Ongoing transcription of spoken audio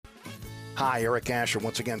Hi, Eric Asher,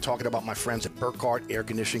 once again talking about my friends at Burkhardt Air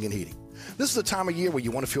Conditioning and Heating. This is the time of year where you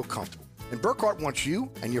want to feel comfortable, and Burkhardt wants you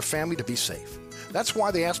and your family to be safe. That's why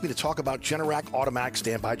they asked me to talk about Generac automatic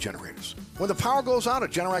standby generators. When the power goes out, a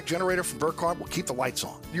Generac generator from Burkhardt will keep the lights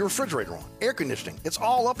on, your refrigerator on, air conditioning. It's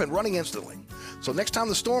all up and running instantly. So next time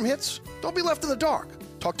the storm hits, don't be left in the dark.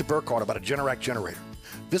 Talk to Burkhardt about a Generac generator.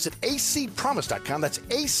 Visit acpromise.com, that's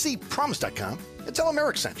acpromise.com, and tell them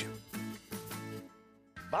Eric sent you.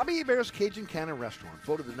 Bobby Hebert's Cajun Cannon Restaurant,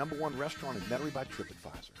 voted the #1 restaurant in Metairie by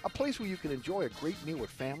TripAdvisor. A place where you can enjoy a great meal with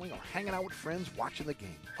family or hanging out with friends watching the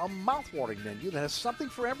game. A mouth-watering menu that has something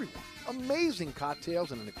for everyone. Amazing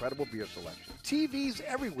cocktails and an incredible beer selection. TVs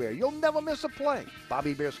everywhere. You'll never miss a play.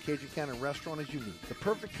 Bobby Hebert's Cajun Cannon Restaurant is unique. The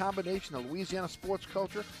perfect combination of Louisiana sports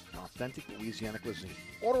culture and authentic Louisiana cuisine.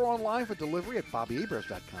 Order online for delivery at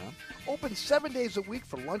BobbyHeberts.com. Open 7 days a week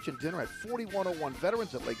for lunch and dinner at 4101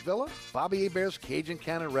 Veterans at Lake Villa. Bobby Hebert's Cajun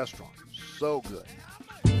Cannon Restaurant. So good.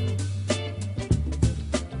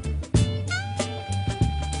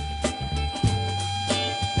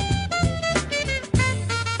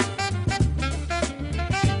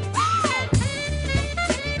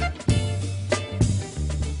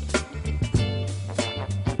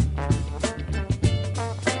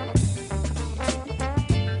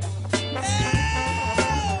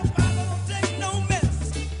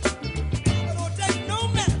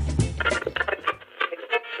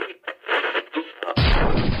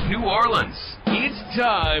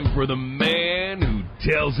 Time for the man who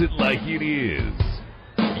tells it like it is.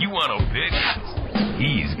 You want opinions?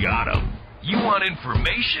 He's got them. You want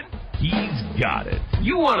information? He's got it.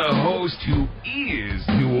 You want a host who is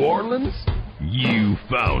New Orleans? You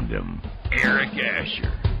found him. Eric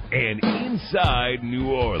Asher and Inside New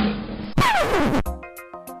Orleans.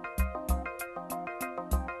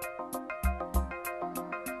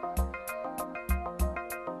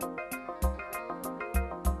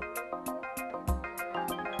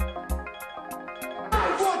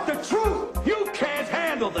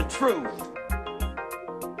 The truth.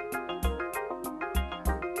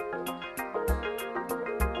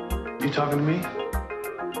 You talking to me?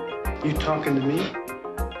 You talking to me?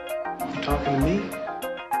 You talking to me?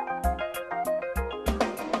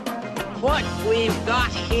 What we've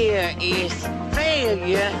got here is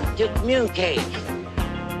failure to communicate.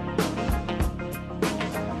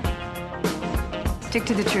 Stick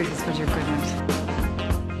to the truth is what you're good at.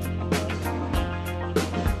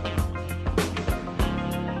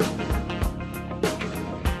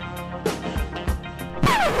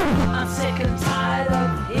 I'm sick and tired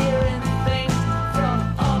of hearing things from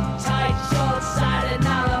uptight, short-sighted,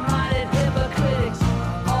 narrow-minded hypocrites.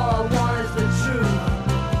 All I want is the truth.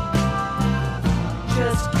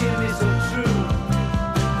 Just give me some truth.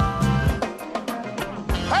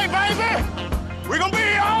 Hey, baby! We're gonna be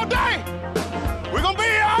here all day! We're gonna be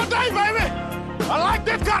here all day, baby! I like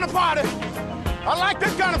this kind of party! I like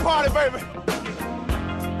this kind of party, baby!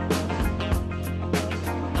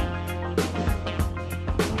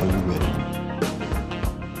 Are you ready?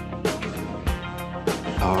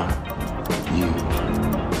 Are you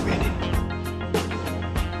ready?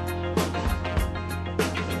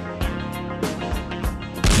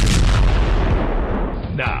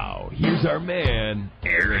 Now, here's our man,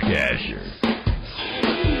 Eric Asher.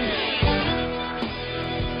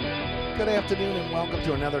 Good afternoon and welcome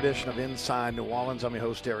to another edition of Inside New Orleans. I'm your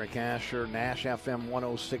host, Eric Asher, Nash FM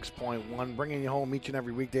 106.1, bringing you home each and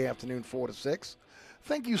every weekday afternoon, 4 to 6.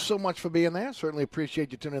 Thank you so much for being there. Certainly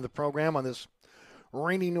appreciate you tuning in to the program on this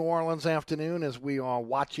rainy New Orleans afternoon as we are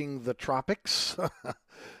watching the tropics.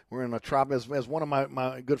 We're in a tropic, as one of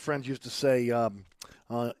my good friends used to say,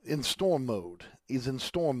 in storm mode. He's in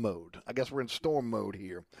storm mode. I guess we're in storm mode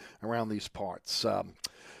here around these parts.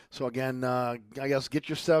 So again, I guess get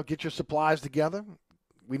your supplies together.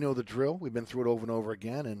 We know the drill. We've been through it over and over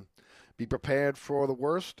again, and be prepared for the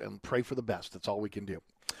worst and pray for the best. That's all we can do.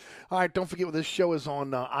 All right, don't forget this show is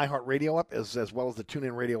on iHeartRadio app as well as the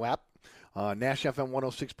TuneIn Radio app, Nash FM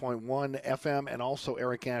 106.1 FM, and also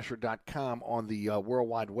ericasher.com on the World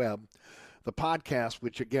Wide Web. The podcast,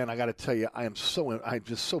 which again I got to tell you, I'm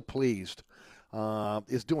just so pleased,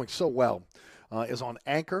 is doing so well. Is on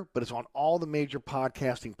Anchor, but it's on all the major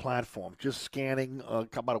podcasting platforms. Just scanning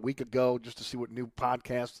about a week ago just to see what new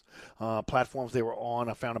podcast platforms they were on.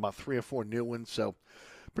 I found about 3 or 4 new ones. So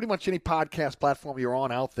pretty much any podcast platform you're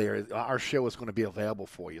on out there, our show is going to be available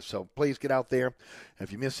for you. So please get out there.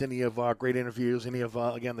 If you miss any of our great interviews, any of,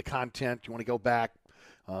 again, the content, you want to go back,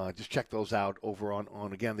 Just check those out over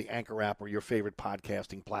on, again, the Anchor app or your favorite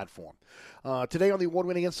podcasting platform. Today on the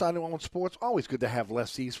award-winning Inside New Orleans Sports, always good to have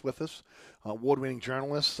Les East with us, award-winning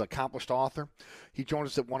journalist, accomplished author. He joined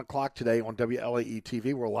us at 1 o'clock today on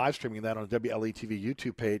WLAE-TV. We're live streaming that on the WLAE-TV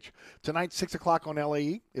YouTube page. Tonight, 6 o'clock on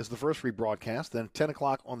LAE is the first rebroadcast. Then 10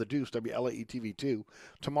 o'clock on The Deuce, WLAE-TV 2.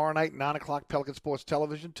 Tomorrow night, 9 o'clock, Pelican Sports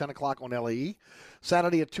Television, 10 o'clock on LAE.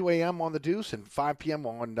 Saturday at 2 a.m. on The Deuce and 5 p.m.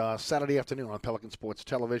 on Saturday afternoon on Pelican Sports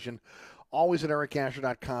Television. Always at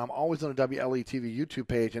ericasher.com, always on the WLE-TV YouTube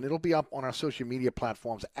page, and it'll be up on our social media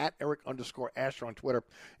platforms at Eric_Asher on Twitter,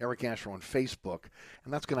 Eric Asher on Facebook,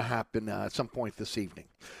 and that's going to happen at some point this evening.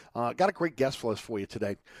 Got a great guest for us for you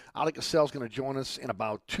today. Ali Cassell is going to join us in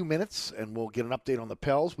about 2 minutes, and we'll get an update on the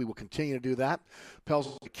Pels. We will continue to do that.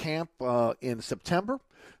 Pels camp in September.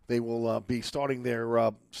 They will be starting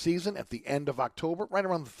their season at the end of October, right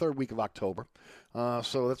around the third week of October.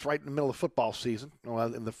 So that's right in the middle of football season,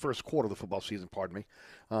 in the first quarter of the football season, pardon me.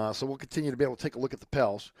 So we'll continue to be able to take a look at the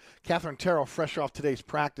Pels. Catherine Terrell, fresh off today's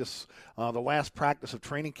practice, the last practice of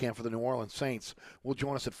training camp for the New Orleans Saints, will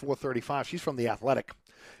join us at 4:35. She's from The Athletic.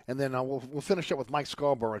 And then we'll finish up with Mike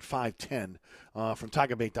Scarborough at 5:10 from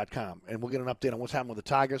TigerBait.com. And we'll get an update on what's happening with the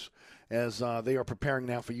Tigers as they are preparing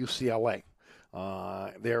now for UCLA.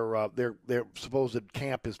 Their supposed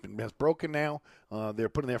camp has broken now. They're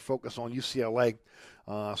putting their focus on UCLA.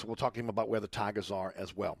 So we'll talk to him about where the Tigers are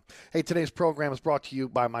as well. Hey, today's program is brought to you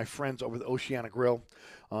by my friends over at Oceana Grill.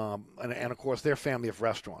 And of course, their family of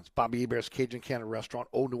restaurants. Bobby Hebert's Cajun Cannon Restaurant,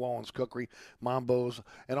 Old New Orleans Cookery, Mambo's,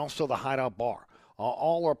 and also the Hideout Bar.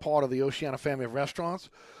 All are part of the Oceana family of restaurants.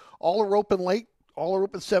 All are open late. All are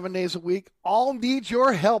open 7 days a week. All need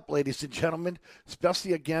your help, ladies and gentlemen,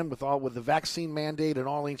 especially, again, with the vaccine mandate in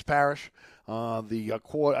Orleans Parish.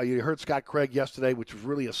 You heard Scott Craig yesterday, which was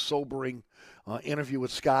really a sobering interview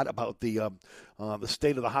with Scott about the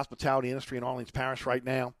state of the hospitality industry in Orleans Parish right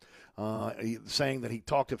now, saying that he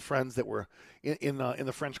talked to friends that were in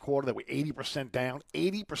the French Quarter that were 80% down.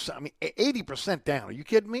 80%. I mean, 80% down. Are you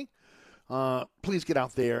kidding me? Please get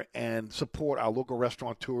out there and support our local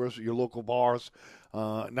restaurateurs, your local bars,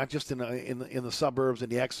 not just in the suburbs and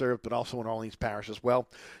the exurbs, but also in Orleans Parish as well.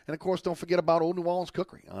 And, of course, don't forget about Old New Orleans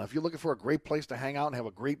Cookery. If you're looking for a great place to hang out and have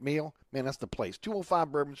a great meal, man, that's the place.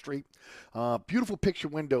 205 Bourbon Street. Beautiful picture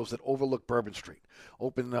windows that overlook Bourbon Street.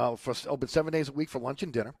 Open 7 days a week for lunch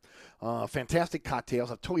and dinner. Fantastic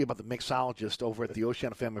cocktails. I've told you about the mixologist over at the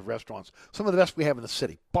Oceana family of restaurants. Some of the best we have in the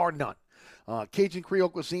city, bar none. Cajun Creole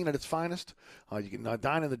cuisine at its finest. You can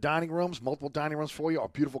dine in the dining rooms, multiple dining rooms for you, a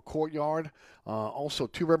beautiful courtyard. Also,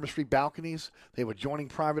 2 Bourbon Street balconies. They have adjoining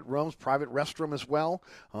private rooms, private restroom as well.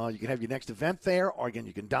 You can have your next event there, or again,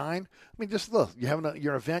 you can dine. I mean, just look, you're having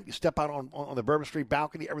your event, you step out on the Bourbon Street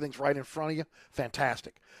balcony, everything's right in front of you.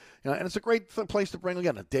 Fantastic. And it's a great place to bring,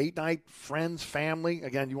 again, a date night, friends, family.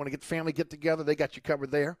 Again, you want to family get together, they got you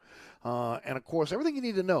covered there. And, of course, everything you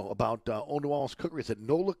need to know about Old New Orleans Cookery is at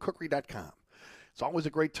NOLAcookery.com. It's always a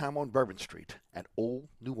great time on Bourbon Street at Old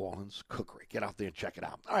New Orleans Cookery. Get out there and check it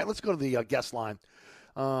out. All right, let's go to the guest line.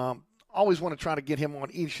 Always want to try to get him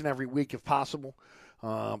on each and every week if possible.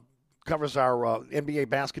 Covers our NBA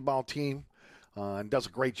basketball team and does a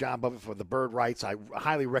great job of it for the Bird Rights. I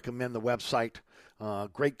highly recommend the website.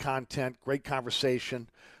 Great content, great conversation.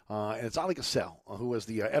 And it's Ali Cassell, who is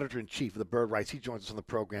the editor-in-chief of the Bird Rights. He joins us on the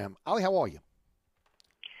program. Ali, how are you?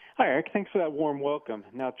 Hi, Eric. Thanks for that warm welcome.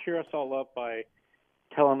 Now, cheer us all up by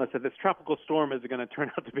telling us that this tropical storm isn't going to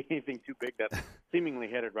turn out to be anything too big that's seemingly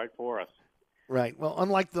headed right for us. Right. Well,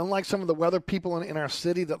 unlike some of the weather people in our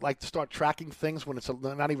city that like to start tracking things when it's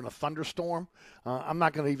not even a thunderstorm, I'm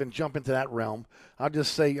not going to even jump into that realm. I'll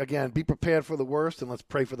just say, again, be prepared for the worst and let's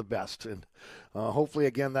pray for the best. And hopefully,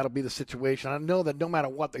 again, that'll be the situation. I know that no matter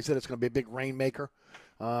what, they said it's going to be a big rainmaker.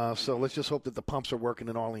 So let's just hope that the pumps are working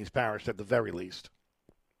in Orleans Parish at the very least.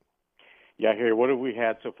 Yeah, here, what have we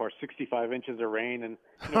had so far? 65 inches of rain. And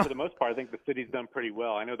for the most part, I think the city's done pretty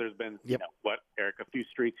well. I know there's been, Eric, a few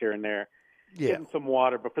streets here and there getting some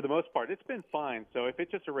water. But for the most part, it's been fine. So if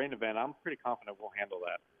it's just a rain event, I'm pretty confident we'll handle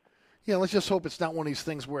that. Yeah, let's just hope it's not one of these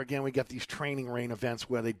things where, again, we get these training rain events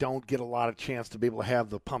where they don't get a lot of chance to be able to have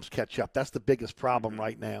the pumps catch up. That's the biggest problem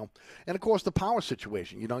right now. And, of course, the power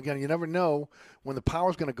situation. Again, you never know when the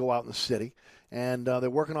power's going to go out in the city. And they're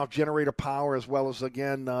working off generator power as well as,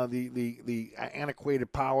 again, the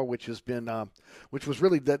antiquated power, which has been which was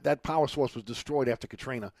really that power source was destroyed after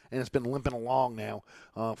Katrina. And it's been limping along now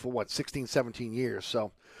for, 16, 17 years.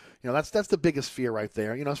 So, that's the biggest fear right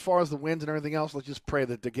there. As far as the winds and everything else, let's just pray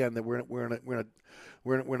that, again, that we're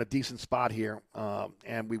in a decent spot here,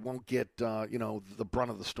 and we won't get the brunt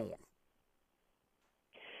of the storm.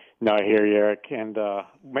 No, I hear you, Eric. And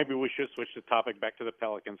maybe we should switch the topic back to the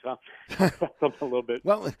Pelicans, huh? Something a little bit.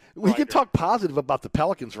 Well, we can talk positive about the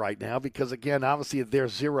Pelicans right now because, again, obviously they're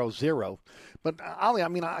 0-0. But, Ollie, I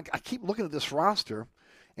mean, I keep looking at this roster,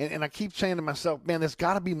 and I keep saying to myself, man, there's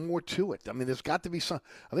got to be more to it. I mean, there's got to be some.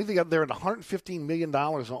 I think they're at $115 million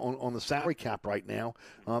on the salary cap right now.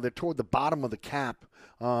 They're toward the bottom of the cap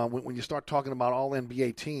when you start talking about all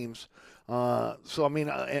NBA teams. So, I mean,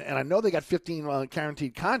 and I know they got 15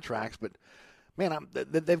 guaranteed contracts, but, man,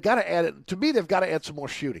 they've got to add it. To me, they've got to add some more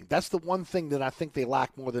shooting. That's the one thing that I think they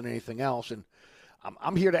lack more than anything else. And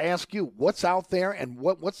I'm here to ask you, what's out there and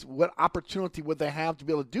what opportunity would they have to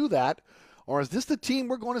be able to do that? Or is this the team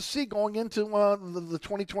we're going to see going into the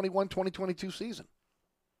 2021-2022 season?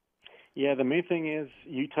 Yeah, the main thing is,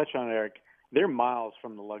 you touch on it, Eric, they're miles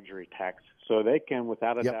from the luxury tax. So they can,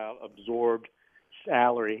 without a doubt, absorb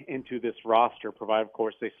salary into this roster, provided, of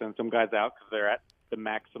course, they send some guys out because they're at the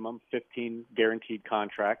maximum, 15 guaranteed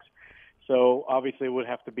contracts. So obviously it would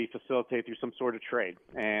have to be facilitated through some sort of trade.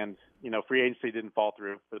 And, free agency didn't fall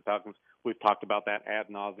through for the Falcons. We've talked about that ad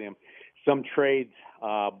nauseum. Some trades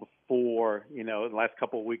before, in the last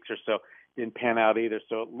couple of weeks or so didn't pan out either.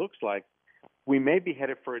 So it looks like we may be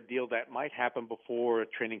headed for a deal that might happen before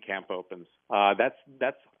training camp opens. I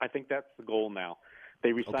think that's the goal now.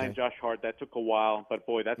 They re-signed Josh Hart. That took a while, but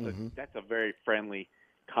boy, that's a very friendly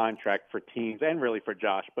contract for teams and really for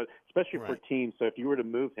Josh, but especially for teams. So if you were to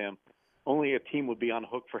move him, only a team would be on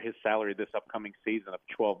hook for his salary this upcoming season of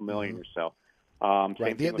 $12 million or so.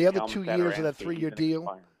 The other 2 years of that 3-year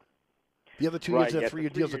deal. The other 2 years of that 3-year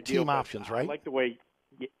deals are team options, right? I like the way.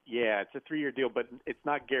 Yeah, it's a 3-year deal, but it's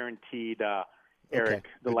not guaranteed, Eric.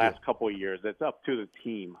 The last couple of years, it's up to the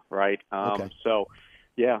team, right? So.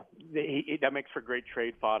 Yeah, that makes for great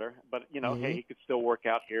trade fodder. But, hey, he could still work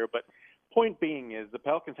out here. But point being is the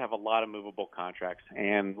Pelicans have a lot of movable contracts.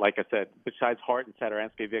 And like I said, besides Hart and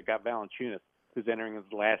Satoransky, they've got Valanciunas, who's entering his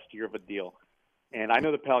last year of a deal. And I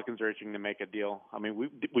know the Pelicans are itching to make a deal. I mean,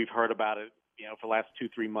 we've heard about it, for the last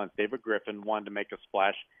 2-3 months. David Griffin wanted to make a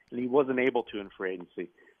splash, and he wasn't able to in free agency.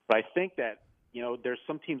 But I think that, there's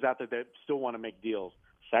some teams out there that still want to make deals.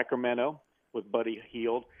 Sacramento with Buddy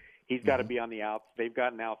Hield. He's got to be on the outs. They've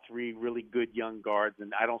got now 3 really good young guards,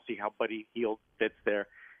 and I don't see how Buddy Hield fits there.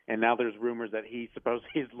 And now there's rumors that he's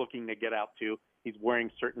looking to get out too. He's wearing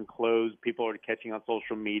certain clothes. People are catching on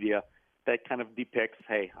social media that kind of depicts,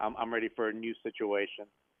 hey, I'm ready for a new situation.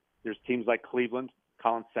 There's teams like Cleveland,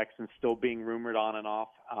 Colin Sexton still being rumored on and off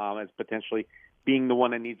as potentially being the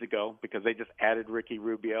one that needs to go because they just added Ricky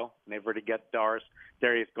Rubio, and they've already got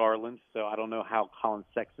Darius Garland. So I don't know how Colin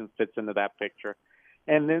Sexton fits into that picture.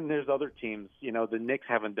 And then there's other teams. The Knicks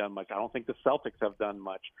haven't done much. I don't think the Celtics have done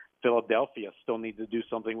much. Philadelphia still needs to do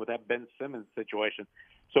something with that Ben Simmons situation.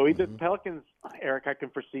 So either the Pelicans, Eric, I can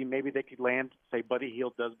foresee maybe they could land, say Buddy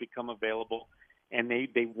Hield does become available, and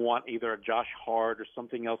they want either a Josh Hart or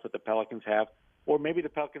something else that the Pelicans have, or maybe the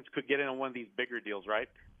Pelicans could get in on one of these bigger deals, right?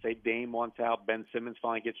 Say Dame wants out, Ben Simmons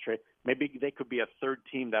finally gets traded. Maybe they could be a third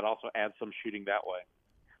team that also adds some shooting that way.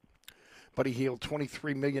 Buddy Hield,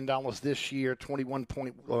 $23 million this year,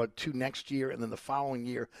 $21.2 next year, and then the following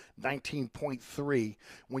year, $19.3.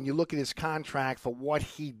 When you look at his contract for what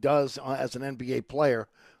he does as an NBA player,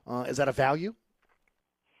 is that a value?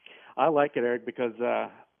 I like it, Eric, because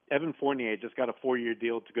Evan Fournier just got a 4-year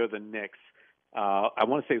deal to go to the Knicks. I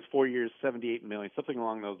want to say it's 4 years, $78 million, something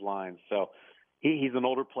along those lines. So he's an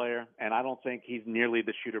older player, and I don't think he's nearly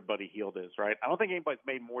the shooter Buddy Hield is, right? I don't think anybody's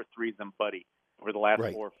made more threes than Buddy over the last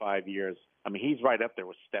 4 or 5 years. I mean, he's right up there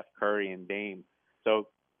with Steph Curry and Dame. So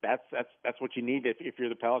that's what you need if you're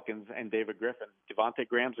the Pelicans and David Griffin. Devontae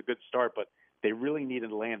Graham's a good start, but they really need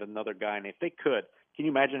to land another guy. And if they could, can you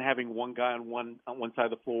imagine having one guy on one side of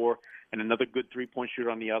the floor and another good three-point shooter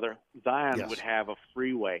on the other? Zion would have a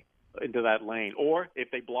freeway into that lane. Or if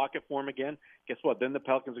they block it for him again, guess what? Then the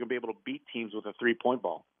Pelicans are going to be able to beat teams with a three-point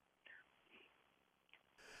ball.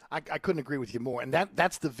 I couldn't agree with you more. And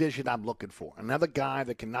that's the vision I'm looking for. Another guy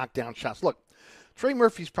that can knock down shots. Look, Trey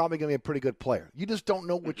Murphy's probably going to be a pretty good player. You just don't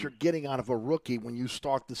know what you're getting out of a rookie when you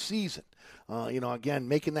start the season. Again,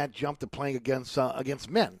 making that jump to playing against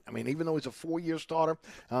men. I mean, even though he's a 4-year starter,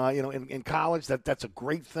 in college, that's a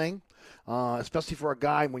great thing, especially for a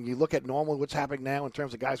guy when you look at normally what's happening now in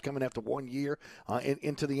terms of guys coming after 1 year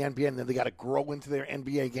into the NBA, and then they got to grow into their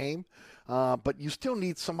NBA game. But you still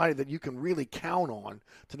need somebody that you can really count on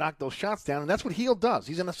to knock those shots down, and that's what Hield does.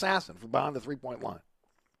 He's an assassin from behind the three-point line.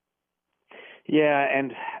 Yeah,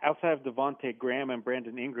 and outside of Devontae Graham and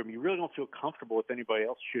Brandon Ingram, you really don't feel comfortable with anybody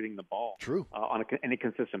else shooting the ball. True. On any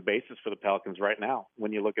consistent basis for the Pelicans right now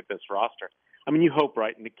when you look at this roster. I mean, you hope,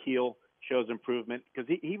 right, Nikhil shows improvement, because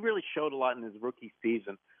he really showed a lot in his rookie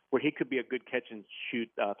season where he could be a good catch-and-shoot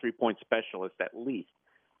three-point specialist at least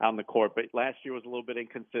on the court. But last year was a little bit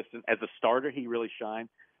inconsistent. As a starter, he really shined.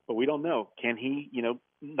 But we don't know. Can he,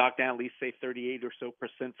 knock down at least, say, 38% or so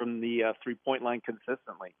from the three-point line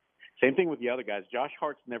consistently? Same thing with the other guys. Josh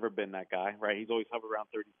Hart's never been that guy, right? He's always hovered around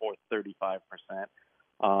 34,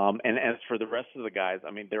 35%. And as for the rest of the guys,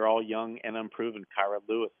 I mean, they're all young and unproven. Kyra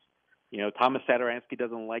Lewis. Thomas Satoransky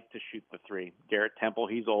doesn't like to shoot the three. Garrett Temple,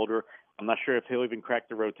 he's older. I'm not sure if he'll even crack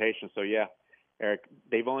the rotation. So, yeah, Eric,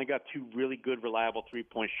 they've only got two really good, reliable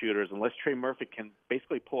three-point shooters. Unless Trey Murphy can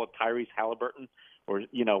basically pull a Tyrese Halliburton or,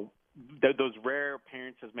 those rare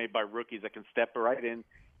appearances made by rookies that can step right in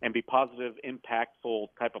and be positive, impactful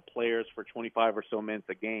type of players for 25 or so minutes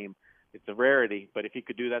a game. It's a rarity, but if he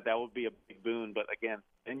could do that, that would be a big boon. But again,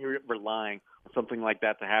 then you're relying on something like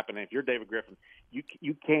that to happen. And if you're David Griffin,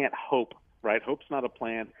 you can't hope, right? Hope's not a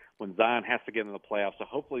plan when Zion has to get into the playoffs. So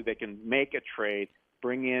hopefully they can make a trade,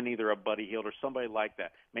 bring in either a Buddy Hield or somebody like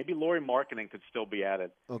that. Maybe Lauri Markkanen could still be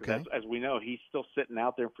added. Okay. As we know, he's still sitting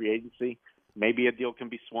out there in free agency. Maybe a deal can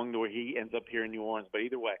be swung to where he ends up here in New Orleans. But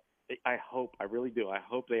either way, I really do. I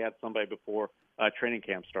hope they add somebody before training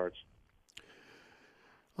camp starts.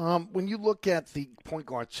 When you look at the point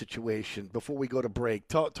guard situation, before we go to break,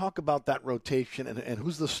 talk about that rotation and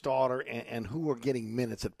who's the starter and who are getting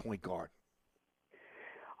minutes at point guard.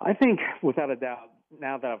 I think, without a doubt,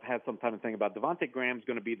 now that I've had some time to think about it, Devontae Graham's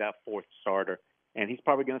going to be that fourth starter, and he's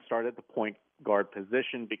probably going to start at the point guard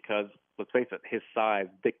position because, let's face it, his size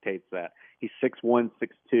dictates that. He's 6'1",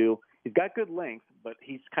 6'2". He's got good length, but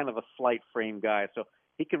he's kind of a slight frame guy, so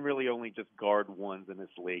he can really only just guard ones in this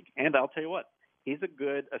league. And I'll tell you what, he's a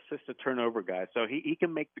good assist-to-turnover guy, so he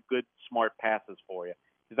can make the good, smart passes for you.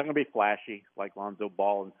 He's not going to be flashy like Lonzo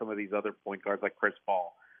Ball and some of these other point guards like Chris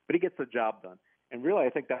Paul, but he gets the job done. And really, I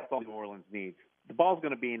think that's all New Orleans needs. The ball's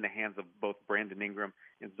going to be in the hands of both Brandon Ingram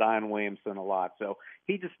and Zion Williamson a lot, so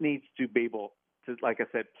he just needs to be able to, like I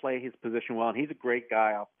said, play his position well. And he's a great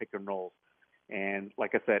guy off pick and rolls. And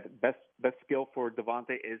like I said, best skill for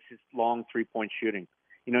Devontae is his long three-point shooting.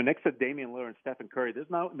 Next to Damian Lillard and Stephen Curry, there's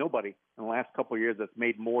nobody in the last couple of years that's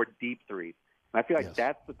made more deep threes. And I feel like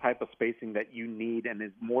that's the type of spacing that you need and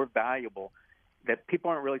is more valuable that people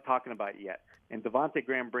aren't really talking about yet. And Devontae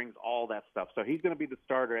Graham brings all that stuff. So he's going to be the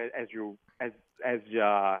starter as your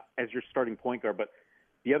starting point guard. But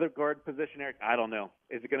the other guard position, Eric, I don't know.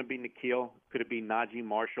 Is it going to be Nikhil? Could it be Najee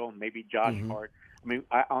Marshall? Maybe Josh Hart? I mean,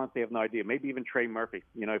 I honestly have no idea. Maybe even Trey Murphy,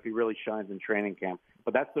 if he really shines in training camp.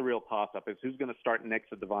 But that's the real toss-up, is who's going to start next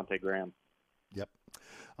to Devontae Graham. Yep.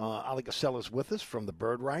 Ali Cassell is with us from the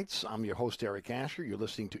Bird Rights. I'm your host, Eric Asher. You're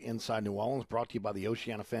listening to Inside New Orleans, brought to you by the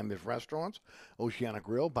Oceana family of restaurants, Oceana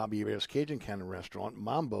Grill, Bobby Hebert's Cajun Cannon Restaurant,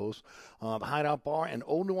 Mambo's, the Hideout Bar, and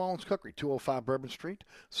Old New Orleans Cookery, 205 Bourbon Street,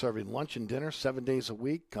 serving lunch and dinner 7 days a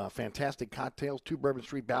week. Fantastic cocktails, 2 Bourbon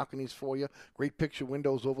Street balconies for you, great picture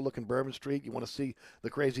windows overlooking Bourbon Street. You want to see the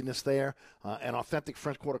craziness there, an authentic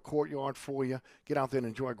French Quarter courtyard for you. Get out there and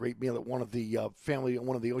enjoy a great meal at one of the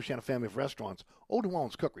Oceana family of restaurants, Old New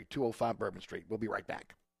Orleans Cookery, 205 Bourbon Street. We'll be right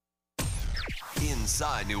back.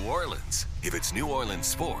 Inside New Orleans. If it's New Orleans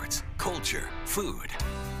sports, culture, food,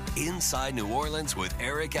 Inside New Orleans with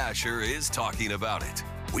Eric Asher is talking about it.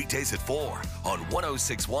 Weekdays at 4 on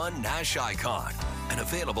 106.1 Nash Icon and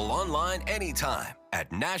available online anytime at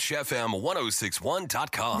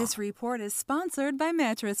NashFM1061.com. This report is sponsored by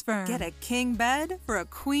Mattress Firm. Get a king bed for a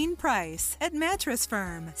queen price at Mattress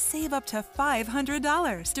Firm. Save up to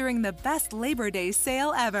 $500 during the best Labor Day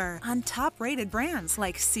sale ever on top-rated brands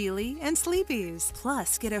like Sealy and Sleepy's.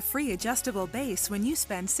 Plus, get a free adjustable base when you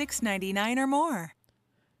spend $6.99 or more.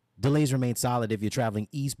 Delays remain solid if you're traveling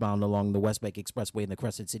eastbound along the West Bank Expressway and the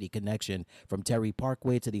Crescent City connection from Terry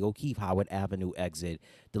Parkway to the O'Keefe Howard Avenue exit.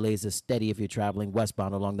 Delays are steady if you're traveling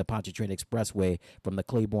westbound along the Pontchartrain Expressway from the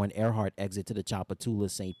Claiborne Earhart exit to the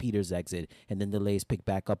Chapatula St. Peter's exit. And then delays pick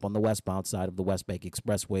back up on the westbound side of the West Bank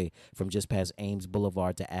Expressway from just past Ames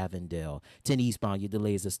Boulevard to Avondale. 10 eastbound, your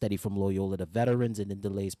delays are steady from Loyola to Veterans, and then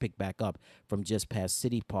delays pick back up from just past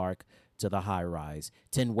City Park to the high rise.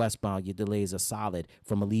 10 westbound, your delays are solid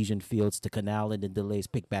from Elysian Fields to Canal, and then delays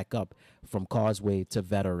pick back up from Causeway to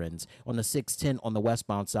Veterans. On the 610 on the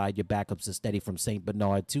westbound side, your backups are steady from St.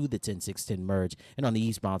 Bernard to the 10-610 merge, and on the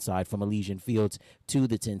eastbound side from Elysian Fields to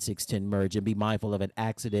the 10-610 merge. And be mindful of an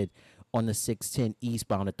accident on the 610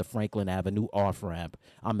 eastbound at the Franklin Avenue off-ramp.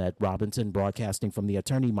 I'm Ed Robinson, broadcasting from the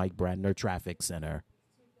Attorney Mike Brandner Traffic Center.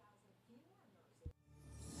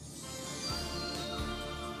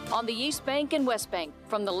 On the East Bank and West Bank,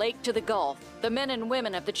 from the lake to the Gulf, the men and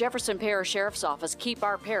women of the Jefferson Parish Sheriff's Office keep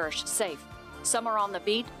our parish safe. Some are on the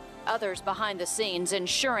beat, others behind the scenes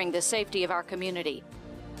ensuring the safety of our community.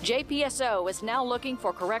 JPSO is now looking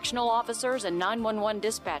for correctional officers and 911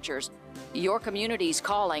 dispatchers. Your community's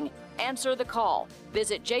calling. Answer the call.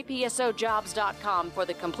 Visit jpsojobs.com for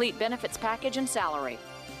the complete benefits package and salary.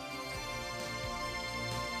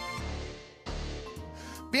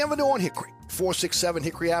 Bienvenue on Hickory, 467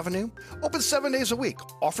 Hickory Avenue. Open 7 days a week,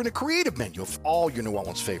 offering a creative menu of all your New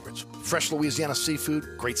Orleans favorites. Fresh Louisiana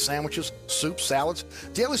seafood, great sandwiches, soups, salads,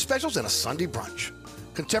 daily specials, and a Sunday brunch.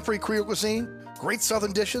 Contemporary Creole cuisine, great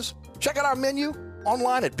southern dishes. Check out our menu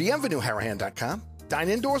online at bienvenueharahan.com. Dine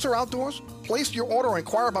indoors or outdoors. Place your order or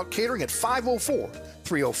inquire about catering at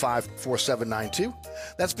 504-305-4792.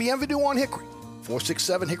 That's Bienvenue on Hickory,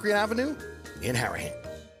 467 Hickory Avenue in Harahan.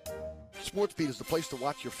 SportsBeat is the place to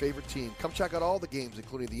watch your favorite team. Come check out all the games,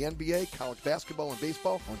 including the NBA, college basketball, and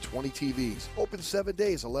baseball on 20 TVs. Open 7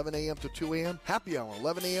 days, 11 a.m. to 2 a.m. Happy hour,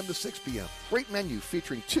 11 a.m. to 6 p.m. Great menu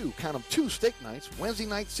featuring two steak nights. Wednesday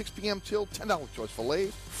night, 6 p.m. till $10 choice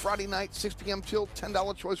fillets. Friday night, 6 p.m. till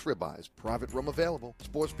 $10 choice ribeyes. Private room available.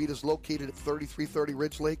 SportsBeat is located at 3330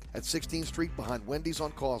 Ridge Lake at 16th Street behind Wendy's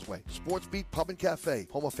on Causeway. SportsBeat Pub and Cafe,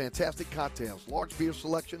 home of fantastic cocktails, large beer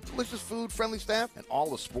selection, delicious food, friendly staff, and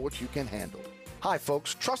all the sports you can handle. Hi,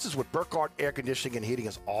 folks. Trust is what Burkhardt Air Conditioning and Heating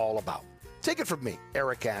is all about. Take it from me,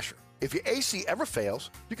 Eric Asher. If your AC ever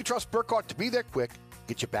fails, you can trust Burkhardt to be there quick,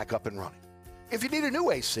 get you back up and running. If you need a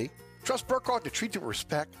new AC, trust Burkhardt to treat you with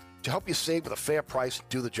respect, to help you save with a fair price and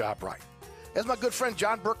do the job right. As my good friend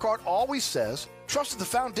John Burkhardt always says, trust is the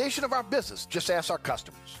foundation of our business. Just ask our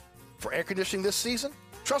customers. For air conditioning this season,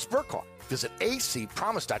 trust Burkhardt. Visit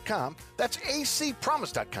acpromise.com. That's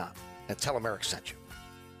acpromise.com. And tell them Eric sent you.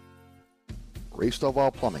 Ray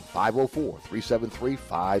Stovall Plumbing,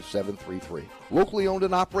 504-373-5733. Locally owned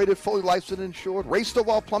and operated, fully licensed and insured, Ray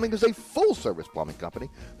Stovall Plumbing is a full-service plumbing company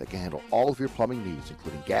that can handle all of your plumbing needs,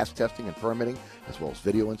 including gas testing and permitting, as well as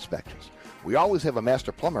video inspections. We always have a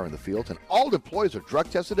master plumber in the field, and all employees are drug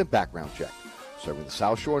tested and background checked. Serving the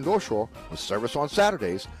South Shore and North Shore with service on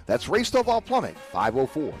Saturdays. That's Ray Stovall Plumbing,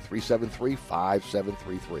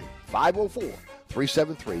 504-373-5733.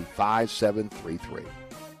 504-373-5733.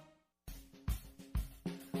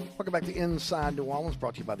 Welcome back to Inside New Orleans,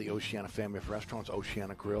 brought to you by the Oceana family of restaurants,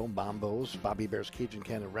 Oceana Grill, Bombo's, Bobby Bear's Cajun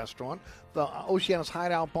Cannon Restaurant, the Oceana's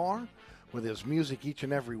Hideout Bar, where there's music each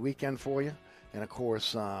and every weekend for you, and, of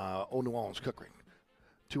course, Old New Orleans Cookery,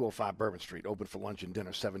 205 Bourbon Street, open for lunch and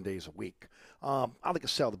dinner 7 days a week. Ali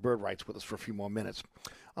Cassell, the bird writes with us for a few more minutes.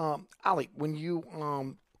 Ali, when you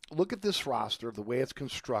look at this roster, the way it's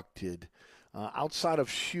constructed, outside of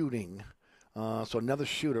shooting, so another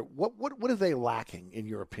shooter. What are they lacking in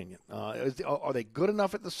your opinion? Are they good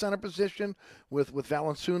enough at the center position with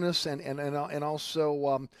Valanciunas and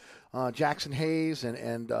also Jackson Hayes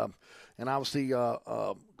and obviously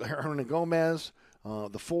Hernan Gomez?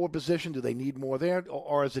 The forward position, do they need more there,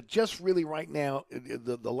 or is it just really right now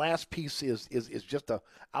the last piece is just a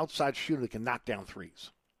outside shooter that can knock down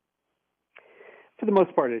threes? For the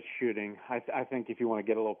most part, it's shooting. I think if you want to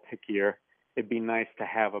get a little pickier, it'd be nice to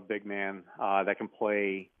have a big man that can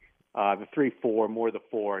play the 3-4, more the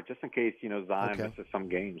 4, just in case, Zion misses some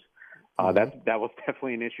games. That was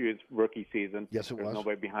definitely an issue his rookie season. Yes, it was. There's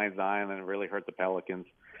nobody behind Zion, and it really hurt the Pelicans.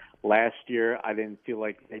 Last year, I didn't feel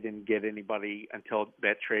like they didn't get anybody until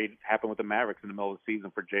that trade happened with the Mavericks in the middle of the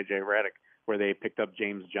season for J.J. Redick, where they picked up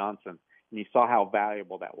James Johnson. And you saw how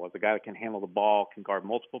valuable that was. A guy that can handle the ball, can guard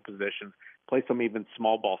multiple positions, play some even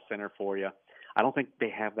small ball center for you. I don't think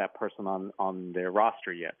they have that person on their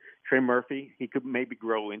roster yet. Trey Murphy, he could maybe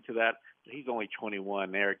grow into that. He's only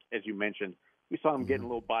 21. Eric, as you mentioned, we saw him getting a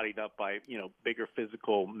little bodied up by, bigger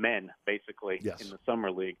physical men, basically, in the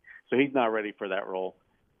summer league. So he's not ready for that role.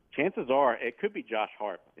 Chances are it could be Josh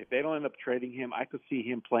Hart. If they don't end up trading him, I could see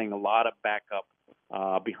him playing a lot of backup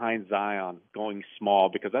behind Zion, going small,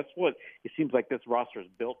 because that's what it seems like this roster is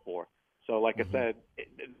built for. So, like I said,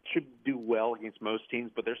 it should do well against most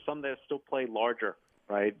teams, but there's some that still play larger,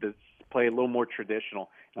 right, that play a little more traditional.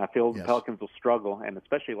 And I feel the Pelicans will struggle, and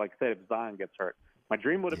especially, like I said, if Zion gets hurt. My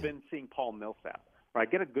dream would have been seeing Paul Millsap, right?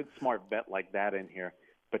 Get a good, smart vet like that in here.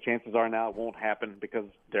 But chances are now it won't happen because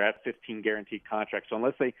they're at 15 guaranteed contracts. So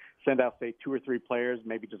unless they send out, say, 2 or 3 players,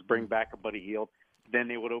 maybe just bring back a Buddy Hield, then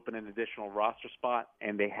they would open an additional roster spot,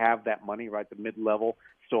 and they have that money, right, the mid-level.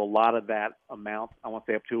 So a lot of that amount, I want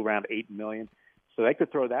to say up to around $8 million. So they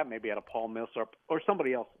could throw that maybe at a Paul Millsap or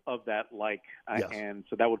somebody else of that like, and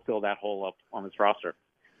so that would fill that hole up on this roster.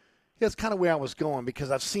 Yeah, it's kind of where I was going because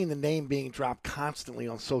I've seen the name being dropped constantly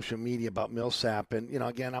on social media about Millsap, and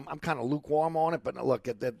again, I'm kind of lukewarm on it. But look,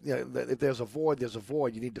 if there's a void, there's a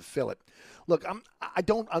void. You need to fill it. Look,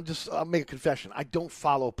 I'll make a confession. I don't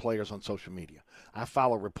follow players on social media. I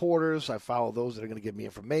follow reporters. I follow those that are going to give me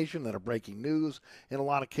information, that are breaking news in a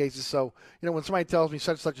lot of cases. So when somebody tells me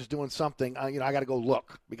such and such is doing something, I got to go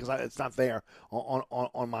look because it's not there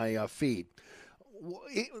on my feed.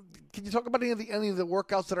 Can you talk about any of the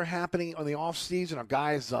workouts that are happening on the off season? Are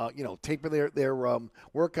guys, taping their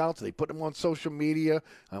workouts? They put them on social media.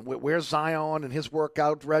 Where's Zion and his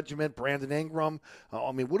workout regimen? Brandon Ingram.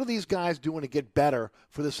 What are these guys doing to get better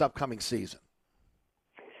for this upcoming season?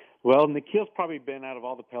 Well, Nikhil's probably been out of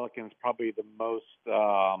all the Pelicans probably the most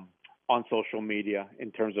on social media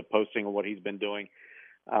in terms of posting of what he's been doing.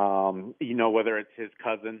 Whether it's his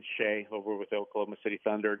cousin, Shea, over with the Oklahoma City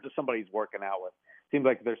Thunder, just somebody he's working out with. Seems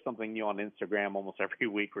like there's something new on Instagram almost every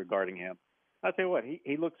week regarding him. I'll tell you what,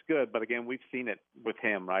 he looks good, but again, we've seen it with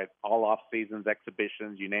him, right? All off seasons,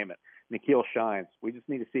 exhibitions, you name it. Nikhil shines. We just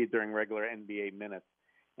need to see it during regular NBA minutes.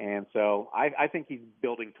 And so I think he's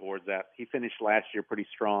building towards that. He finished last year pretty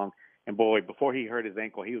strong. And boy, before he hurt his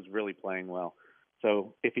ankle, he was really playing well.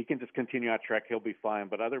 So if he can just continue on track, he'll be fine.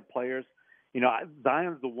 But other players,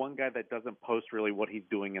 Zion's the one guy that doesn't post really what he's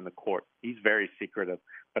doing in the court. He's very secretive.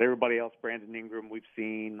 But everybody else, Brandon Ingram, we've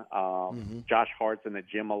seen, Josh Hart's in the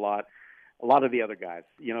gym a lot. A lot of the other guys,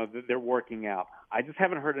 they're working out. I just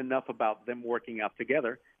haven't heard enough about them working out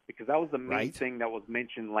together because that was the main thing that was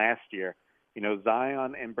mentioned last year.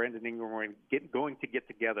 Zion and Brandon Ingram were going to get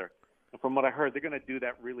together. And from what I heard, they're going to do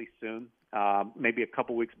that really soon, maybe a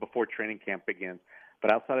couple weeks before training camp begins.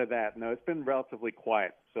 But outside of that, no, it's been relatively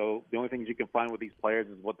quiet. So the only things you can find with these players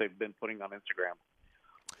is what they've been putting on Instagram.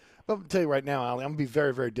 Well, I'll tell you right now, Ali, I'm going to be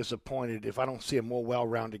very, very disappointed if I don't see a more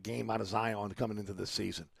well-rounded game out of Zion coming into this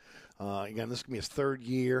season. Again, this is going to be his third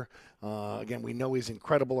year. Again, we know he's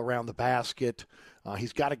incredible around the basket.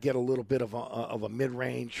 He's got to get a little bit of a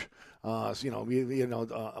mid-range.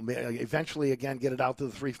 Eventually, again, get it out to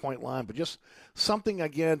the three-point line. But just something,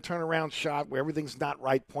 again, turnaround shot where everything's not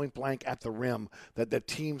right, point blank at the rim that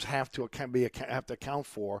teams have to account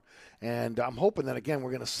for. And I'm hoping that, again, we're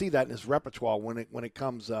going to see that in his repertoire when it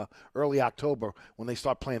comes early October when they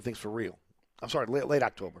start playing things for real. I'm sorry, late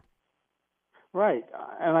October. Right,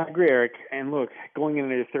 and I agree, Eric. And look, going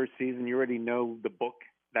into your third season, you already know the book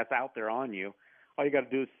that's out there on you. All you got to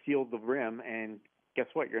do is seal the rim, and guess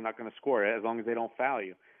what? You're not going to score it as long as they don't foul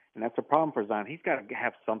you. And that's a problem for Zion. He's got to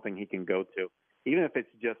have something he can go to, even if it's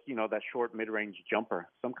just, that short mid-range jumper,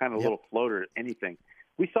 some kind of little floater, anything.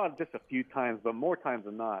 We saw it just a few times, but more times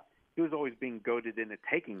than not, he was always being goaded into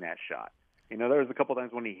taking that shot. There was a couple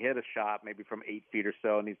times when he hit a shot, maybe from 8 feet or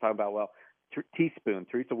so, and he's talking about, Teaspoon,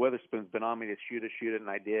 Teresa Weatherspoon's been on me to shoot it, and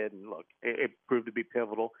I did. And look, it proved to be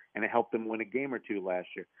pivotal, and it helped him win a game or two last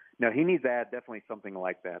year. Now, he needs to add definitely something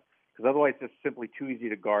like that, because otherwise it's just simply too easy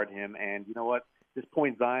to guard him. And you know what? This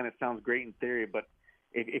point Zion, it sounds great in theory, but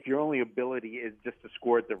if your only ability is just to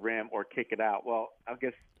score at the rim or kick it out, well, I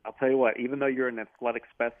guess I'll tell you what, even though you're an athletic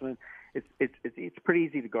specimen, it's pretty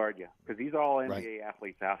easy to guard you, because these are all NBA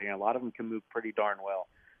athletes out here. A lot of them can move pretty darn well.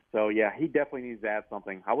 So, yeah, he definitely needs to add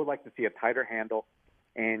something. I would like to see a tighter handle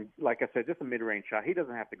and, like I said, just a mid-range shot. He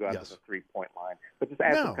doesn't have to go out to the three-point line, but just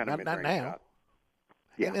add some kind of mid-range shot.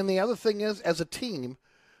 Yeah. And the other thing is, as a team,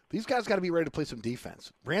 these guys got to be ready to play some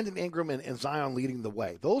defense. Brandon Ingram and Zion leading the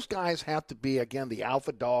way. Those guys have to be, again, the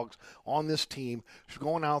alpha dogs on this team,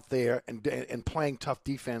 going out there and playing tough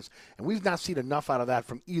defense. And we've not seen enough out of that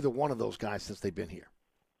from either one of those guys since they've been here.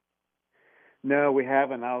 No, we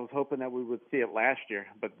haven't. I was hoping that we would see it last year,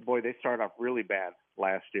 but boy, they started off really bad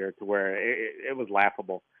last year to where it was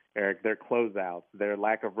laughable. Eric, their closeouts, their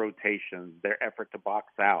lack of rotations, their effort to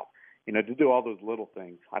box out, to do all those little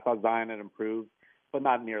things. I thought Zion had improved, but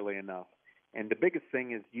not nearly enough. And the biggest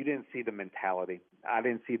thing is you didn't see the mentality. I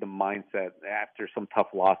didn't see the mindset after some tough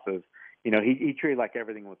losses. He treated like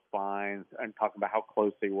everything was fine and talking about how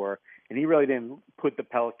close they were. And he really didn't put the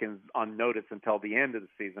Pelicans on notice until the end of the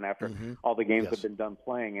season after all the games had been done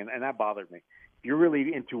playing. And that bothered me. If you're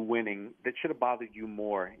really into winning, that should have bothered you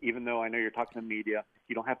more, even though I know you're talking to media.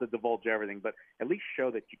 You don't have to divulge everything, but at least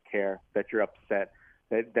show that you care, that you're upset,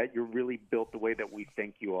 that you're really built the way that we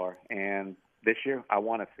think you are. And this year, I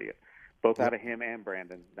want to see it, both out of him and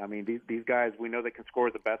Brandon. I mean, these guys, we know they can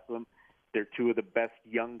score the best of them. They're two of the best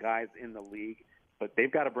young guys in the league, but they've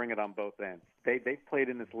got to bring it on both ends. They've played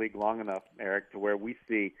in this league long enough, Eric, to where we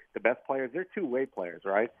see the best players. They're two-way players,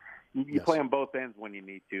 right? You play on both ends when you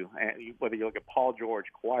need to. And whether you look at Paul George,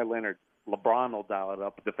 Kawhi Leonard, LeBron will dial it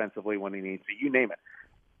up defensively when he needs to. You name it.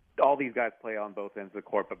 all these guys play on both ends of the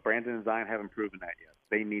court, but Brandon and Zion haven't proven that yet.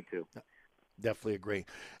 They need to. Definitely agree.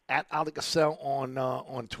 At Ali Cassell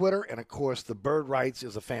on Twitter, and of course, the Bird Rights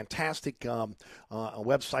is a fantastic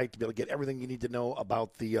website to be able to get everything you need to know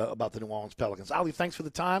about the New Orleans Pelicans. Ali, thanks for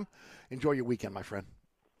the time. Enjoy your weekend, my friend.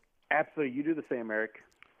 Absolutely, you do the same, Eric.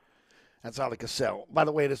 That's Ali Cassell. By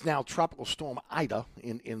the way, it is now Tropical Storm Ida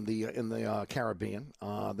in the Caribbean.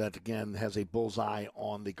 That, again, has a bullseye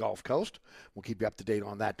on the Gulf Coast. We'll keep you up to date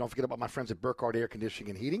on that. Don't forget about my friends at Burkhardt Air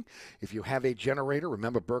Conditioning and Heating. If you have a generator,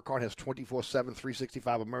 remember Burkhardt has 24/7,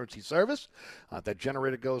 365 emergency service. That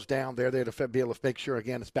generator goes down, they're there to be able to make sure,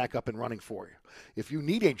 again, it's back up and running for you. If you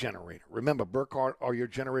need a generator, remember Burkhardt are your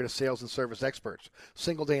generator sales and service experts.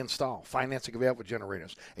 Single-day install, financing available with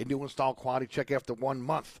generators. A new install quality check after 1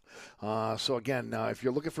 month. So, again, if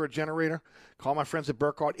you're looking for a generator, call my friends at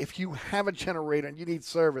Burkhardt. If you have a generator and you need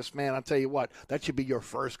service, man, I'll tell you what, that should be your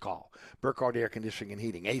first call. Burkhardt Air Conditioning and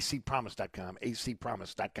Heating, acpromise.com,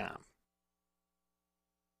 acpromise.com.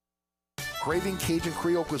 Craving Cajun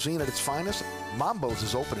Creole cuisine at its finest? Mambo's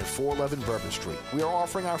is open at 411 Bourbon Street. We are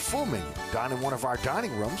offering our full menu. Dine in one of our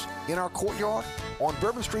dining rooms, in our courtyard, on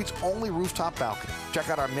Bourbon Street's only rooftop balcony. Check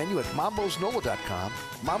out our menu at mambosnola.com.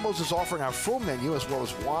 Mambo's is offering our full menu as well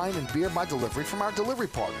as wine and beer by delivery from our delivery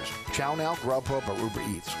partners, ChowNow, Grubhub, or Uber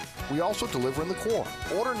Eats. We also deliver in the quarter.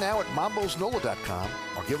 Order now at mambosnola.com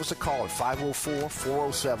or give us a call at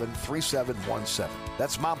 504-407-3717.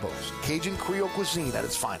 That's Mambo's, Cajun Creole cuisine at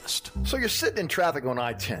its finest. So you're sitting in traffic on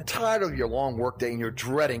I-10, tired of your long workday and you're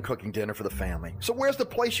dreading cooking dinner for the family. So where's the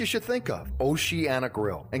place you should think of? Oceana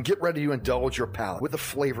Grill. And get ready to indulge your palate with the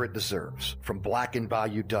flavor it deserves. From blackened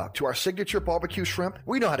bayou duck to our signature barbecue shrimp,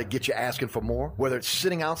 we know how to get you asking for more. Whether it's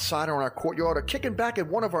sitting outside or in our courtyard or kicking back at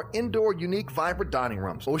one of our indoor, unique, vibrant dining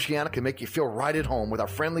rooms, Oceana can make you feel right at home with our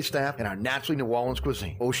friendly staff and our naturally New Orleans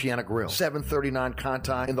cuisine. Oceana Grill, 739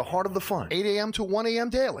 Conti, in the heart of the fun, 8 a.m. to 1 a.m.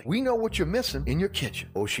 daily. We know what you're missing in your kitchen.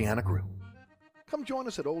 Oceana Grill. Come join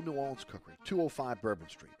us at Old New Orleans Cookery, 205 Bourbon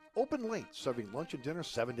Street. Open late, serving lunch and dinner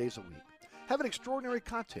 7 days a week. Have an extraordinary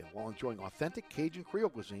cocktail while enjoying authentic Cajun Creole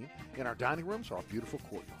cuisine in our dining rooms or our beautiful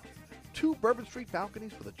courtyard. 2 Bourbon Street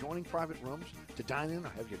balconies with adjoining private rooms to dine in or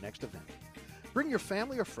have your next event. Bring your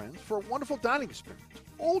family or friends for a wonderful dining experience.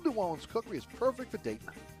 Old New Orleans Cookery is perfect for date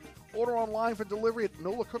night. Order online for delivery at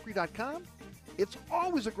nolacookery.com. It's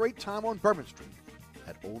always a great time on Bourbon Street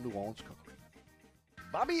at Old New Orleans Cookery.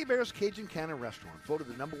 Bobby Hebert's Cajun Cannon Restaurant, voted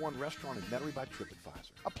the #1 restaurant in Metairie by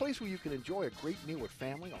TripAdvisor. A place where you can enjoy a great meal with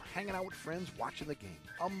family or hanging out with friends watching the game.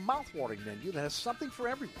 A mouth-watering menu that has something for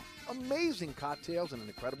everyone. Amazing cocktails and an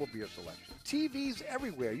incredible beer selection. TVs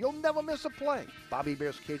everywhere. You'll never miss a play. Bobby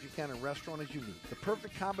Hebert's Cajun Cannon Restaurant is unique. The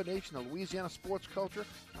perfect combination of Louisiana sports culture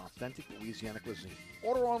and authentic Louisiana cuisine.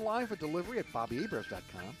 Order online for delivery at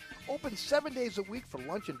BobbyHeberts.com. Open 7 days a week for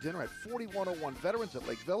lunch and dinner at 4101 Veterans at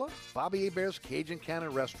Lake Villa. Bobby Hebert's Cajun Cannon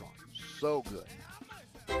Restaurant. So good.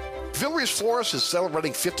 Villeries Florist is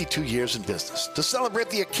celebrating 52 years in business. To celebrate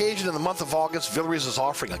the occasion in the month of August, Villeries is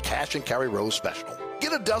offering a cash and carry rose special.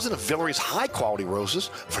 Get a dozen of Villeries high-quality roses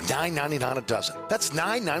for $9.99 a dozen. That's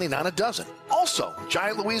 $9.99 a dozen. Also,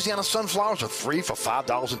 giant Louisiana sunflowers are 3 for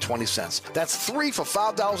 $5.20. That's 3 for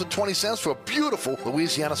 $5.20 for beautiful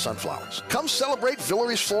Louisiana sunflowers. Come celebrate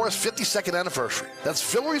Villeries Florist's 52nd anniversary. That's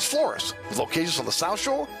Villeries Florist, with locations on the South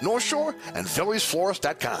Shore, North Shore, and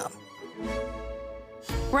VilleriesFlorist.com.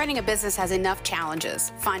 Running a business has enough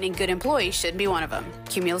challenges. Finding good employees should be one of them.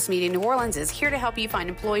 Cumulus Media New Orleans is here to help you find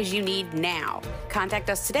employees you need now. Contact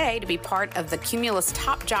us today to be part of the Cumulus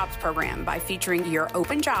Top Jobs program by featuring your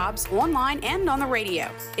open jobs online and on the radio.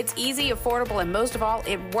 It's easy, affordable, and most of all,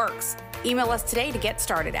 it works. Email us today to get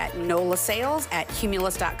started at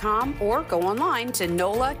nolasales@cumulus.com or go online to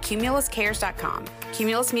nolacumuluscares.com.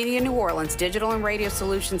 Cumulus Media New Orleans, digital and radio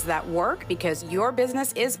solutions that work because your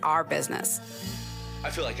business is our business. I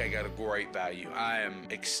feel like I got a great value. I am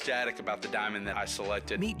ecstatic about the diamond that I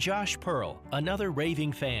selected. Meet Josh Pearl, another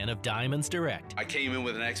raving fan of Diamonds Direct. I came in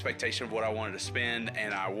with an expectation of what I wanted to spend,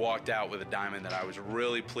 and I walked out with a diamond that I was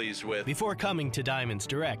really pleased with. Before coming to Diamonds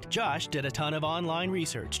Direct, Josh did a ton of online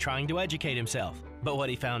research trying to educate himself. But what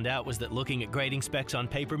he found out was that looking at grading specs on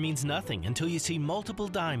paper means nothing until you see multiple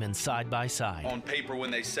diamonds side by side. On paper,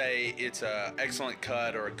 when they say it's an excellent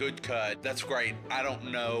cut or a good cut, that's great. I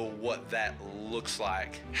don't know what that looks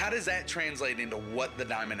like. How does that translate into what the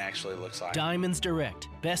diamond actually looks like? Diamonds Direct.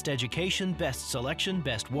 Best education, best selection,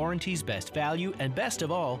 best warranties, best value, and best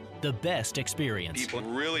of all, the best experience. People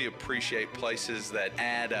really appreciate places that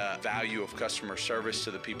add a value of customer service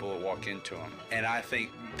to the people that walk into them. And I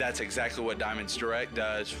think that's exactly what Diamonds Direct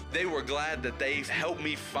does. They were glad that they helped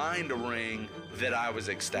me find a ring that I was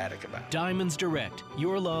ecstatic about. Diamonds Direct,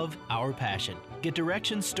 your love, our passion. Get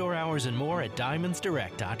directions, store hours, and more at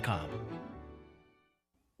diamondsdirect.com.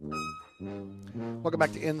 Welcome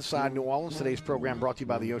back to Inside New Orleans. Today's program brought to you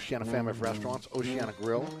by the Oceana family of restaurants, Oceana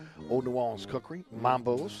Grill, Old New Orleans Cookery,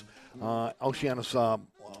 Mambo's, Oceana's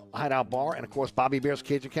Hideout Bar, and, of course, Bobby Hebert's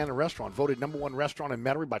Cajun Cannon Restaurant, voted #1 restaurant in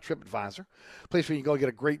Metairie by TripAdvisor. Place where you can go get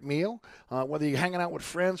a great meal, whether you're hanging out with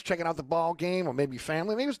friends, checking out the ball game, or maybe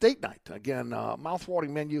family. Maybe it's date night. Again,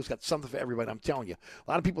 mouth-watering menu's got something for everybody, I'm telling you.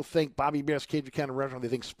 A lot of people think Bobby Hebert's Cajun Cannon Restaurant, they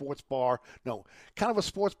think sports bar. No, kind of a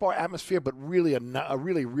sports bar atmosphere, but really a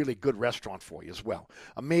really, really good restaurant for you as well.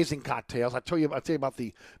 Amazing cocktails. I tell you about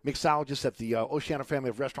the mixologists at the Oceana family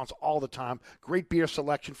of restaurants all the time. Great beer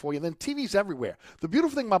selection for you. And then TVs everywhere. The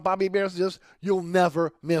beautiful thing about Bobby Hebert's is you'll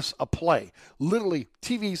never miss a play. Literally,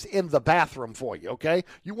 TV's in the bathroom for you, okay?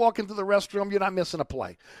 You walk into the restroom, you're not missing a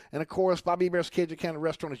play. And, of course, Bobby Hebert's Cajun Cannon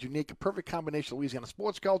Restaurant is unique, a perfect combination of Louisiana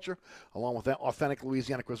sports culture along with that authentic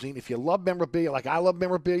Louisiana cuisine. If you love memorabilia like I love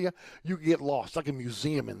memorabilia, you can get lost. It's like a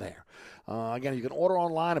museum in there. Again, you can order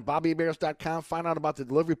online at BobbyHeberts.com. Find out about the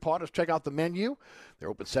delivery partners. Check out the menu. They're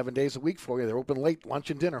open 7 days a week for you. They're open late, lunch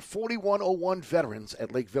and dinner. 4101 Veterans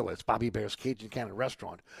at Lake Village. Bobby Hebert's Cajun Cannon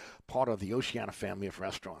Restaurant, part of the Oceana family of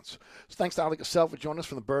restaurants. So thanks to Ali Cassell for joining us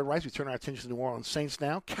from the Bird Rights. We turn our attention to the New Orleans Saints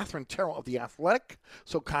now. Catherine Terrell of The Athletic,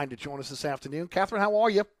 so kind to join us this afternoon. Catherine, how are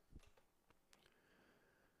you?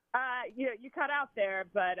 You cut out there,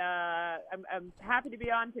 but I'm happy to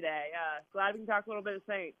be on today. Glad we can talk a little bit of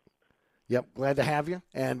Saints. Yep, glad to have you.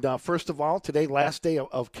 And first of all, today, last day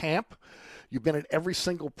of camp. You've been at every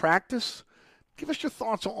single practice. Give us your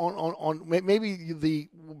thoughts on maybe the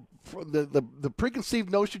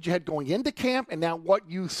preconceived notions you had going into camp, and now now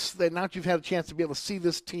that you've had a chance to be able to see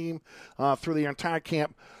this team through the entire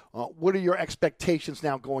camp. What are your expectations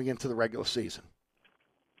now going into the regular season?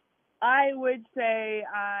 I would say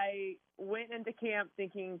I went into camp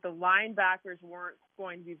thinking the linebackers weren't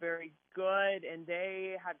going to be very good, and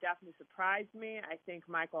they have definitely surprised me. I think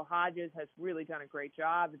Michael Hodges has really done a great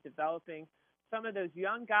job of developing some of those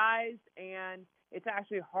young guys, and it's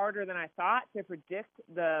actually harder than I thought to predict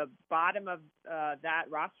the bottom of that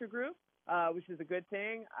roster group, which is a good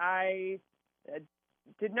thing. I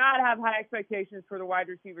did not have high expectations for the wide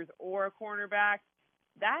receivers or cornerbacks.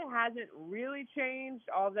 That hasn't really changed,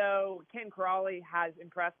 although Ken Crawley has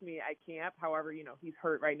impressed me at camp. However, he's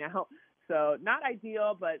hurt right now, so not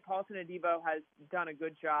ideal, but Paulson Adebo has done a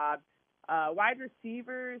good job. Wide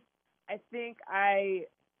receivers, I think I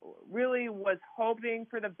really was hoping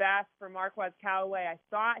for the best for Marquez Callaway. I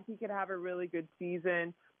thought he could have a really good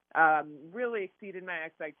season, really exceeded my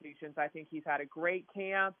expectations. I think he's had a great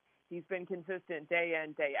camp. He's been consistent day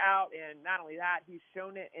in, day out, and not only that, he's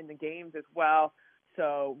shown it in the games as well.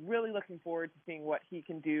 So really looking forward to seeing what he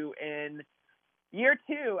can do in year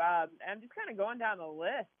two. I'm just kind of going down the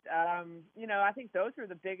list. I think those are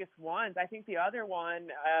the biggest ones. I think the other one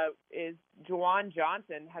is Juwan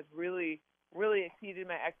Johnson has really exceeded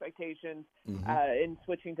my expectations in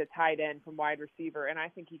switching to tight end from wide receiver. And I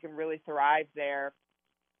think he can really thrive there,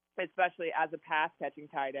 especially as a pass-catching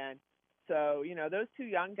tight end. So, those two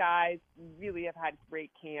young guys really have had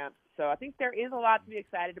great camps. So I think there is a lot to be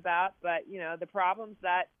excited about. But, the problems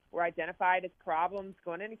that were identified as problems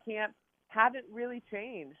going into camp haven't really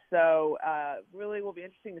changed. So really will be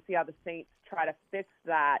interesting to see how the Saints try to fix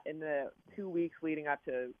that in the 2 weeks leading up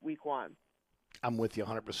to week one. I'm with you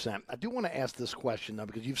 100%. I do want to ask this question, though,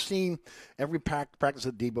 because you've seen every practice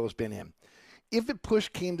that Debo's been in. If it push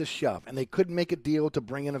came to shove and they couldn't make a deal to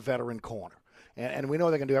bring in a veteran corner, and we know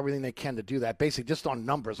they're going to do everything they can to do that, basically just on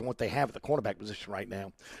numbers and what they have at the cornerback position right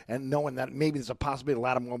now, and knowing that maybe there's a possibility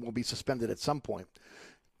Lattimore will be suspended at some point.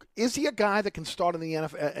 Is he a guy that can start in the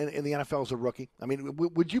NFL as a rookie? I mean,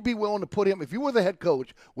 would you be willing to put him, if you were the head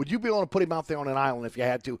coach, would you be willing to put him out there on an island if you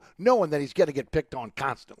had to, knowing that he's going to get picked on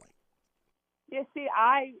constantly? Yeah, see,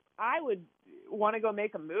 I would want to go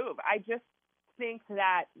make a move. I just think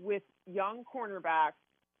that with young cornerbacks,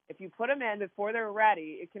 if you put them in before they're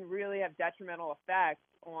ready, it can really have detrimental effects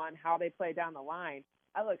on how they play down the line.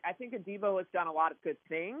 I think Adebo has done a lot of good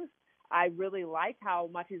things. I really like how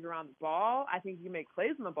much he's around the ball. I think he can make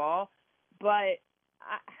plays on the ball. But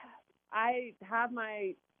I have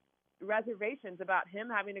my reservations about him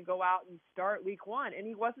having to go out and start week one, and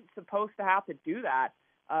he wasn't supposed to have to do that.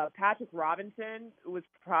 Patrick Robinson was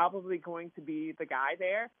probably going to be the guy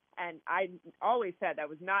there, and I always said that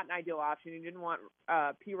was not an ideal option. He didn't want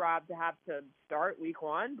P-Rob to have to start week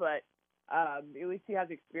one, but at least he has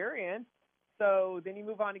experience. So then you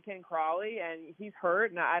move on to Ken Crawley, and he's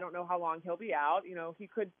hurt, and I don't know how long he'll be out.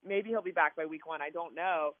 Maybe he'll be back by week one. I don't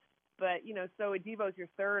know. But, so Adebo's your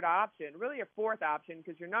third option, really your fourth option,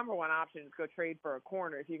 because your number one option is go trade for a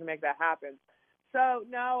corner if you can make that happen. So,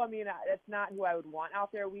 no, I mean, that's not who I would want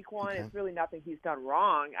out there week one. Okay. It's really nothing he's done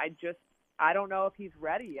wrong. I don't know if he's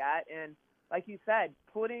ready yet. And like you said,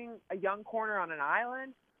 putting a young corner on an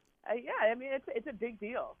island, it's a big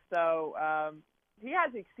deal. So he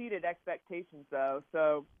has exceeded expectations, though.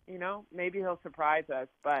 So, maybe he'll surprise us.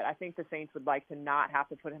 But I think the Saints would like to not have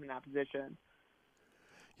to put him in that position.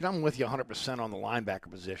 I'm with you 100% on the linebacker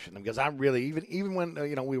position because I really even when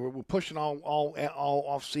we were pushing all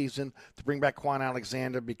off season to bring back Quan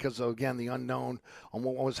Alexander because of, again, the unknown on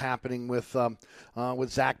what was happening with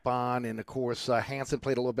Zach Bond, and of course Hansen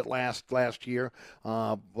played a little bit last year,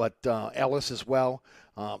 but Ellis as well.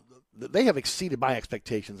 They have exceeded my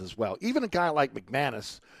expectations as well. Even a guy like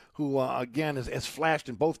McManus, who, again, has flashed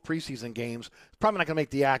in both preseason games, is probably not going to make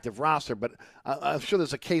the active roster, but I'm sure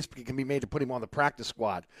there's a case that can be made to put him on the practice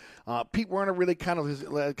squad. Pete Werner really kind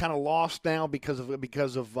of lost now because of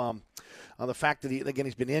the fact that,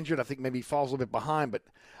 he's been injured. I think maybe he falls a little bit behind, but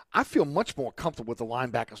I feel much more comfortable with the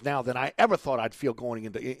linebackers now than I ever thought I'd feel going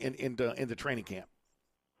into training camp.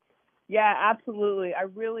 Yeah, absolutely. I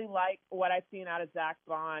really like what I've seen out of Zach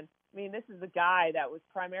Bond. I mean, this is a guy that was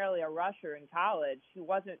primarily a rusher in college. He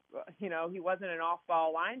wasn't an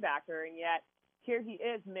off-ball linebacker, and yet here he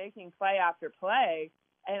is making play after play.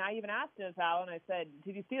 And I even asked him, Al, and I said,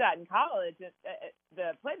 did you see that in college,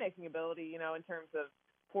 the playmaking ability, in terms of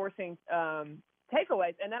forcing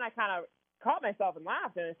takeaways? And then I kind of caught myself and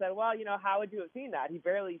laughed, and I said, well, how would you have seen that? He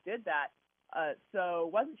barely did that. So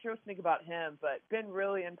wasn't sure what to think about him, but been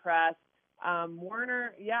really impressed.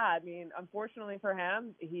 Werner, unfortunately for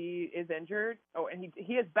him, he is injured. Oh, and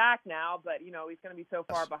he is back now, but he's going to be so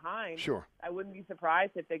far behind. Sure. I wouldn't be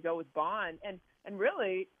surprised if they go with Bond. And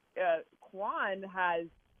really, Quan has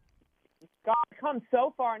come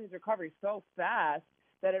so far in his recovery so fast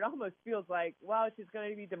that it almost feels like, well, it's just going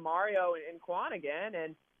to be DeMario and Quan again,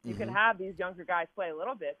 and you can have these younger guys play a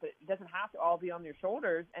little bit, but it doesn't have to all be on their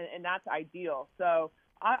shoulders, and that's ideal. So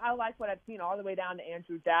I like what I've seen all the way down to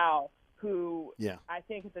Andrew Dow, who I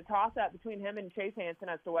think it's a toss-up between him and Chase Hansen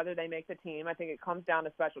as to whether they make the team. I think it comes down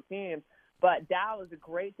to special teams. But Dow is a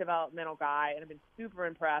great developmental guy, and I've been super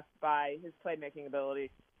impressed by his playmaking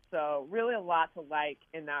ability. So really a lot to like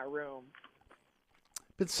in that room.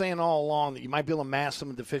 Been saying all along that you might be able to mask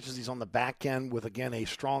some of the deficiencies on the back end with, again, a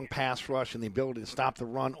strong pass rush and the ability to stop the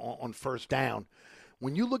run on first down.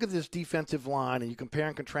 When you look at this defensive line and you compare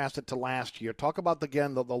and contrast it to last year, talk about,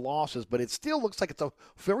 again, the losses, but it still looks like it's a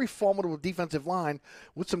very formidable defensive line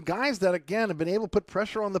with some guys that, again, have been able to put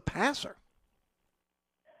pressure on the passer.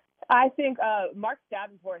 I think Mark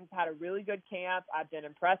Davenport has had a really good camp. I've been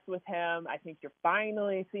impressed with him. I think you're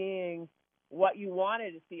finally seeing what you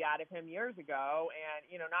wanted to see out of him years ago.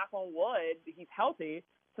 And, knock on wood, he's healthy.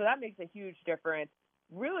 So that makes a huge difference.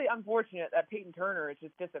 Really unfortunate that Peyton Turner has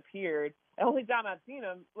just disappeared. The only time I've seen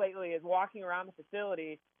him lately is walking around the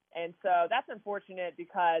facility. And so that's unfortunate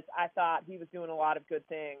because I thought he was doing a lot of good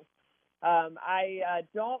things. I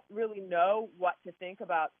don't really know what to think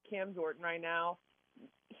about Cam Jordan right now.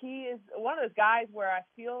 He is one of those guys where I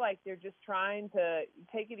feel like they're just trying to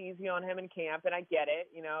take it easy on him in camp, and I get it.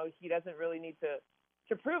 He doesn't really need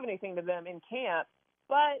to prove anything to them in camp.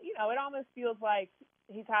 But, it almost feels like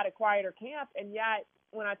he's had a quieter camp, and yet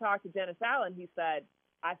when I talked to Dennis Allen, he said,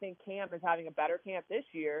 I think camp is having a better camp this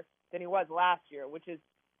year than he was last year, which is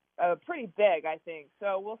pretty big, I think.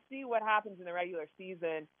 So we'll see what happens in the regular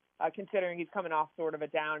season, considering he's coming off sort of a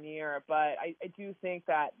down year. But I do think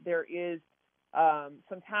that there is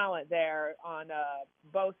some talent there on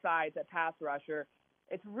both sides at pass rusher.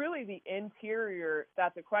 It's really the interior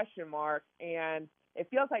that's a question mark, and it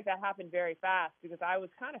feels like that happened very fast because I was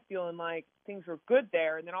kind of feeling like things were good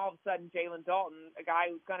there, and then all of a sudden Jalen Dalton, a guy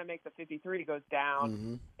who's going to make the 53, goes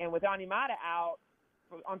down. And with Onyemata out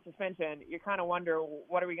on suspension, you kind of wonder,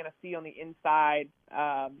 what are we going to see on the inside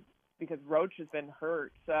because Roach has been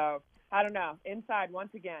hurt. So I don't know. Inside,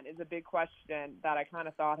 once again, is a big question that I kind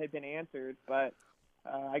of thought had been answered, but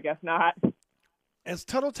I guess not. Has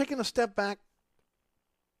Tuttle taken a step back?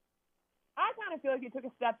 I kind of feel like he took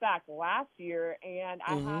a step back last year, and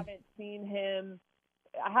I haven't seen him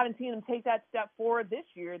take that step forward this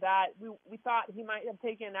year that we thought he might have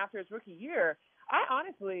taken after his rookie year. I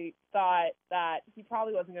honestly thought that he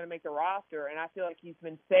probably wasn't going to make the roster, and I feel like he's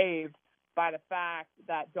been saved by the fact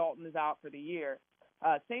that Dalton is out for the year.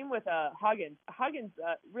 Same with Huggins. Huggins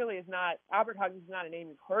really is not – Albert Huggins is not a name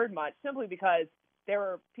you've heard much simply because there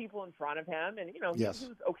were people in front of him, and, he was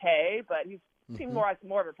okay, but he seemed more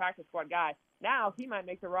of a practice squad guy. Now he might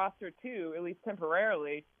make the roster too, at least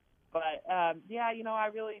temporarily. But, yeah, I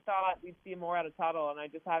really thought we'd see more out of Tuttle, and I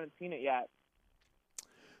just haven't seen it yet.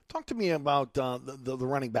 Talk to me about the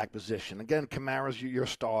running back position. Again, Kamara's your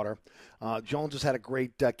starter. Jones has had a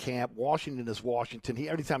great camp. Washington is Washington.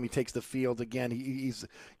 Every time he takes the field, again, he's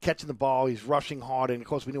catching the ball. He's rushing hard, and, of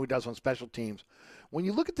course, we know he does on special teams. When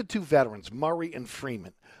you look at the two veterans, Murray and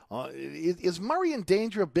Freeman, is Murray in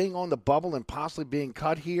danger of being on the bubble and possibly being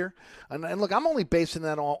cut here? And look, I'm only basing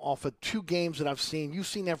that off of 2 games that I've seen. You've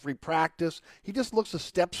seen every practice. He just looks a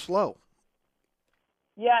step slow.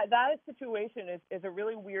 Yeah, that situation is a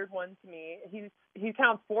really weird one to me. He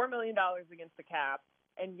counts $4 million against the cap,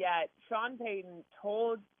 and yet Sean Payton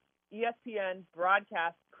told ESPN's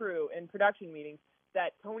broadcast crew in production meetings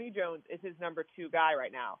that Tony Jones is his number 2 guy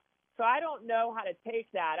right now. So I don't know how to take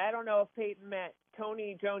that. I don't know if Payton meant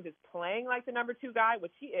Tony Jones is playing like the number 2 guy,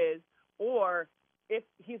 which he is, or if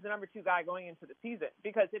he's the number 2 guy going into the season.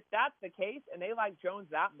 Because if that's the case and they like Jones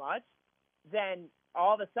that much, then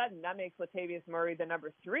all of a sudden that makes Latavius Murray the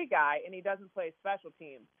number 3 guy, and he doesn't play special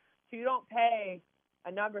teams. So you don't pay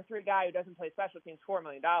a number 3 guy who doesn't play special teams $4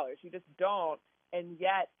 million. You just don't. And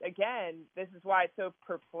yet, again, this is why it's so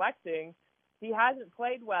perplexing. He hasn't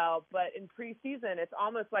played well, but in preseason, it's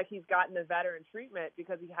almost like he's gotten the veteran treatment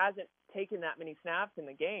because he hasn't taken that many snaps in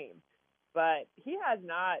the game. But he has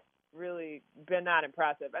not really been that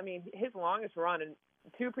impressive. I mean, his longest run in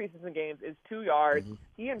 2 preseason games is 2 yards. Mm-hmm.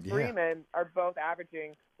 He and Freeman are both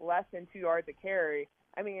averaging less than 2 yards a carry.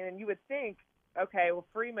 I mean, and you would think, okay, well,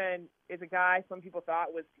 Freeman is a guy some people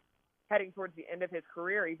thought was heading towards the end of his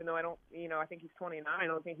career, even though I think he's 29. I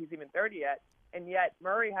don't think he's even 30 yet. And yet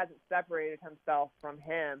Murray hasn't separated himself from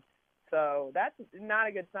him. So that's not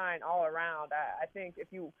a good sign all around. I think if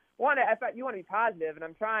you want to be positive, and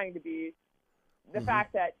I'm trying to be, the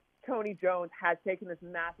fact that Tony Jones has taken this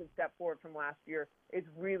massive step forward from last year is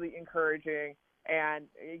really encouraging and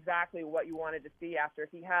exactly what you wanted to see after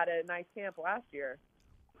he had a nice camp last year.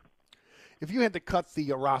 If you had to cut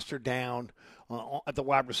the roster down at the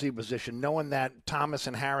wide receiver position, knowing that Thomas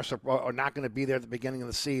and Harris are not going to be there at the beginning of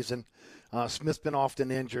the season, Smith's been often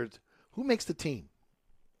injured, who makes the team?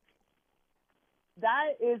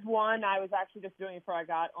 That is one I was actually just doing before I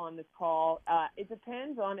got on this call. It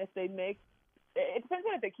depends on if they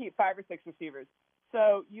keep 5 or 6 receivers.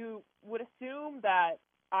 So you would assume that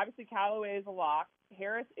obviously Callaway is a lock.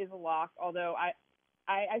 Harris is a lock, although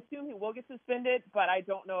I assume he will get suspended, but I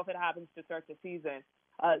don't know if it happens to start the season.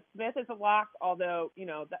 Smith is a lock, although,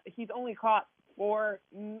 he's only caught 4,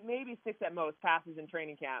 maybe 6 at most passes in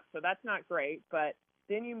training camp. So that's not great. But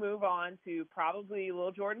then you move on to probably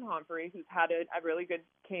Lil Jordan Humphrey, who's had a really good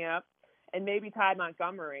camp, and maybe Ty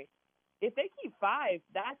Montgomery. If they keep 5,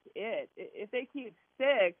 that's it. If they keep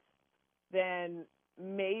 6, then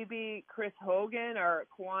maybe Chris Hogan or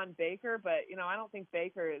Quan Baker. But, I don't think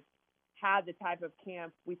Baker has had the type of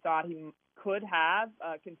camp we thought he could have,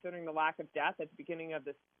 considering the lack of depth at the beginning of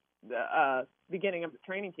the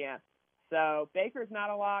training camp. So Baker's not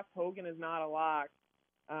a lock. Hogan is not a lock.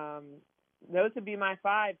 Those would be my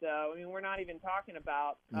 5, though. I mean, we're not even talking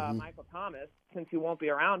about Michael Thomas, since he won't be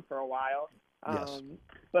around for a while. Yes.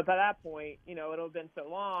 But by that point, it'll have been so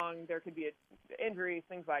long, there could be injuries,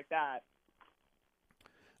 things like that.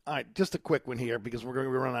 All right, just a quick one here because we're going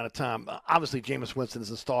to run out of time. Obviously, Jameis Winston is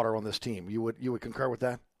the starter on this team. You would concur with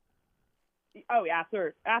that? Oh, yeah.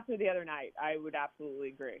 After the other night, I would absolutely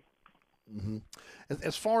agree. Mm-hmm.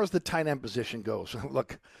 As far as the tight end position goes,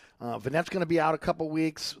 look, Vanette's going to be out a couple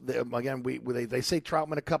weeks. They say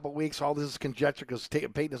Troutman a couple weeks. All this is conjecture because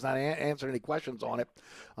Payton has not answered any questions on it.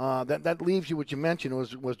 That leaves you what you mentioned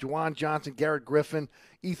was Juwan Johnson, Garrett Griffin,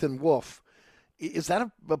 Ethan Wolf. Is that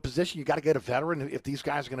a position you got to get a veteran if these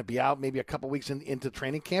guys are going to be out maybe a couple weeks into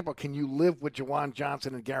training camp, or can you live with Juwan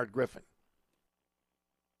Johnson and Garrett Griffin?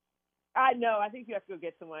 No, I think you have to go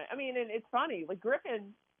get someone. I mean, and it's funny. Like,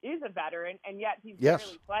 Griffin is a veteran, and yet he's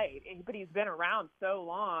barely played. But he's been around so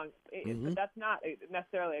long. That's not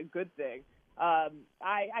necessarily a good thing.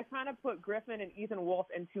 I kind of put Griffin and Ethan Wolf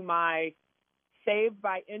into my saved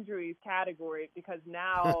by injuries category because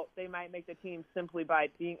now they might make the team simply by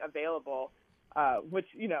being available. Which,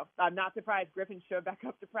 I'm not surprised Griffin showed back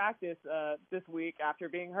up to practice this week after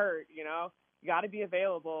being hurt. You got to be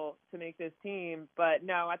available to make this team. But,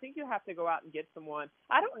 no, I think you have to go out and get someone.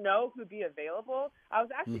 I don't know who'd be available. I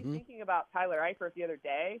was actually thinking about Tyler Eifert the other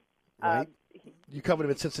day. Right. You covered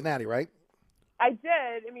him in Cincinnati, right? I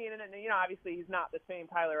did. I mean, and obviously he's not the same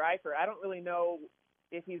Tyler Eifert. I don't really know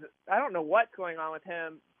I don't know what's going on with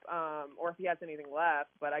him or if he has anything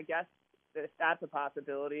left. But I guess that's a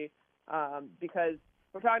possibility. Because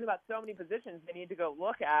we're talking about so many positions they need to go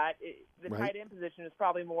look at. The tight end position is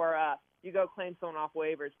probably more you go claim someone off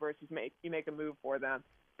waivers versus you make a move for them.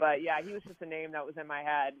 But, yeah, he was just a name that was in my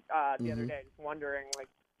head the other day, just wondering, like,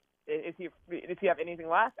 does he have anything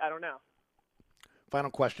left? I don't know. Final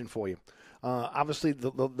question for you. Obviously,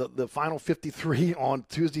 the final 53 on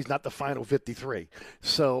Tuesday is not the final 53.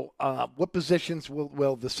 So what positions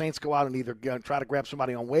will the Saints go out and either try to grab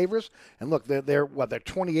somebody on waivers? And look, they're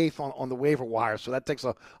 28th on the waiver wire, so that takes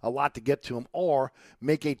a lot to get to them, or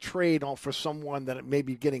make a trade for someone that may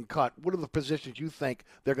be getting cut. What are the positions you think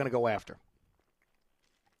they're going to go after?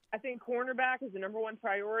 I think cornerback is the number one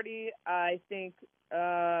priority. I think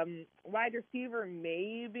wide receiver,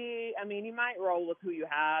 maybe. I mean, you might roll with who you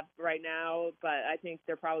have right now, but I think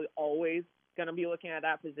they're probably always going to be looking at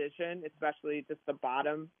that position, especially just the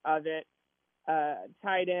bottom of it.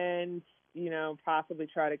 Tight end, possibly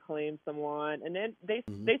try to claim someone. And then they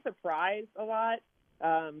surprise a lot.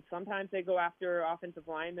 Sometimes they go after offensive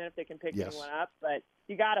linemen if they can pick anyone up, but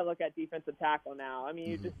you got to look at defensive tackle now. I mean,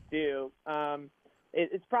 you just do.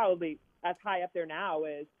 It's probably as high up there now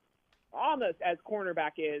as almost as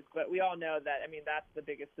cornerback is, but we all know that, I mean, that's the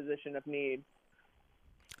biggest position of need.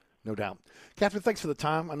 No doubt. Catherine, thanks for the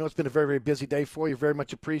time. I know it's been a very, very busy day for you. Very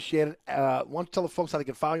much appreciated. Why don't you tell the folks how they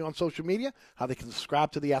can follow you on social media, how they can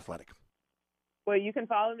subscribe to The Athletic? Well, you can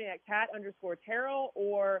follow me at @Cat_Terrell,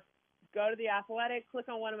 or go to The Athletic, click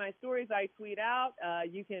on one of my stories I tweet out.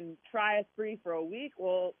 You can try us free for a week.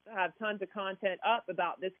 We'll have tons of content up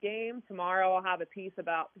about this game. Tomorrow I'll have a piece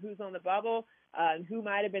about who's on the bubble and who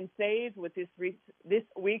might have been saved with this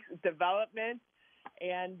week's development.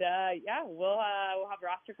 And, we'll have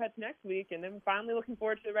roster cuts next week, and then finally looking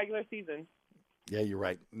forward to the regular season. Yeah, you're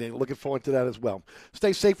right. Looking forward to that as well.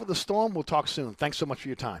 Stay safe with the storm. We'll talk soon. Thanks so much for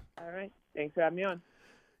your time. All right. Thanks for having me on.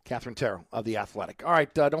 Catherine Terrell of The Athletic. All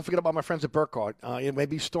right, don't forget about my friends at Burkhardt. It may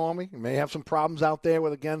be stormy. You may have some problems out there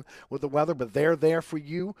with the weather, but they're there for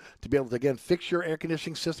you to be able to, again, fix your air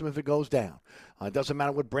conditioning system if it goes down. It doesn't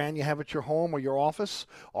matter what brand you have at your home or your office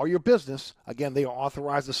or your business. Again, they are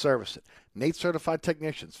authorized to service it. NATE certified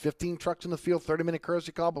technicians, 15 trucks in the field, 30-minute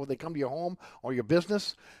courtesy call, but when they come to your home or your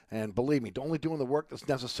business, and believe me, only doing the work that's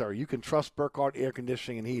necessary. You can trust Burkhardt Air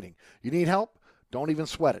Conditioning and Heating. You need help? Don't even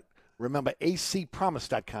sweat it. Remember,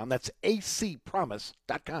 acpromise.com. That's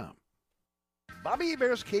acpromise.com. Bobby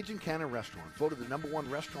Hebert's Cajun Cannon Restaurant, voted the #1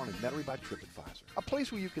 restaurant in Metairie by TripAdvisor. A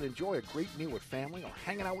place where you can enjoy a great meal with family or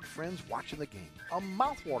hanging out with friends watching the game. A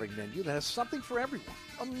mouth-watering menu that has something for everyone.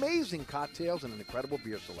 Amazing cocktails and an incredible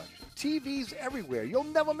beer selection. TVs everywhere. You'll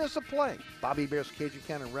never miss a play. Bobby Hebert's Cajun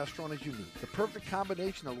Cannon Restaurant is unique. The perfect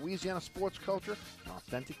combination of Louisiana sports culture and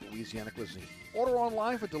authentic Louisiana cuisine. Order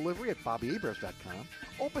online for delivery at BobbyHeberts.com.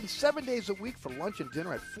 Open 7 days a week for lunch and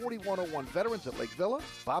dinner at 4101 Veterans at Lake Villa.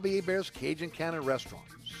 Bobby Hebert's Cajun Cannon Restaurant.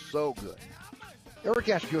 So good. Eric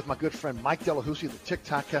Asher here with my good friend Mike Delahousie of the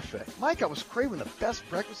TikTok Cafe. Mike, I was craving the best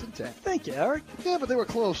breakfast in town. Thank you, Eric. Yeah, but they were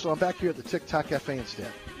closed, so I'm back here at the TikTok Cafe instead.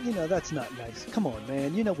 That's not nice. Come on,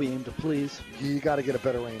 man. We aim to please. You got to get a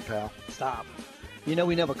better aim, pal. Stop. We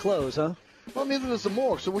never close, huh? Well, neither does the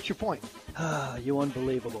morgue, so what's your point? You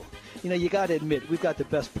unbelievable. You got to admit, we've got the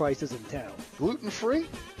best prices in town. Gluten-free?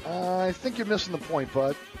 I think you're missing the point,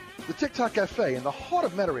 bud. The TikTok Cafe in the heart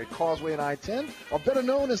of Metairie at Causeway and I-10 are better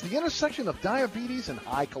known as the intersection of diabetes and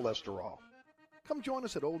high cholesterol. Come join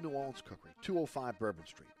us at Old New Orleans Cookery, 205 Bourbon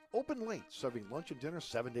Street. Open late, serving lunch and dinner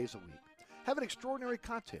 7 days a week. Have an extraordinary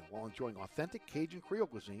cocktail while enjoying authentic Cajun Creole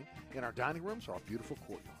cuisine in our dining rooms or our beautiful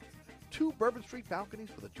courtyard. 2 Bourbon Street balconies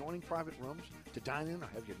with adjoining private rooms to dine in or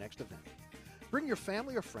have your next event. Bring your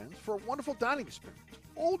family or friends for a wonderful dining experience.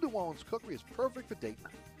 Old New Orleans Cookery is perfect for date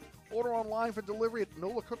night. Order online for delivery at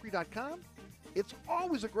NOLACookery.com. It's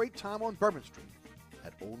always a great time on Bourbon Street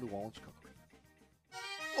at Old New Orleans Cookery.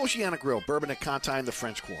 Oceana Grill, Bourbon at Conti in the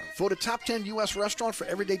French Quarter. Voted top 10 U.S. restaurant for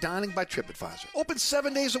everyday dining by TripAdvisor. Open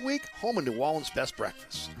 7 days a week, home of New Orleans' best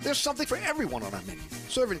breakfast. There's something for everyone on our menu.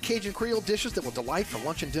 Serving Cajun Creole dishes that will delight for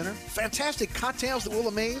lunch and dinner. Fantastic cocktails that will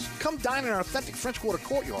amaze. Come dine in our authentic French Quarter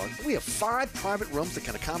courtyard. We have 5 private rooms that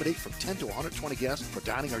can accommodate from 10 to 120 guests for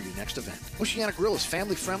dining or your next event. Oceana Grill is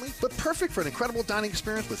family friendly, but perfect for an incredible dining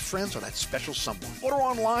experience with friends or that special someone. Order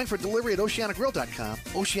online for delivery at oceanagrill.com.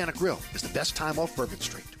 Oceana Grill is the best time off Bourbon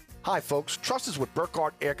Street. Hi, folks. Trust is what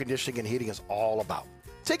Burkhardt Air Conditioning and Heating is all about.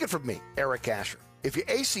 Take it from me, Eric Asher. If your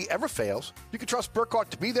AC ever fails, you can trust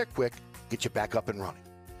Burkhardt to be there quick, get you back up and running.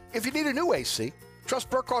 If you need a new AC,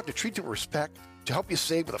 trust Burkhardt to treat you with respect, to help you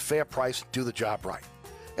save with a fair price, do the job right.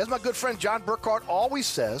 As my good friend John Burkhardt always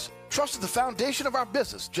says, trust is the foundation of our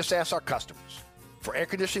business. Just ask our customers. For air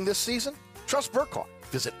conditioning this season, trust Burkhardt.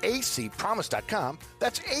 Visit acpromise.com.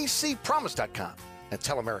 That's acpromise.com. and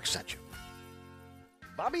tell them Eric sent you.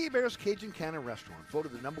 Bobby Hebert's Cajun Cannon Restaurant,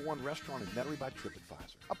 voted the #1 restaurant in Metairie by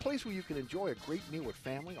TripAdvisor. A place where you can enjoy a great meal with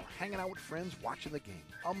family or hanging out with friends watching the game.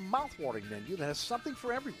 A mouth-watering menu that has something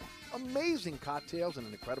for everyone. Amazing cocktails and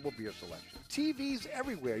an incredible beer selection. TVs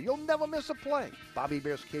everywhere. You'll never miss a play. Bobby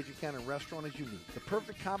Hebert's Cajun Cannon Restaurant is unique. The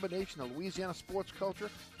perfect combination of Louisiana sports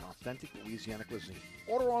culture and authentic Louisiana cuisine.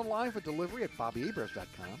 Order online for delivery at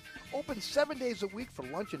BobbyHeberts.com. Open 7 days a week for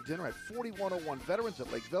lunch and dinner at 4101 Veterans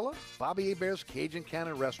at Lake Villa. Bobby Hebert's Cajun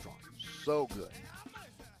Cannon Restaurant. So good.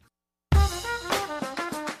 I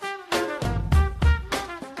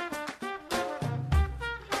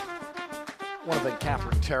want to thank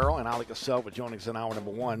Catherine Terrell and Ali Cassell for joining us in hour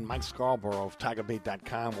number 1. Mike Scarborough of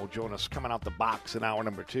TigerBait.com will join us coming out the box in hour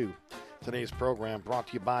number 2. Today's program brought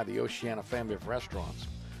to you by the Oceana family of restaurants.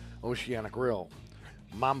 Oceana Grill,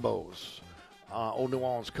 Mambo's, Old New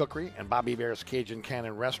Orleans Cookery, and Bobby Hebert's Cajun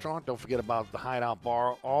Cannon Restaurant. Don't forget about the Hideout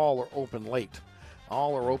Bar. All are open late.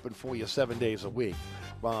 All are open for you 7 days a week.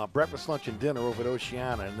 Breakfast, lunch, and dinner over at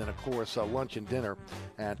Oceana, and then, of course, lunch and dinner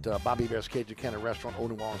at Bobby Hebert's Cajun Cannon Restaurant,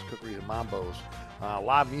 Old New Orleans Cookery, and Mambo's.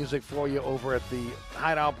 Live music for you over at the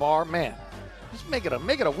Hideout Bar. Man, just make it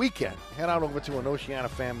a weekend. Head out over to an Oceana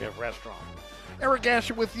family of restaurants. Eric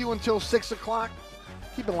Asher with you until 6 o'clock.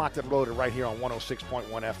 Keep it locked and loaded right here on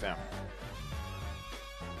 106.1 FM.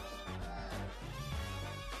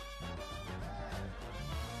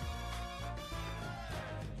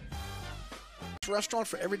 Restaurant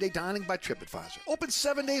for everyday dining by TripAdvisor. Open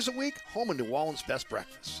 7 days a week, home of New Orleans' best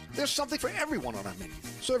breakfast. There's something for everyone on our menu.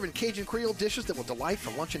 Serving Cajun Creole dishes that will delight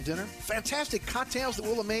for lunch and dinner. Fantastic cocktails that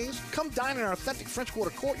will amaze. Come dine in our authentic French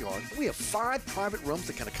Quarter courtyard. We have 5 private rooms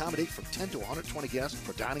that can accommodate from 10 to 120 guests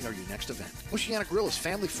for dining or your next event. Oceana Grill is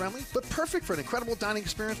family friendly, but perfect for an incredible dining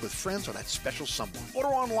experience with friends or that special someone. Order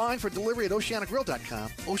online for delivery at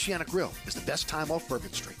oceanagrill.com. Oceana Grill is the best time off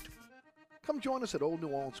Bourbon Street. Come join us at Old New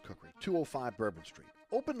Orleans Cookery, 205 Bourbon Street.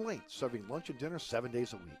 Open late, serving lunch and dinner 7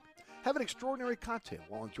 days a week. Have an extraordinary cocktail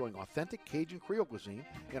while enjoying authentic Cajun Creole cuisine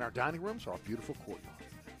in our dining rooms or our beautiful courtyard.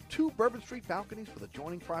 2 Bourbon Street balconies with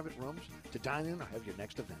adjoining private rooms to dine in or have your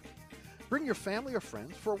next event. Bring your family or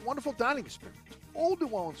friends for a wonderful dining experience. Old New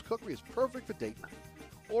Orleans Cookery is perfect for date night.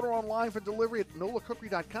 Order online for delivery at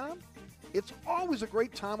nolacookery.com. It's always a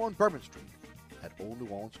great time on Bourbon Street at Old New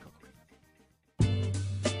Orleans Cookery.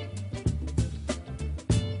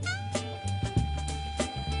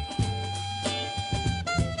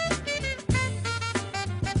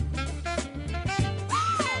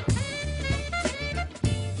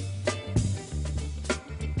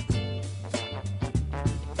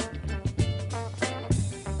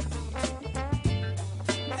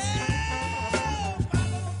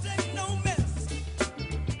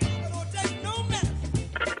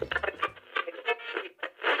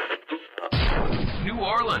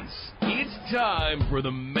 Time for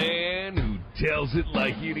the man who tells it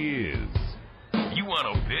like it is. You want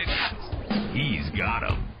a pitch? He's got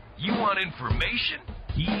 'em. You want information?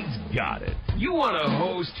 He's got it. You want a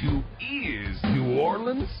host who is New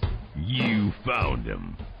Orleans? You found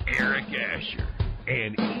him. Eric Asher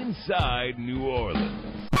and Inside New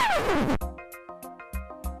Orleans.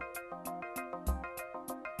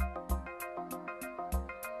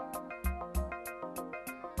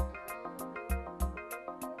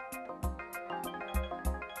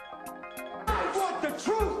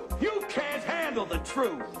 The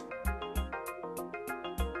truth.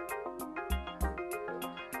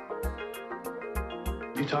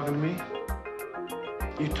 You talking to me?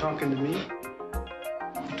 You talking to me?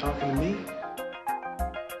 You talking to me?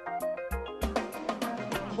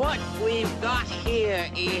 What we've got here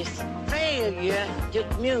is failure to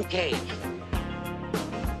communicate.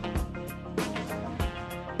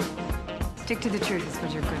 Stick to the truth is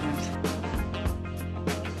what you're good at.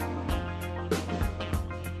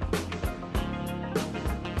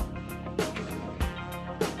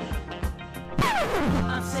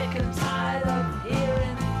 I'm sick and tired of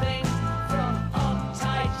hearing things from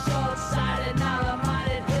uptight, short-sighted,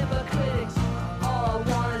 narrow-minded hypocrites. All I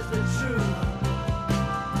want is the truth.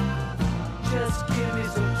 Just give me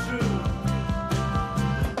some truth.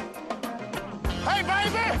 Hey,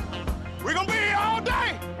 baby! We're gonna be here all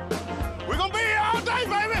day! We're gonna be here all day,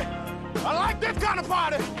 baby! I like this kind of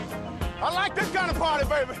party! I like this kind of party,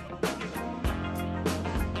 baby!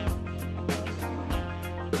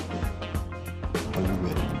 Are you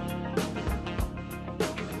ready?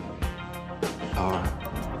 Are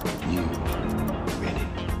you ready?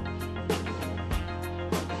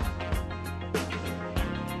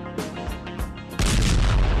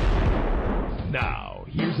 Now,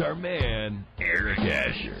 here's our man, Eric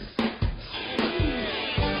Asher.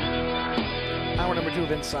 Hour number Segment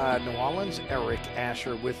 2 of Inside New Orleans. Eric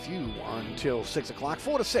Asher with you until 6 o'clock,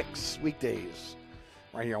 4 to 6 weekdays.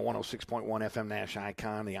 Right here on 106.1 FM Nash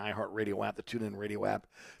Icon, the iHeartRadio app, the TuneIn Radio app.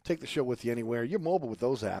 Take the show with you anywhere. You're mobile with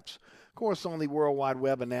those apps. Of course, on the World Wide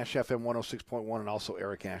Web at Nash FM 106.1 and also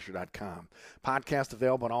ericasher.com. Podcast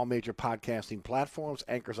available on all major podcasting platforms.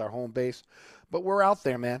 Anchor's our home base. But we're out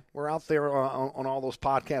there, man. We're out there on all those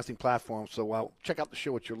podcasting platforms. So check out the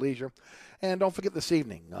show at your leisure. And don't forget this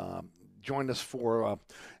evening, join us for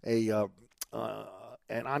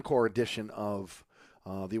an encore edition of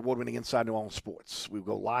the award-winning Inside New Orleans Sports. We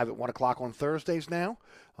go live at 1 o'clock on Thursdays now.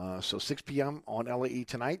 So 6 p.m. on LAE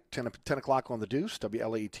tonight, 10 o'clock on The Deuce,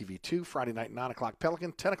 WLAE TV2. Friday night, 9 o'clock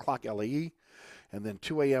Pelican, 10 o'clock LAE. And then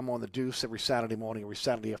 2 a.m. on The Deuce every Saturday morning, every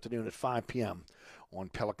Saturday afternoon at 5 p.m. on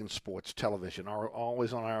Pelican Sports Television.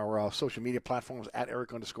 Always on our social media platforms at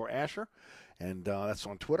Eric_Asher. And that's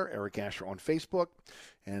on Twitter, Eric Asher on Facebook.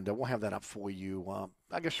 And we'll have that up for you,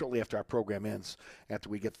 I guess, shortly after our program ends, after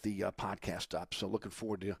we get the podcast up. So looking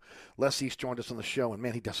forward to Les East joined us on the show. And,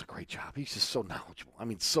 man, he does a great job. He's just so knowledgeable. I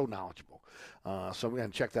mean, so knowledgeable. So we're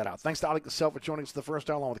going to check that out. Thanks to Alec DeSelf for joining us the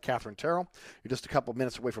first hour, along with Catherine Terrell. You're just a couple of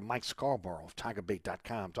minutes away from Mike Scarborough of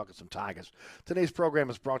TigerBait.com, talking some tigers. Today's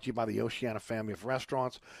program is brought to you by the Oceana family of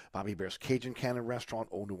restaurants, Bobby Bear's Cajun Cannon Restaurant,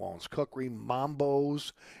 Old New Orleans Cookery,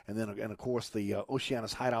 Mambo's, and of course, the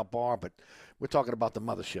Oceana's Hideout Bar. But we're talking about the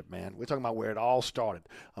mothership, man. We're talking about where it all started.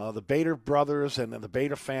 The Bader brothers and the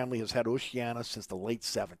Bader family has had Oceana since the late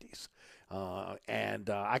 70s.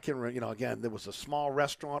 I can remember, again, there was a small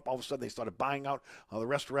restaurant. All of a sudden, they started buying out the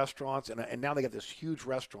rest of restaurants, and now they got this huge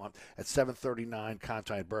restaurant at 739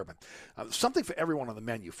 Conti and Bourbon. Something for everyone on the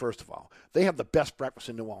menu, first of all. They have the best breakfast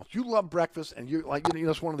in New Orleans. You love breakfast, and you're like,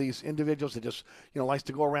 just one of these individuals that just, likes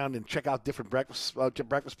to go around and check out different breakfast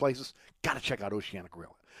places. Got to check out Oceana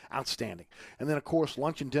Grill. Outstanding. And then, of course,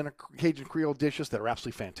 lunch and dinner Cajun Creole dishes that are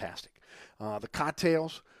absolutely fantastic. The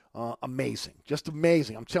cocktails, amazing. Just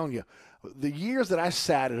amazing. I'm telling you, the years that I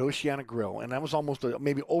sat at Oceana Grill, and that was almost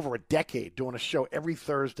maybe over a decade, doing a show every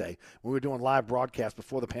Thursday when we were doing live broadcasts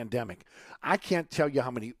before the pandemic, I can't tell you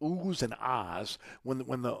how many oohs and ahs when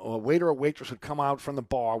the waiter or waitress would come out from the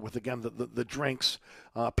bar with, again, the drinks.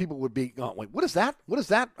 People would be going, wait, what is that? What is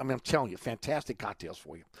that? I mean, I'm telling you, fantastic cocktails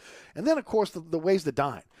for you. And then, of course, the ways to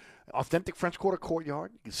dine. Authentic French Quarter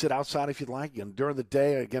courtyard. You can sit outside if you'd like. And during the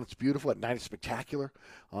day, again, it's beautiful. At night, it's spectacular.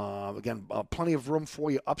 Plenty of room for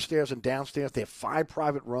you upstairs and downstairs. They have 5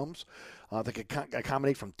 private rooms that can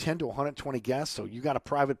accommodate from 10 to 120 guests. So you got a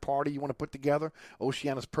private party you want to put together.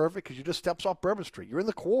 Oceana's perfect because you just steps off Bourbon Street. You're in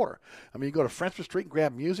the quarter. I mean, you go to Frenchman Street and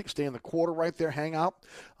grab music, stay in the quarter right there, hang out.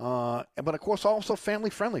 But, of course, also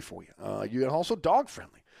family-friendly for you. You're also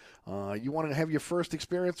dog-friendly. You want to have your first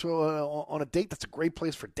experience on a date, that's a great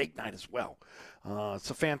place for date night as well.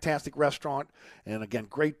 It's a fantastic restaurant. And, again,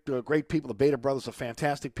 great people. The Bader brothers are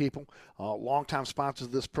fantastic people, longtime sponsors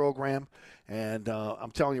of this program. And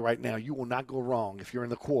I'm telling you right now, you will not go wrong if you're in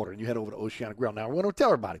the quarter and you head over to Oceana Grill. Now, I want to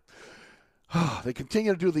tell everybody, they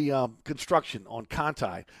continue to do the construction on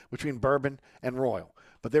Conti between Bourbon and Royal.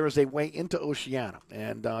 But there is a way into Oceana.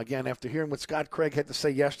 And, again, after hearing what Scott Craig had to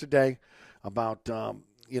say yesterday about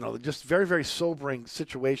just very, very sobering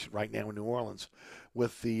situation right now in New Orleans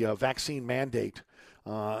with the vaccine mandate.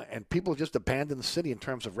 And people just abandon the city in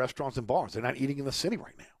terms of restaurants and bars. They're not eating in the city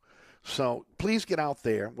right now. So please get out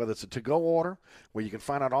there, whether it's a to-go order, where you can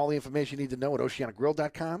find out all the information you need to know at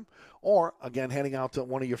oceanagrill.com, or, again, heading out to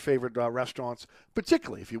one of your favorite restaurants,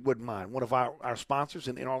 particularly, if you wouldn't mind, one of our sponsors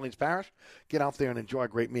in Orleans Parish. Get out there and enjoy a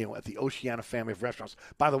great meal at the Oceana family of restaurants.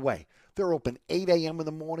 By the way, they're open 8 a.m. in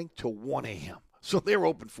the morning to 1 a.m., so they're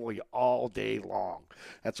open for you all day long.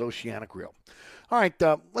 That's Oceana Grill. All right,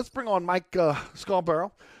 let's bring on Mike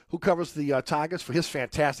Scarborough, who covers the Tigers for his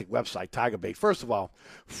fantastic website, TigerBait. First of all,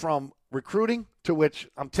 from recruiting to which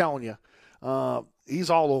I'm telling you, he's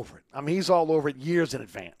all over it. I mean, he's all over it years in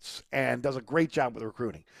advance and does a great job with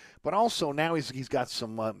recruiting. But also now he's got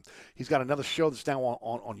some. He's got another show that's now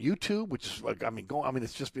on YouTube, which is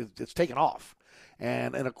it's taken off,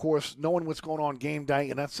 and of course knowing what's going on game day,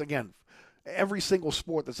 and that's again. Every single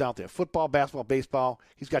sport that's out there, football, basketball, baseball,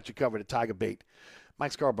 he's got you covered at TigerBait.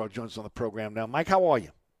 Mike Scarborough joins us on the program now. Mike, how are you?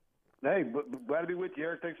 Hey, glad to be with you,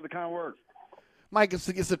 Eric. Thanks for the kind words. Mike, it's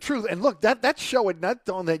the truth. And look, that show on that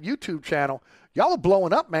YouTube channel, y'all are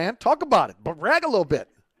blowing up, man. Talk about it, but brag a little bit.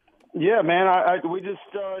 Yeah, man. We just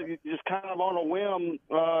kind of on a whim,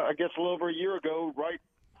 I guess a little over a year ago, right?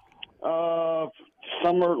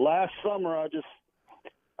 Last summer, I just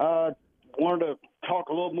wanted to talk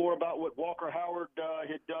a little more about what Walker Howard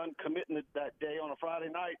had done committing that day on a Friday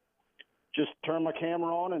night. Just turned my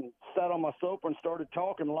camera on and sat on my sofa and started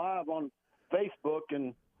talking live on Facebook,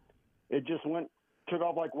 and it just took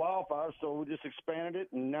off like wildfire. So we just expanded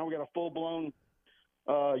it, and now we got a full-blown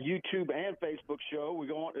YouTube and Facebook show. We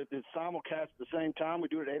go on, it's simulcast at the same time. We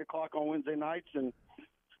do it at 8:00 on Wednesday nights, and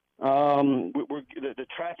the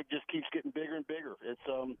traffic just keeps getting bigger and bigger. It's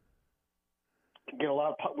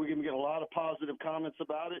we're going to get a lot of positive comments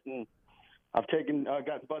about it, and I've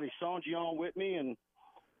got Buddy Sanjay on with me, and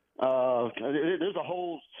there's a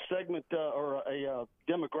whole segment or a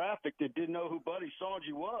demographic that didn't know who Buddy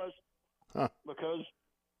Sanjay was because,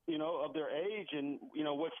 of their age and,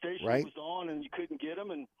 what station he was on, and you couldn't get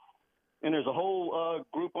him. And there's a whole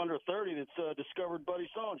group under 30 that's discovered Buddy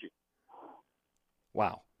Sanjay.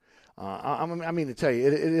 Wow. I mean to tell you,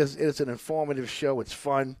 it's an informative show. It's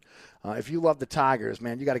fun. If you love the Tigers,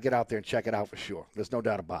 man, you got to get out there and check it out for sure. There's no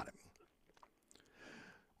doubt about it.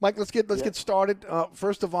 Mike, let's get started.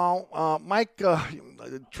 First of all, Mike,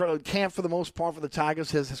 camp for the most part for the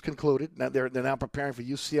Tigers has concluded. Now they're now preparing for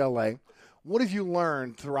UCLA. What have you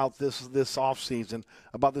learned throughout this offseason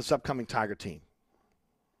about this upcoming Tiger team?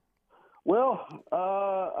 Well,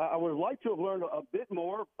 I would like to have learned a bit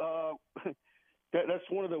more. That's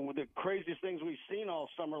one of the craziest things we've seen all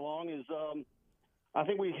summer long is I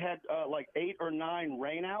think we had like 8 or 9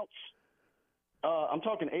 rainouts. I'm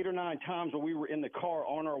talking 8 or 9 times where we were in the car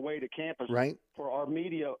on our way to campus for our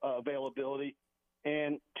media availability,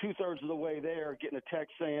 and 2/3 of the way there getting a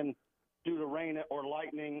text saying due to rain or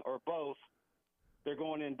lightning or both, they're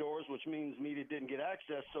going indoors, which means media didn't get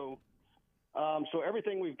access. So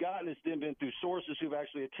everything we've gotten has been through sources who've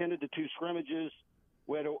actually attended the 2 scrimmages.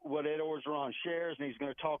 What Ed Orgeron shares, and he's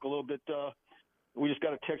going to talk a little bit. We just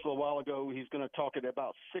got a text a little while ago. He's going to talk at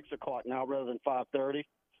about 6:00 now rather than 5:30.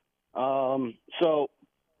 So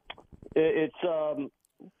it's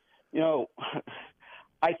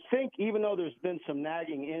I think even though there's been some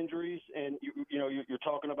nagging injuries, and you're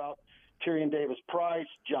talking about Tyrion Davis-Price,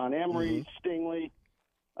 John Emery, Stingley,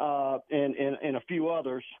 and a few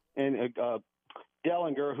others, and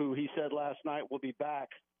Dellinger, who he said last night will be back,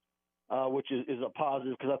 which is a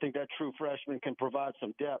positive because I think that true freshman can provide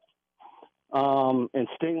some depth. And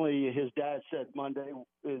Stingley, his dad said Monday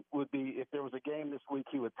would be, if there was a game this week,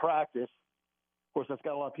 he would practice. Of course, that's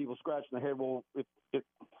got a lot of people scratching their head. Well,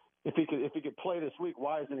 if he could play this week,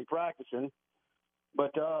 why isn't he practicing?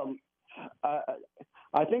 But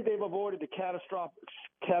I think they've avoided the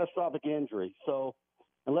catastrophic injury. So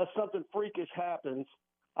unless something freakish happens,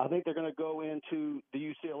 I think they're going to go into the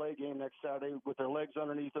UCLA game next Saturday with their legs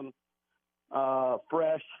underneath them,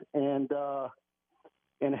 fresh and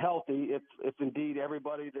healthy. If indeed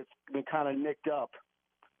everybody that's been kind of nicked up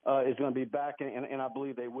is going to be back, and I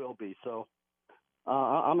believe they will be. So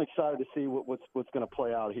I'm excited to see what's going to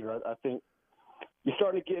play out here. I think you're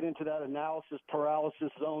starting to get into that analysis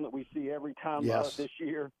paralysis zone that we see every time this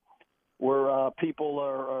year, where people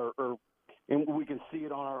are, and we can see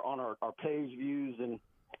it on our page views, and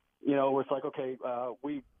where it's like, okay,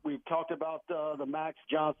 we've talked about the Max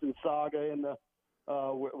Johnson saga and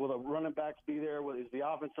will the running backs be there? Is the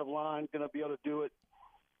offensive line going to be able to do it?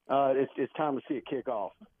 It's time to see it kick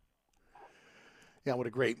off. Yeah, what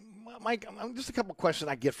a great Mike. Just a couple of questions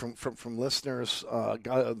I get from listeners,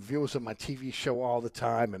 viewers of my TV show all the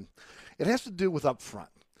time, and it has to do with up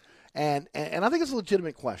front, and I think it's a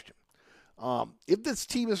legitimate question. If this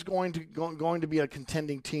team is going to be a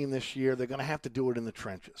contending team this year, they're going to have to do it in the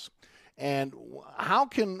trenches. And how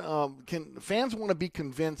can fans want to be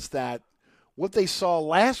convinced that what they saw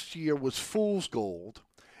last year was fool's gold,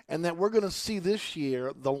 and that we're going to see this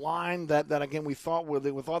year the line that again we thought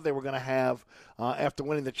they were going to have after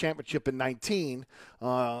winning the championship in 2019,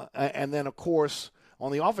 and then of course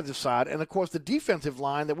on the offensive side, and of course the defensive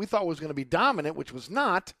line that we thought was going to be dominant, which was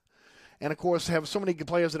not. And, of course, have so many good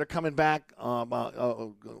players that are coming back.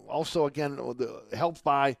 Also, again, helped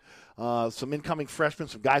by some incoming freshmen,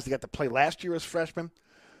 some guys that got to play last year as freshmen.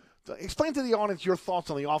 So explain to the audience your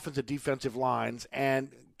thoughts on the offensive defensive lines.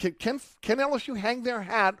 And can LSU hang their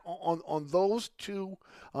hat on those 2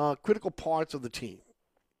 critical parts of the team?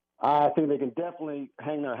 I think they can definitely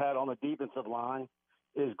hang their hat on the defensive line.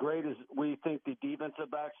 As great as we think the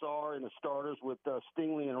defensive backs are and the starters with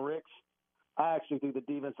Stingley and Ricks, I actually think the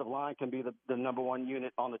defensive line can be the number 1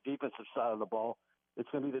 unit on the defensive side of the ball. It's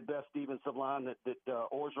going to be the best defensive line that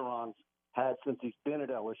Orgeron's had since he's been at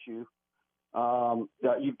LSU.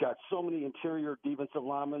 You've got so many interior defensive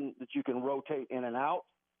linemen that you can rotate in and out.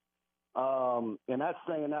 And that's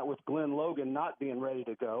saying that with Glenn Logan not being ready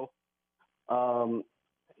to go.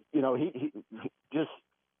 He just,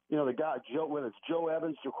 the guy, whether it's Joe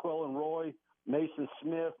Evans, Jaquelin Roy, Mason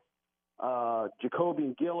Smith,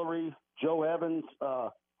 Jacobian Guillory, Joe Evans,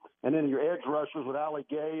 And then your edge rushers with Ali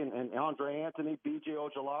Gay and Andre Anthony, B.J.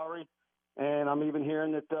 Ojolari. And I'm even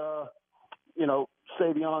hearing that,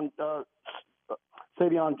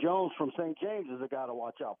 Savion Jones from St. James is a guy to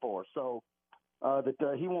watch out for. So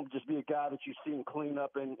that he won't just be a guy that you see him clean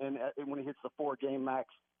up, and when he hits the 4-game max,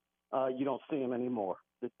 you don't see him anymore.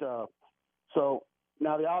 So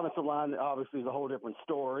now the offensive line obviously is a whole different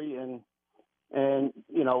story. And in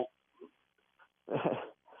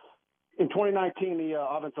 2019, the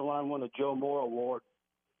offensive line won the Joe Moore Award.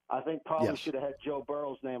 I think probably should have had Joe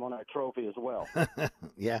Burrow's name on that trophy as well.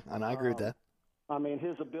 Yeah, and I agree with that. I mean,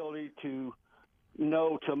 his ability to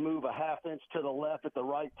know to move a half inch to the left at the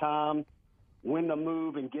right time, win the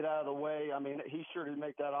move, and get out of the way. I mean, he sure did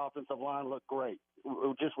make that offensive line look great,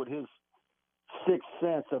 just with his sixth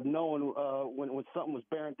sense of knowing when something was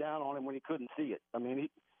bearing down on him when he couldn't see it. I mean,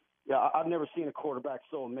 I've never seen a quarterback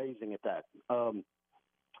so amazing at that.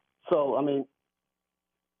 So, I mean,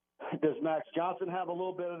 does Max Johnson have a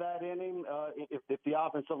little bit of that in him? If the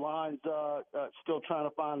offensive line's still trying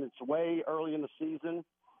to find its way early in the season,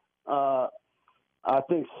 I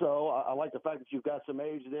think so. I like the fact that you've got some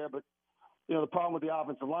age there, but the problem with the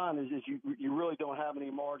offensive line is you really don't have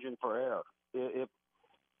any margin for error.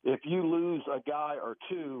 If you lose a guy or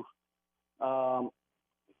two,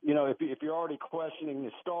 if you're already questioning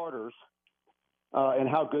the starters and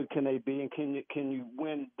how good can they be, and can you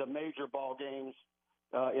win the major ball games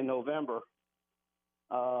in November?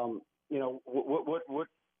 What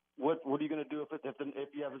are you going to do if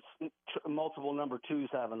you have multiple number twos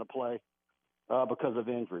having to play because of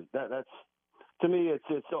injury? That's to me, it's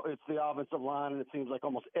the offensive line, and it seems like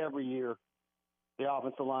almost every year the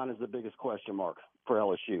offensive line is the biggest question mark for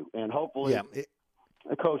LSU. And hopefully,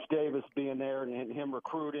 Coach Davis being there and him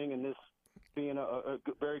recruiting, and this being a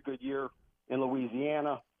very good year in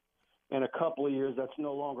Louisiana, in a couple of years, that's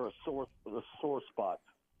no longer a sore spot.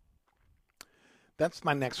 That's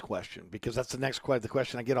my next question, because that's the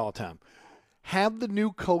question I get all the time. Have the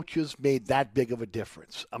new coaches made that big of a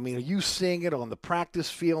difference? I mean, are you seeing it on the practice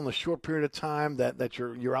field in the short period of time that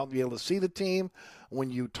you're out to be able to see the team?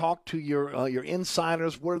 When you talk to your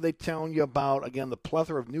insiders, what are they telling you about, again, the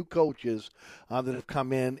plethora of new coaches that have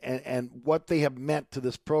come in and what they have meant to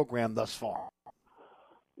this program thus far?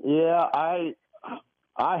 Yeah, I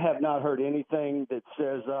have not heard anything that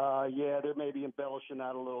says, they're maybe embellishing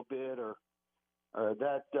that a little bit, or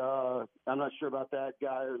that I'm not sure about that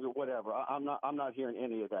guy or whatever. I'm not hearing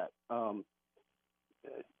any of that.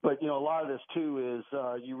 But a lot of this too is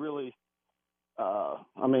you really.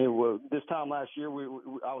 This time last year,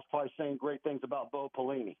 I was probably saying great things about Bo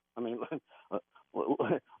Pelini. I mean,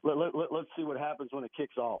 let's see what happens when it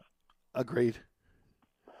kicks off. Agreed.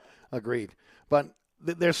 But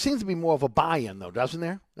there seems to be more of a buy-in, though, doesn't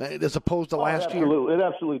there, as opposed to last year? Absolutely. It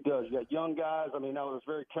absolutely does. You got young guys. I mean, that was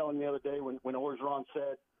very telling the other day when Orgeron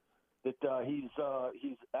said that he's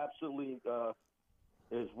absolutely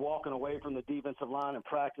is walking away from the defensive line in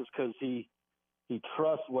practice because he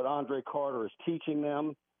trusts what Andre Carter is teaching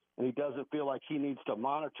them, and he doesn't feel like he needs to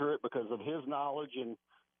monitor it because of his knowledge and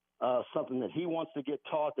something that he wants to get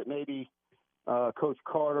taught that maybe Coach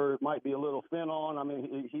Carter might be a little thin on. I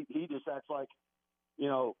mean, he just acts like,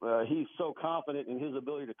 he's so confident in his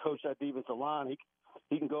ability to coach that defensive line.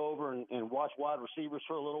 He can go over and watch wide receivers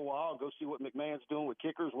for a little while, go see what McMahon's doing with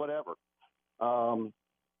kickers, whatever.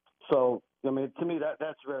 So, I mean, to me,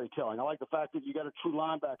 that's very telling. I like the fact that you got a true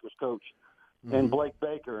linebackers coach and Blake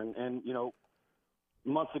Baker. And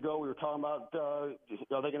months ago we were talking about, are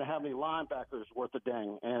they going to have any linebackers worth a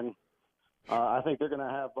dang? And I think they're going to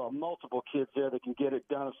have multiple kids there that can get it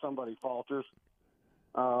done if somebody falters.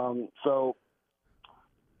 So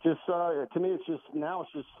just to me,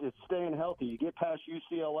 it's staying healthy. You get past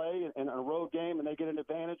UCLA in a road game, and they get an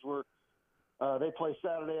advantage where they play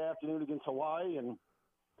Saturday afternoon against Hawaii, and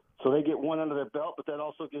so they get one under their belt. But that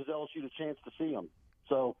also gives LSU the chance to see them.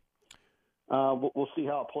 So we'll see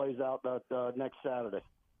how it plays out next Saturday.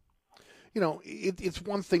 It's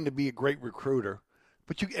one thing to be a great recruiter,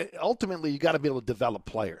 but ultimately you got to be able to develop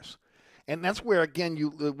players. And that's where, again,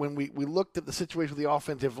 when we looked at the situation with the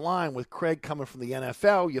offensive line with Craig coming from the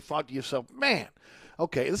NFL, you thought to yourself, man,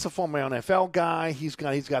 okay, this is a former NFL guy. He's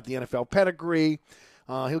got the NFL pedigree.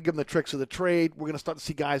 He'll give them the tricks of the trade. We're going to start to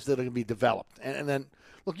see guys that are going to be developed. And then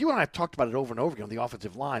look, you and I have talked about it over and over again on the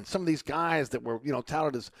offensive line. Some of these guys that were,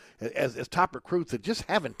 touted as top recruits that just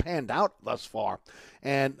haven't panned out thus far.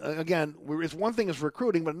 And again, it's one thing is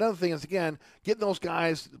recruiting, but another thing is, again, getting those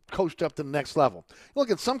guys coached up to the next level. Look,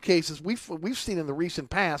 in some cases, we've seen in the recent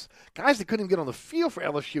past guys that couldn't even get on the field for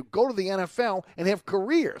LSU go to the NFL and have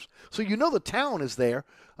careers. So the talent is there.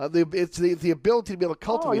 It's the ability to be able to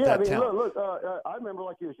cultivate that talent. Look, I remember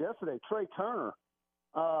like it was yesterday, Trey Turner.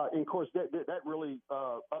 And of course, that really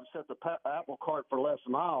upset the apple cart for Les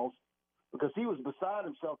Miles because he was beside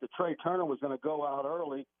himself that Trey Turner was going to go out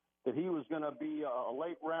early, that he was going to be a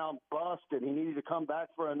late round bust, and he needed to come back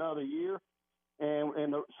for another year.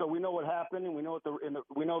 So we know what happened, and we know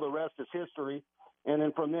the rest is history. And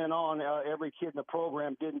then from then on, every kid in the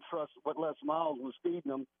program didn't trust what Les Miles was feeding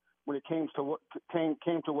them when it came to what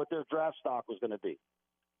their draft stock was going to be.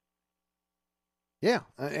 Yeah,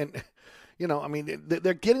 and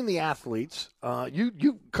they're getting the athletes.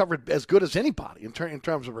 You covered as good as anybody in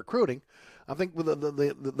terms of recruiting. I think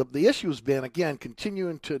the issue has been, again,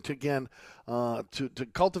 continuing to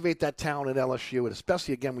cultivate that talent at LSU, and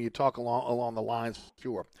especially, again, when you talk along the lines.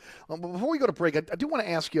 Sure. Before we go to break, I do want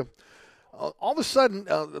to ask you, all of a sudden,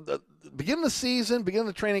 the beginning of the season, beginning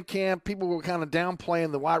of the training camp, people were kind of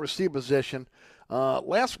downplaying the wide receiver position.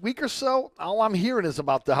 Last week or so, all I'm hearing is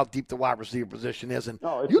about how deep the wide receiver position is. And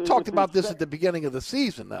you talked about this at the beginning of the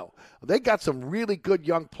season, though. They got some really good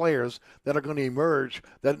young players that are going to emerge,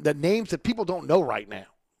 that names that people don't know right now.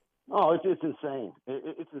 Oh, it's insane.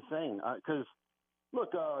 It's insane. Because,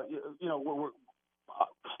 look, we're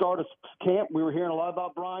start of camp, we were hearing a lot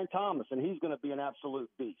about Brian Thomas, and he's going to be an absolute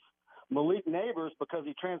beast. Malik Neighbors, because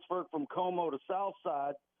he transferred from Como to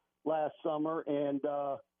Southside last summer, and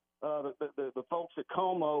the folks at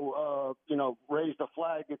Como, raised a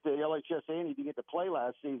flag at the LHS Annie to get to play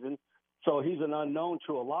last season. So he's an unknown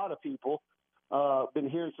to a lot of people. Been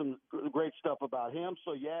hearing some great stuff about him.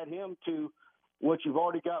 So you add him to what you've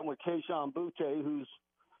already gotten with Keyshawn Butte, who's,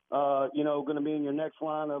 going to be in your next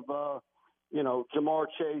line of, Jamar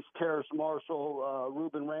Chase, Terrace Marshall,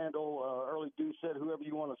 Ruben Randall, Early Doucette, whoever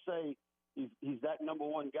you want to say. He's that number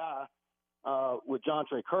one guy with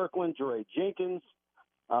Jontre Kirkland, Jeray Jenkins.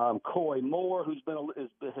 Coy Moore, has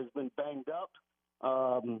been banged up.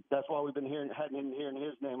 That's why we've been hearing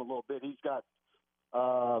his name a little bit. He's got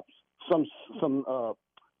some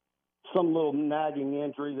little nagging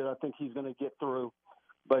injury that I think he's going to get through.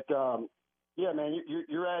 But yeah, man,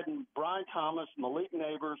 you're adding Brian Thomas, Malik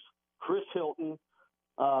Neighbors, Chris Hilton,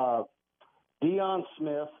 Deion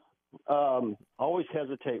Smith. I always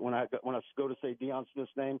hesitate when I go to say Deion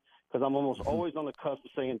Smith's name because I'm almost always on the cusp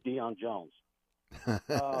of saying Deion Jones.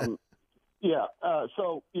 I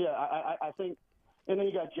think, and then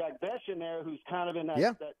you got Jack Besh in there, who's kind of in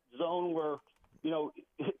that zone where,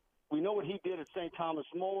 we know what he did at St. Thomas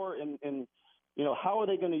More, and how are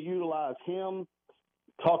they going to utilize him?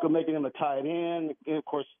 Talk of making him a tight end. And of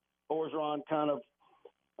course, Orgeron kind of,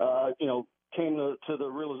 came to the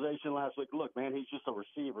realization last week. Look, man, he's just a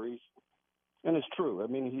receiver. And it's true. I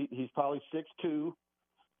mean, he's probably 6'2",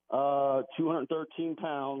 213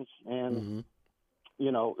 pounds, and.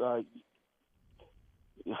 I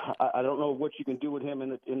don't know what you can do with him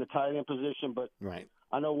in the tight end position, but right.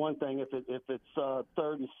 I know one thing: if it's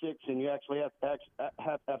 3rd and 6, and you actually have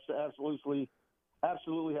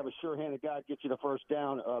absolutely have a sure-handed guy get you the first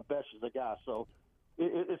down, Besh is the guy. So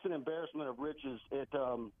it's an embarrassment of riches at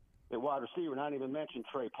wide receiver. Not even mention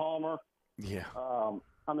Trey Palmer. Yeah. So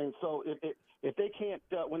if they can't,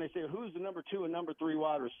 when they say who's the number 2 and number 3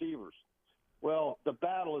 wide receivers. Well, the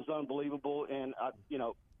battle is unbelievable, and I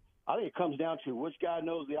think it comes down to which guy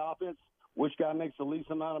knows the offense, which guy makes the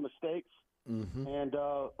least amount of mistakes, and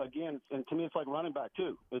again, and to me, it's like running back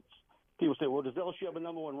too. It's people say, well, does LSU have a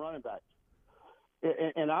number 1 running back?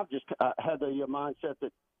 And I've just had the mindset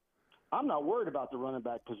that I'm not worried about the running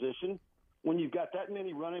back position. When you've got that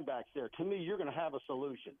many running backs there, to me, you're going to have a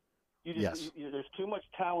solution. There's too much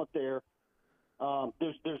talent there.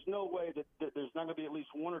 There's no way that there's not going to be at least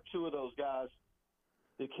 1 or 2 of those guys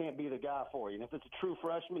that can't be the guy for you. And if it's a true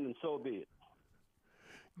freshman, then so be it.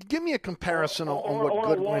 Give me a comparison on what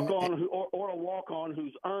Goodwin or a walk-on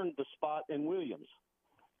who's earned the spot in Williams.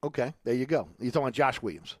 Okay, there you go. You're talking about Josh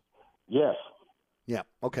Williams. Yes. Yeah,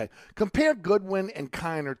 okay. Compare Goodwin and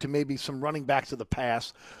Kiner to maybe some running backs of the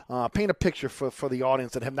past. Paint a picture for the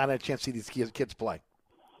audience that have not had a chance to see these kids play.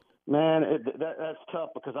 Man, that's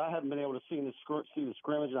tough because I haven't been able to see the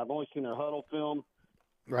scrimmage, and I've only seen their huddle film.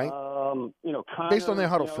 Right. Kiner, based on their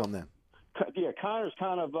huddle film, then. Yeah, Kiner's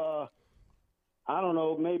kind of, I don't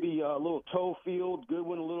know, maybe a little toe field.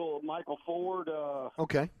 Goodwin, a little Michael Ford.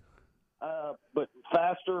 Okay. But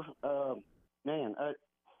faster. Man,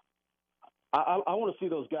 I want to see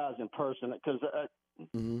those guys in person because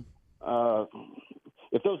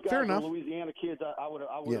if those guys were Louisiana kids, I would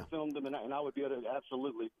have filmed them and I would be able to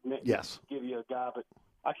absolutely give you a guy, but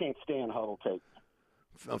I can't stand huddle tape.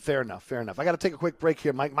 Fair enough. I got to take a quick break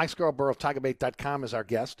here. Mike Scarborough of TigerBait.com is our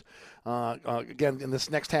guest. Again, in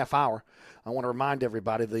this next half hour, I want to remind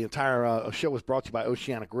everybody the entire show is brought to you by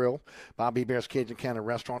Oceana Grill, Bobby Bear's Cajun Cannon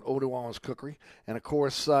Restaurant, Old New Orleans Cookery, and, of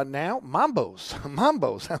course, now Mambo's.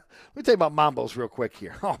 Mambo's. Let me tell you about Mambo's real quick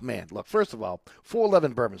here. Oh, man. Look, first of all,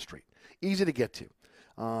 411 Bourbon Street. Easy to get to.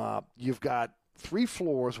 You've got 3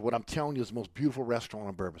 floors, what I'm telling you is the most beautiful restaurant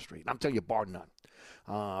on Bourbon Street. And I'm telling you, bar none.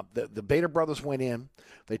 The Bader brothers went in.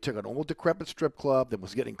 They took an old decrepit strip club that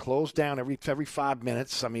was getting closed down every 5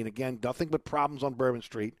 minutes. I mean, again, nothing but problems on Bourbon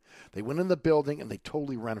Street. They went in the building and they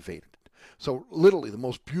totally renovated it. So literally the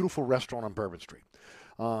most beautiful restaurant on Bourbon Street.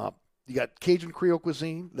 You got Cajun Creole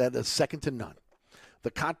cuisine that is second to none.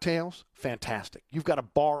 The cocktails, fantastic. You've got a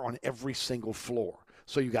bar on every single floor.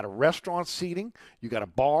 So you got a restaurant seating, you got a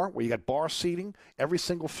bar where you got bar seating, every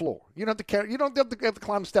single floor. You don't have to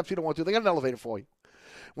climb the steps you don't want to. They got an elevator for you.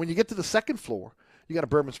 When you get to the second floor, you got a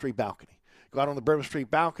Bourbon Street balcony. Go out on the Bourbon Street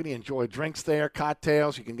balcony, enjoy drinks there,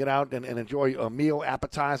 cocktails. You can get out and enjoy a meal,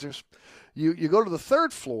 appetizers. You go to the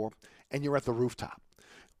third floor, and you're at the rooftop.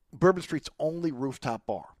 Bourbon Street's only rooftop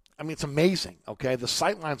bar. I mean, it's amazing, okay? The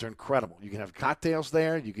sight lines are incredible. You can have cocktails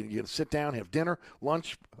there. You can sit down, have dinner,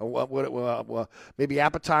 lunch, maybe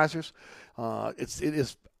appetizers. It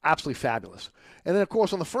is absolutely fabulous. And then, of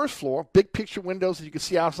course, on the first floor, big picture windows that you can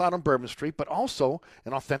see outside on Bourbon Street, but also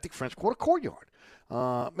an authentic French Quarter courtyard.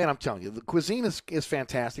 Man, I'm telling you, the cuisine is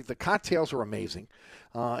fantastic. The cocktails are amazing.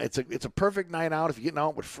 It's a perfect night out if you're getting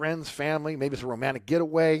out with friends, family. Maybe it's a romantic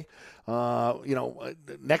getaway.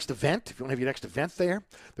 Next event, if you want to have your next event there.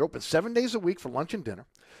 They're open 7 days a week for lunch and dinner.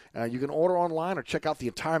 You can order online or check out the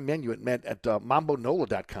entire menu at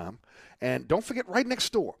mambonola.com. And don't forget, right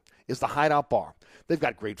next door is the Hideout Bar. They've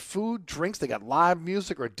got great food, drinks. They got live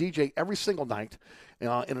music or a DJ every single night in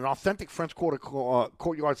an authentic French Quarter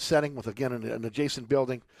courtyard setting with, again, an adjacent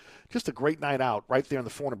building. Just a great night out right there in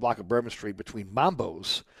the 400 block of Bourbon Street between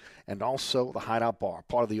Mambo's and also the Hideout Bar,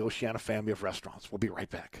 part of the Oceana family of restaurants. We'll be right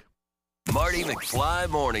back. Marty McFly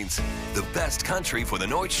Mornings, the best country for the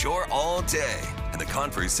North Shore all day. And the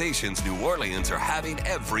conversations New Orleans are having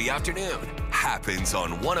every afternoon happens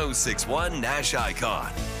on 106.1 Nash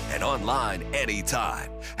Icon and online anytime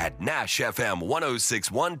at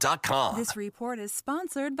NashFM1061.com. This report is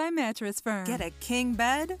sponsored by Mattress Firm. Get a king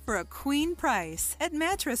bed for a queen price at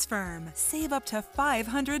Mattress Firm. Save up to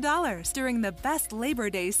 $500 during the best Labor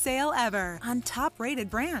Day sale ever on top-rated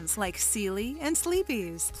brands like Sealy and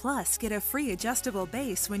Sleepy's. Plus, get a free adjustable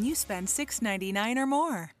base when you spend $6.99 or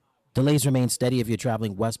more. Delays remain steady if you're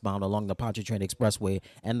traveling westbound along the Pontchartrain Expressway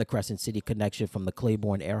and the Crescent City connection from the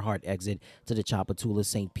Claiborne-Earhart exit to the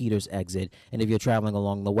Tchoupitoulas-St. Peter's exit. And if you're traveling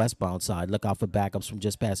along the westbound side, look out for backups from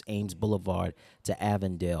just past Ames Boulevard to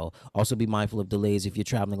Avondale. Also be mindful of delays if you're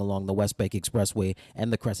traveling along the West Bank Expressway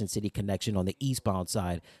and the Crescent City connection on the eastbound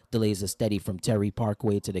side. Delays are steady from Terry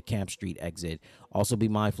Parkway to the Camp Street exit. Also be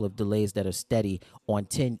mindful of delays that are steady on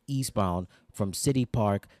 10 eastbound from City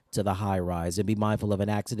Park to the high rise, and be mindful of an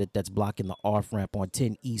accident that's blocking the off-ramp on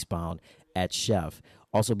 10 eastbound at Chef.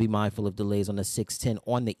 Also be mindful of delays on the 610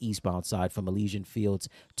 on the eastbound side from Elysian Fields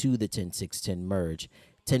to the 10610 merge.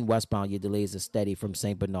 10 westbound, your delays are steady from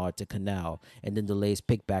St. Bernard to Canal, and then delays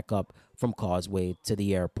pick back up from Causeway to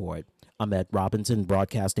the airport. I'm Ed Robinson,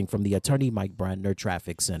 broadcasting from the Attorney Mike Brandner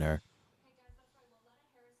Traffic Center.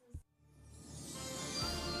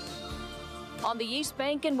 On the East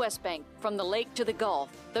Bank and West Bank, from the lake to the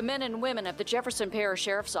Gulf, the men and women of the Jefferson Parish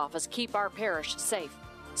Sheriff's Office keep our parish safe.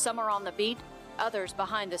 Some are on the beat, others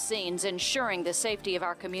behind the scenes, ensuring the safety of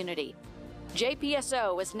our community.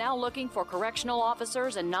 JPSO is now looking for correctional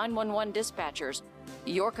officers and 911 dispatchers.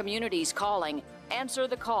 Your community's calling. Answer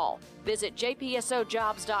the call. Visit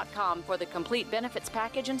jpsojobs.com for the complete benefits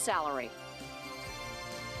package and salary.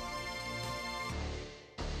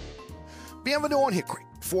 Bienvenue on Hickory,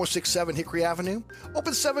 467 Hickory Avenue.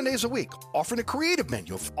 Open 7 days a week, offering a creative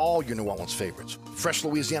menu of all your New Orleans favorites. Fresh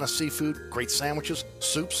Louisiana seafood, great sandwiches,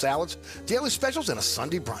 soups, salads, daily specials, and a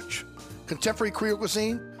Sunday brunch. Contemporary Creole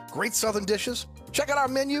cuisine, great southern dishes. Check out our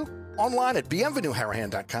menu online at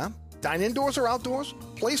bienvenueharahan.com. Dine indoors or outdoors.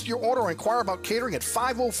 Place your order or inquire about catering at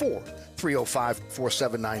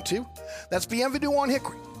 504-305-4792. That's Bienvenue on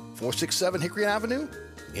Hickory, 467 Hickory Avenue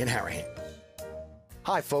in Harahan.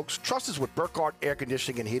 Hi, folks. Trust is what Burkhardt Air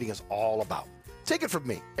Conditioning and Heating is all about. Take it from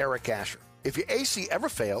me, Eric Asher. If your AC ever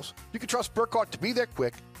fails, you can trust Burkhardt to be there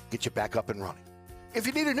quick, get you back up and running. If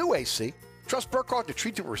you need a new AC, trust Burkhardt to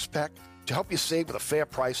treat you with respect to help you save with a fair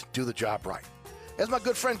price and do the job right. As my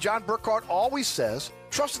good friend John Burkhart always says,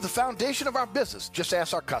 trust is the foundation of our business. Just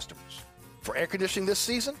ask our customers. For air conditioning this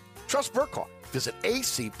season, trust Burkhart. Visit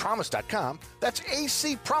acpromise.com. That's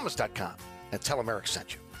acpromise.com. And tell them Eric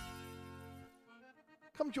sent you.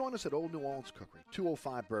 Come join us at Old New Orleans Cookery,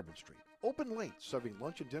 205 Bourbon Street. Open late, serving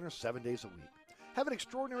lunch and dinner 7 days a week. Have an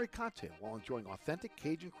extraordinary cocktail while enjoying authentic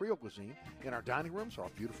Cajun Creole cuisine in our dining rooms or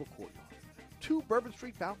our beautiful courtyard. 2 Bourbon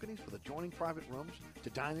Street balconies with adjoining private rooms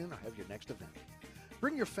to dine in or have your next event.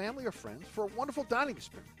 Bring your family or friends for a wonderful dining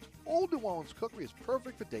experience. Old New Orleans Cookery is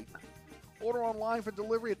perfect for date night. Order online for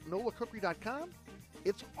delivery at nolacookery.com.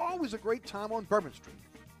 It's always a great time on Bourbon Street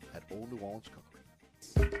at Old New Orleans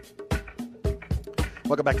Cookery.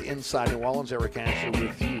 Welcome back to Inside New Orleans. Eric Asher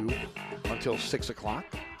with you until 6 o'clock.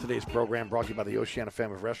 Today's program brought to you by the Oceana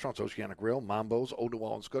family of restaurants, Oceana Grill, Mambo's, Old New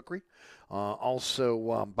Orleans Cookery.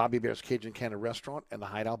 Also, Bobby Bear's Cajun Cannon Restaurant and the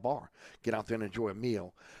Hideout Bar. Get out there and enjoy a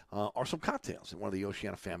meal or some cocktails in one of the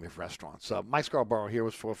Oceana family of restaurants. Mike Scarborough here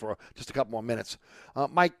was for just a couple more minutes.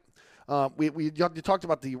 Mike, you talked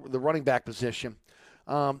about the running back position.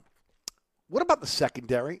 What about the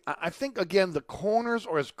secondary? I think, again, the corners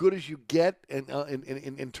are as good as you get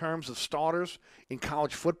in terms of starters in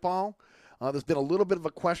college football. There's been a little bit of a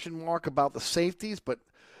question mark about the safeties, but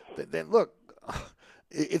then look,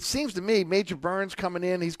 it seems to me Major Burns coming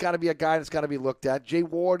in, he's got to be a guy that's got to be looked at. Jay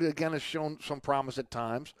Ward, again, has shown some promise at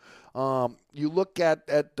times. You look at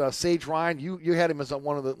Sage Ryan, you had him as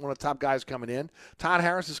one of the top guys coming in. Todd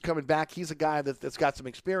Harris is coming back. He's a guy that's got some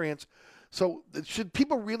experience. So should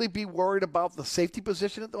people really be worried about the safety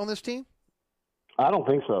position on this team? I don't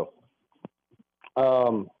think so.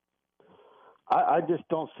 I just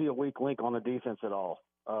don't see a weak link on the defense at all.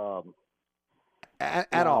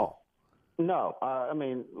 At all? No. I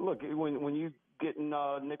mean, look, when you get in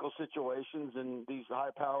nickel situations and these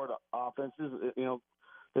high-powered offenses,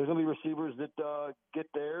 there's going to be receivers that get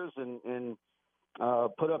theirs and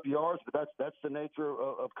put up yards, but that's the nature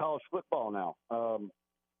of college football now.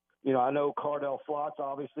 I know Cardell Flott's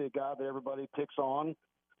obviously a guy that everybody picks on.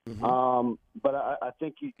 Mm-hmm. But I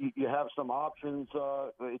think you have some options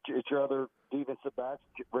at your other defensive backs,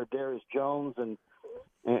 Darius Jones and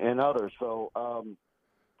others. So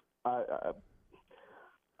I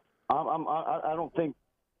don't think,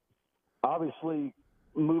 obviously,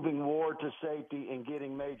 moving Ward to safety and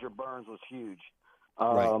getting Major Burns was huge.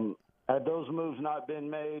 Right. Had those moves not been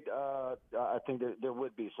made, I think there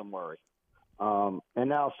would be some worry.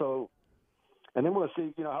 And then we'll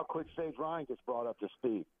see, how quick Sage Ryan gets brought up to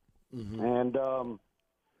speed. Mm-hmm. And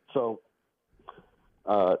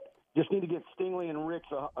just need to get Stingley and Ricks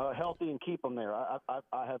healthy and keep them there. I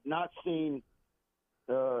have not seen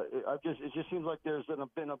it just seems like there's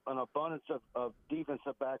been an abundance of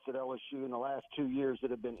defensive backs at LSU in the last 2 years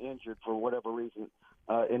that have been injured for whatever reason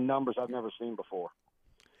in numbers I've never seen before.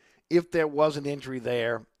 If there was an injury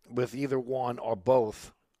there with either one or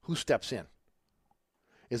both, who steps in?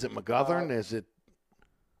 Is it McGovern? Is it?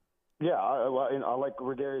 Yeah, I like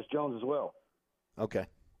Darius Jones as well. Okay,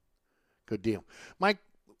 good deal, Mike.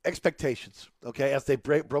 Expectations, okay, as they've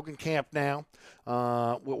broken camp now.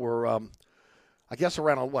 We're I guess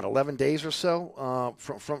around 11 days or so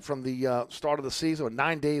from the start of the season, or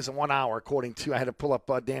 9 days and 1 hour, according to I had to pull up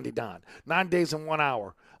Dandy Don. 9 days and 1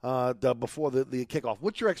 hour before the kickoff.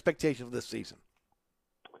 What's your expectation for this season?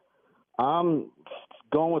 I'm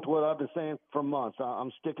going with what I've been saying for months.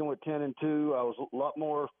 I'm sticking with 10-2. I was a lot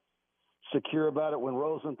more secure about it when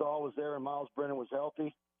Rosenthal was there and Miles Brennan was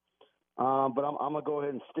healthy. But I'm going to go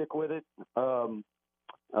ahead and stick with it.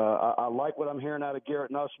 I like what I'm hearing out of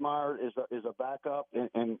Garrett Nussmeier is a backup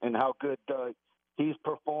and how good he's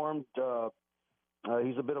performed.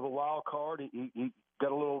 He's a bit of a wild card. He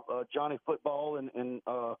got a little Johnny football and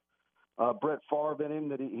Brett Favre in him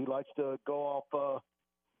that he likes to go off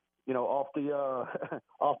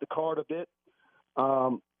off the card a bit.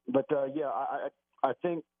 I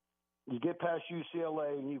think you get past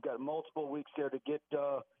UCLA and you've got multiple weeks there to get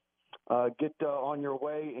on your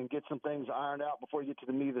way and get some things ironed out before you get to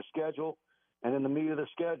the meat of the schedule. And in the meat of the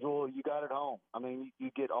schedule, you got it home. I mean, you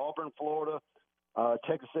get Auburn, Florida,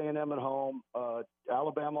 Texas A&M at home,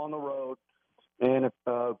 Alabama on the road. And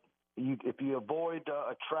if you avoid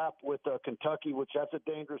a trap with Kentucky, which that's a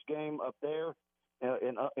dangerous game up there,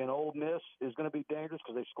 and Ole Miss is going to be dangerous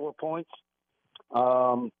because they score points.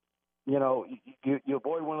 You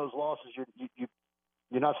avoid one of those losses you're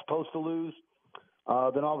not supposed to lose.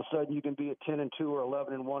 Then all of a sudden you can be at 10-2 or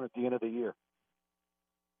 11-1 at the end of the year.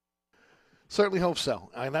 Certainly hope so.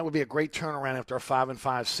 That would be a great turnaround after a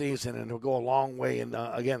 5-5 season, and it'll go a long way in,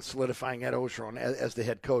 again, solidifying Ed Orgeron as the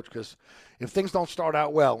head coach, because if things don't start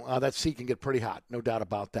out well, that seat can get pretty hot, no doubt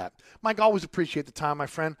about that. Mike, always appreciate the time, my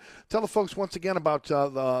friend. Tell the folks once again about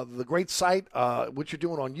the great site, what you're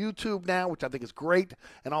doing on YouTube now, which I think is great,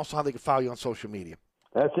 and also how they can follow you on social media.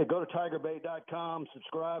 That's it. Go to tigerbait.com,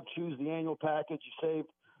 subscribe, choose the annual package. You save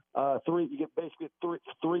you get basically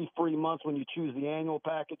three free months when you choose the annual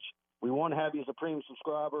package. We want to have you as a premium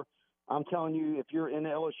subscriber. I'm telling you, if you're in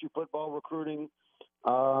LSU football recruiting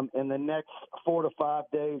in the next 4 to 5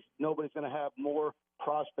 days, nobody's going to have more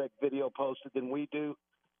prospect video posted than we do.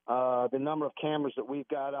 The number of cameras that we've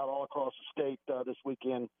got out all across the state this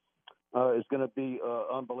weekend is going to be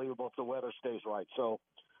unbelievable if the weather stays right. So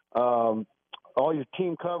all your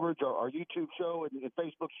team coverage, our YouTube show and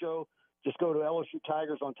Facebook show, just go to LSU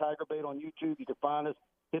Tigers on Tigerbait on YouTube. You can find us.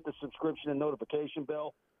 Hit the subscription and notification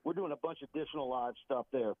bell. We're doing a bunch of additional live stuff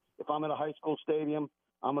there. If I'm in a high school stadium,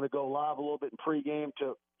 I'm going to go live a little bit in pregame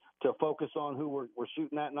to focus on who we're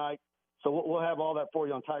shooting that night. So we'll have all that for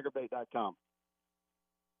you on tigerbait.com.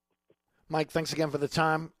 Mike, thanks again for the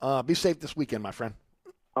time. Be safe this weekend, my friend.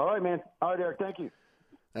 All right, man. All right, Eric. Thank you.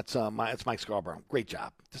 That's Mike Scarborough. Great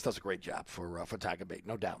job. Just does a great job for Tiger Bait,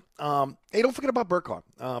 no doubt. Hey, don't forget about Burkhardt.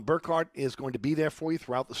 Burkhardt is going to be there for you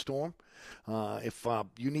throughout the storm. If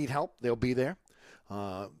you need help, they'll be there.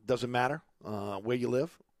 Doesn't matter where you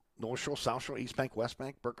live, North Shore, South Shore, East Bank, West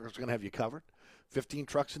Bank. Burkhardt's going to have you covered. 15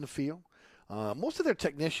 trucks in the field. Most of their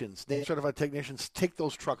techninians, certified technicians, take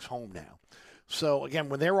those trucks home now. So, again,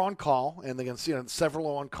 when they're on call, and they can see several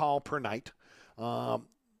are on call per night,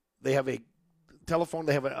 they have a telephone,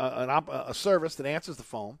 they have a service that answers the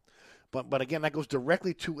phone. But again, that goes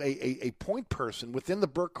directly to a point person within the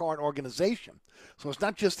Burkhardt organization. So it's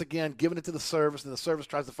not just, again, giving it to the service and the service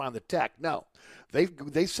tries to find the tech. No,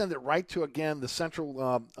 they send it right to, again, the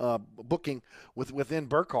central booking within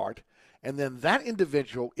Burkhardt. And then that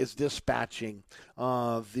individual is dispatching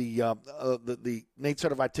the NATE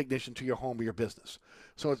certified technician to your home or your business.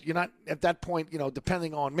 So you're not at that point,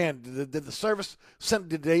 depending on, man, did the service send?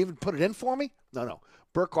 Did they even put it in for me? No.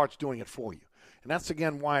 Burkhardt's doing it for you. And that's,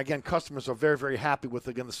 again, why, customers are very, very happy with,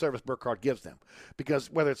 the service Burkhardt gives them. Because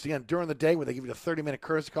whether it's, during the day where they give you a 30-minute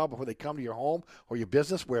courtesy call before they come to your home or your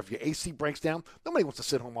business, where if your AC breaks down, nobody wants to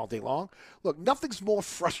sit home all day long. Look, nothing's more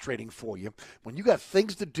frustrating for you when you got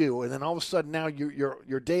things to do and then all of a sudden now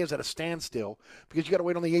your day is at a standstill because you got to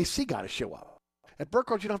wait on the AC guy to show up. At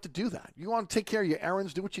Burkhardt, you don't have to do that. You want to take care of your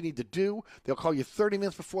errands, do what you need to do. They'll call you 30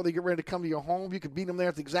 minutes before they get ready to come to your home. You can meet them there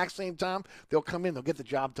at the exact same time. They'll come in. They'll get the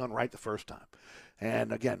job done right the first time.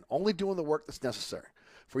 And, again, only doing the work that's necessary.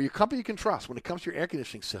 For your company you can trust when it comes to your air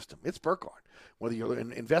conditioning system, it's Burkhardt. Whether you're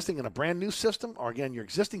investing in a brand-new system or, again, your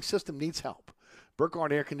existing system needs help.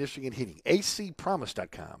 Burkhardt Air Conditioning and Heating.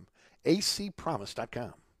 acpromise.com.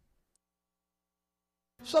 acpromise.com.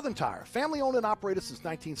 Southern Tire, family-owned and operated since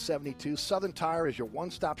 1972, Southern Tire is your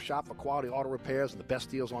one-stop shop for quality auto repairs and the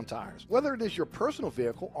best deals on tires. Whether it is your personal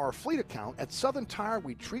vehicle or a fleet account, at Southern Tire,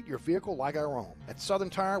 we treat your vehicle like our own. At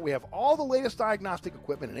Southern Tire, we have all the latest diagnostic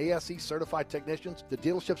equipment and ASE-certified technicians the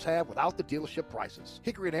dealerships have without the dealership prices.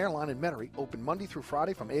 Hickory and Airline in Metairie, open Monday through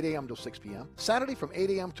Friday from 8 a.m. till 6 p.m., Saturday from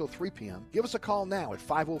 8 a.m. till 3 p.m. Give us a call now at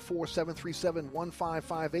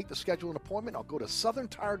 504-737-1558 to schedule an appointment, or go to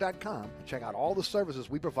southerntire.com and check out all the services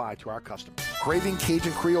we provide to our customers. Craving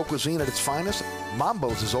Cajun Creole cuisine at its finest?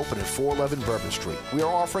 Mambo's is open at 411 Bourbon Street. We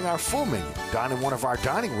are offering our full menu. Dine in one of our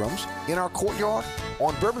dining rooms, in our courtyard,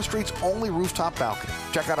 on Bourbon Street's only rooftop balcony.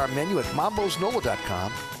 Check out our menu at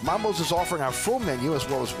mambosnola.com. Mambo's is offering our full menu as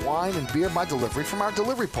well as wine and beer by delivery from our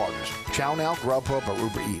delivery partners, ChowNow, Grubhub, or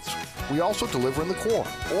Uber Eats. We also deliver in the quarter.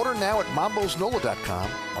 Order now at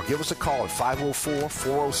mambosnola.com or give us a call at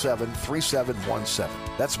 504-407-3717.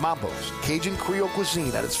 That's Mambo's, Cajun Creole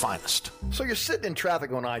cuisine at its finest. So you're sitting in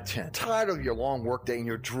traffic on I-10, tired of your long workday and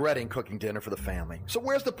you're dreading cooking dinner for the family. So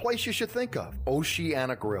where's the place you should think of?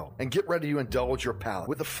 Oceana Grill. And get ready to indulge your palate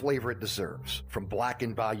with the flavor it deserves. From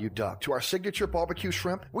blackened bayou duck to our signature barbecue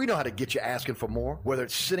shrimp, we know how to get you asking for more. Whether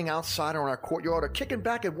it's sitting outside or in our courtyard or kicking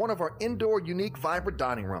back at one of our indoor, unique, vibrant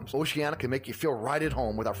dining rooms, Oceana can make you feel right at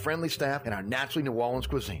home with our friendly staff and our naturally New Orleans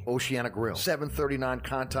cuisine. Oceana Grill, 739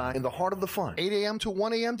 Conti, in the heart of the fun, 8 a.m. to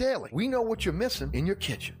 1 a.m. daily. We know what you're missing in your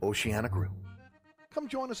kitchen. Oceana Grill. Come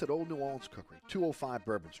join us at Old New Orleans Cookery, 205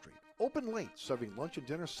 Bourbon Street. Open late, serving lunch and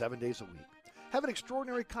dinner 7 days a week. Have an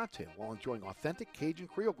extraordinary cocktail while enjoying authentic Cajun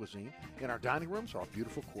Creole cuisine in our dining rooms or our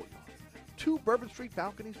beautiful courtyard. 2 Bourbon Street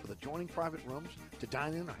balconies with adjoining private rooms to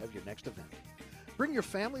dine in or have your next event. Bring your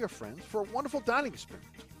family or friends for a wonderful dining experience.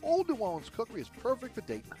 Old New Orleans Cookery is perfect for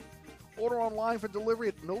date night. Order online for delivery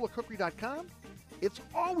at NOLACookery.com. It's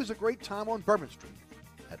always a great time on Bourbon Street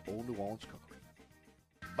at Old New Orleans Cookery.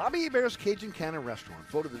 Bobby Hebert's Cajun Cannon Restaurant,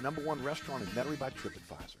 voted the #1 restaurant in Metairie by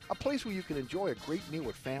TripAdvisor. A place where you can enjoy a great meal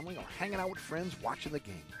with family or hanging out with friends watching the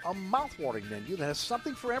game. A mouth-watering menu that has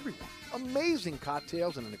something for everyone. Amazing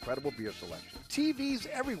cocktails and an incredible beer selection. TVs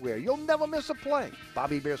everywhere. You'll never miss a play.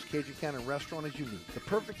 Bobby Hebert's Cajun Cannon Restaurant is unique. The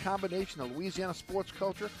perfect combination of Louisiana sports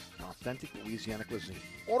culture and authentic Louisiana cuisine.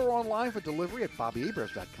 Order online for delivery at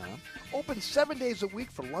BobbyHeberts.com. Open 7 days a week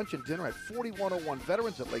for lunch and dinner at 4101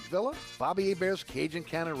 Veterans at Lake Villa. Bobby Hebert's Cajun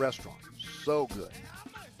Cannon Restaurant. So good.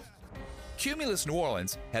 Cumulus New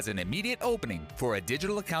Orleans has an immediate opening for a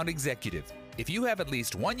digital account executive. If you have at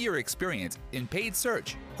least 1 year experience in paid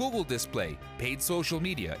search, Google display, paid social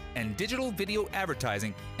media, and digital video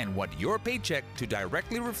advertising, and want your paycheck to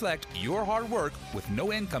directly reflect your hard work with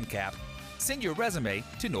no income cap, send your resume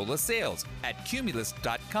to NOLA Sales at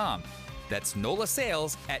Cumulus.com. That's NOLA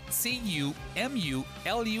Sales at CUMULUS.com.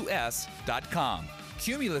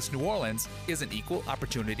 Cumulus New Orleans is an equal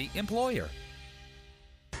opportunity employer.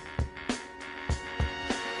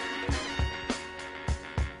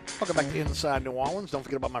 Welcome back to Inside New Orleans. Don't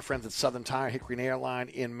forget about my friends at Southern Tire, Hickory and Airline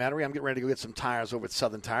in Metairie. I'm getting ready to go get some tires over at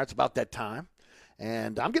Southern Tire. It's about that time.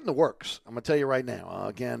 And I'm getting the works. I'm going to tell you right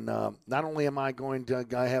now. Not only am I going to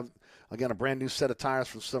have a brand new set of tires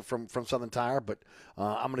from Southern Tire, but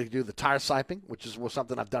I'm going to do the tire siping, which was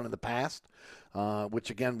something I've done in the past,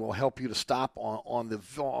 which again will help you to stop on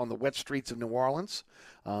the wet streets of New Orleans.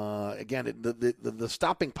 The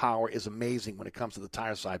stopping power is amazing when it comes to the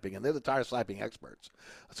tire siping, and they're the tire siping experts.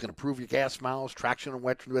 It's going to improve your gas miles, traction on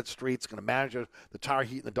wet streets. It's going to manage the tire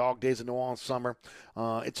heat in the dog days of New Orleans summer.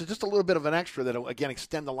 It's just a little bit of an extra that will, again,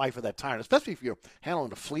 extend the life of that tire, especially if you're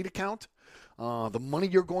handling a fleet account. The money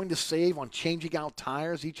you're going to save on changing out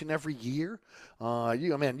tires each and every year.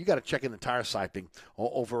 You got to check in the tire siping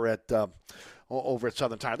over at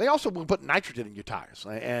Southern Tire. They also will put nitrogen in your tires.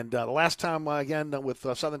 And the last time, with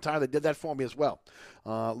Southern Tire, they did that for me as well.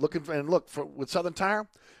 With Southern Tire,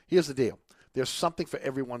 here's the deal. There's something for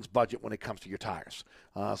everyone's budget when it comes to your tires.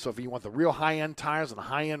 So if you want the real high-end tires and the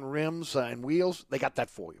high-end rims and wheels, they got that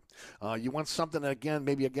for you. You want something that,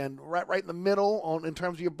 right in the middle in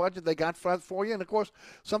terms of your budget, they got for you. And, of course,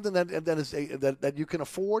 something that you can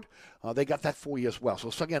afford, they got that for you as well.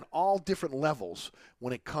 So again, all different levels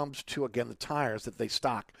when it comes to, again, the tires that they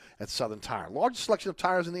stock at Southern Tire. Largest selection of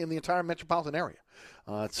tires in the entire metropolitan area.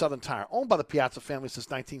 At Southern Tire, owned by the Piazza family since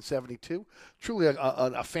 1972. Truly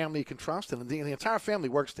a family you can trust, and the entire family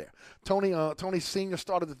works there. Tony Sr.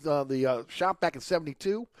 started the shop back in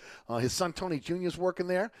 72. His son Tony Jr. is working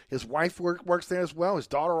there. His wife works there as well. His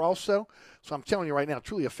daughter also. So I'm telling you right now,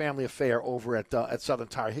 truly a family affair over at Southern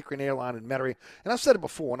Tire, Hickory and Airline in Metairie. And I've said it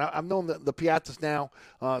before, and I've known the Piazzas now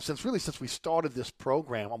since we started this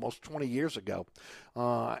program almost 20 years ago.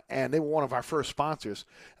 And they were one of our first sponsors.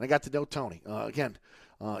 And I got to know Tony.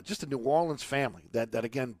 Just a New Orleans family that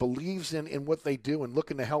again, believes in what they do and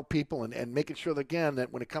looking to help people and making sure that, again,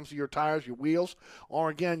 that when it comes to your tires, your wheels, or,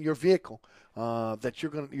 again, your vehicle, that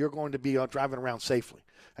you're going to be driving around safely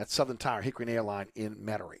at Southern Tire, Hickory and Airline in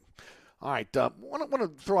Metairie. All right, want to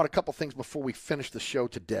throw out a couple things before we finish the show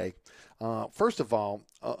today. First of all,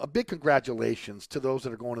 a big congratulations to those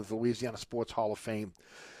that are going to the Louisiana Sports Hall of Fame.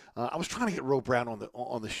 I was trying to get Ro Brown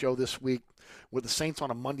on the show this week with the Saints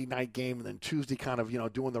on a Monday night game, and then Tuesday kind of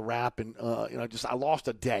doing the wrap, and I lost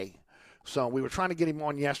a day. So we were trying to get him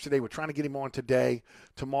on yesterday. We're trying to get him on today,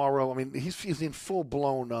 tomorrow. I mean, he's in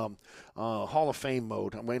full-blown Hall of Fame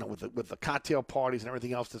mode. I mean, with the cocktail parties and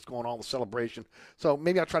everything else that's going on, the celebration. So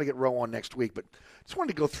maybe I'll try to get Ro on next week. But just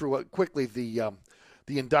wanted to go through quickly the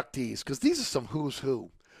inductees, because these are some who's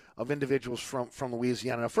who of individuals from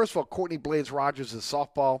Louisiana. Now, first of all, Courtney Blades Rogers is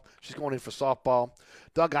softball. She's going in for softball.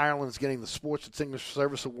 Doug Ireland is getting the Sports Distinguished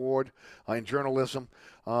Service Award in journalism.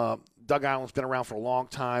 Doug Ireland's been around for a long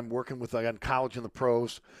time, working with college and the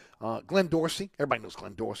pros. Glenn Dorsey, everybody knows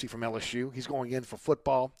Glenn Dorsey from LSU. He's going in for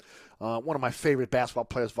football. One of my favorite basketball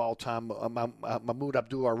players of all time, Mahmoud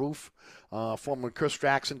Abdul-Aruf, formerly Chris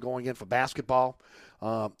Jackson, going in for basketball.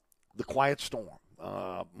 The Quiet Storm,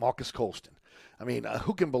 Marcus Colston. I mean,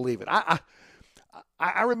 who can believe it?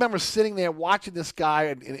 I remember sitting there watching this guy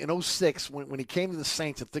in 06 when he came to the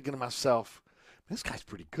Saints and thinking to myself, this guy's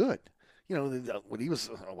pretty good. When he was,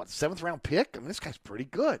 seventh-round pick? I mean, this guy's pretty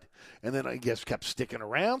good. And then I guess kept sticking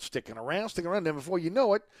around. And then before you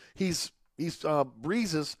know it, he's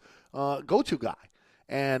Breeze's go-to guy.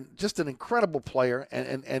 And just an incredible player.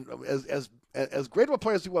 And as great of a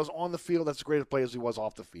player as he was on the field, that's as great a player as he was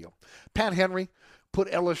off the field. Pat Henry, put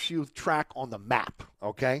LSU track on the map,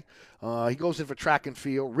 okay? He goes in for track and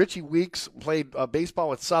field. Richie Weeks played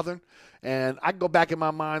baseball at Southern, and I can go back in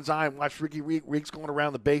my mind's eye and watch Ricky Weeks going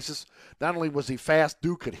around the bases. Not only was he fast,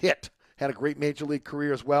 dude could hit. Had a great major league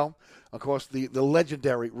career as well. Of course, the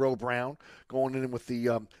legendary Roe Brown going in with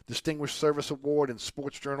the Distinguished Service Award in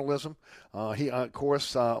sports journalism. Sheldon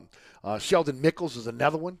Mickles is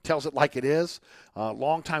another one, tells it like it is.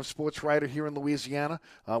 Longtime sports writer here in Louisiana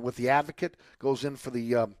with The Advocate, goes in for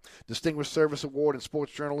the Distinguished Service Award in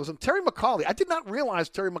sports journalism. Terry McCauley, I did not realize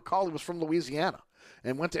Terry McCauley was from Louisiana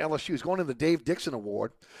and went to LSU. He's going in the Dave Dixon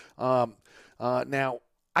Award. Now,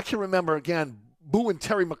 I can remember, again, booing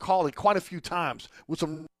Terry McCauley quite a few times with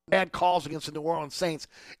some bad calls against the New Orleans Saints.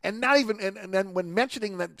 And not even, and then when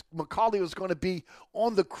mentioning that McCauley was going to be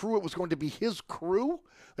on the crew, it was going to be his crew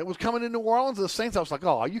that was coming to New Orleans, the Saints, I was like,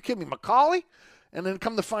 oh, are you kidding me, McCauley? And then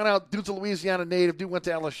come to find out, dude's a Louisiana native, dude went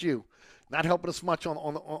to LSU. Not helping us much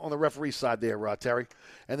on the referee side there, Terry.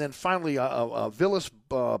 And then finally, Villas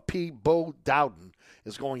P. Bo Dowden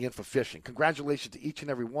is going in for fishing. Congratulations to each and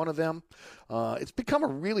every one of them. It's become a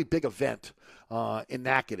really big event in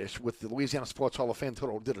Natchitoches with the Louisiana Sports Hall of Fame.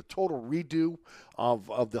 Did a total redo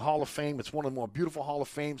of the Hall of Fame. It's one of the more beautiful Hall of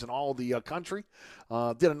Fames in all of the country.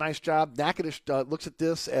 Did a nice job. Natchitoches looks at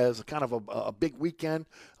this as a kind of a big weekend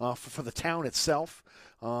for the town itself.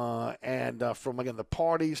 And from, again, the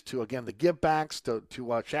parties to, again, the give-backs to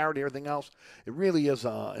charity, everything else, it really is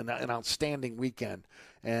an outstanding weekend.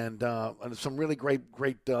 And some really great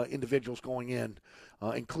individuals going in,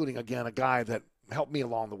 including, again, a guy that helped me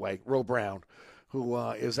along the way, Roe Brown, who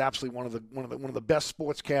is absolutely one of the best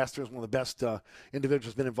sportscasters, one of the best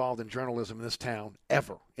individuals been involved in journalism in this town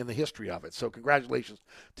ever in the history of it. So congratulations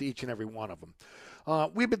to each and every one of them.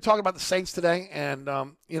 We've been talking about the Saints today, and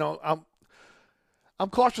I'm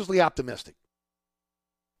cautiously optimistic.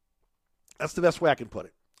 That's the best way I can put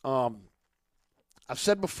it. I've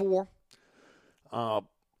said before, the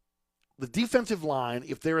defensive line,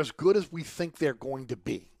 if they're as good as we think they're going to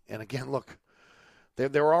be, and again, look,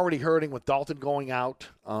 they're already hurting with Dalton going out.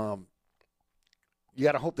 You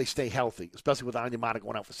got to hope they stay healthy, especially with Onyemata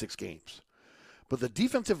going out for 6 games. But the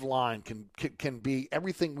defensive line can be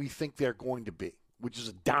everything we think they're going to be, which is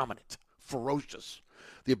a dominant, ferocious,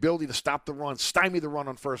 the ability to stop the run, stymie the run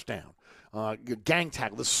on first down, gang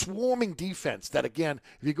tackle, the swarming defense that, again,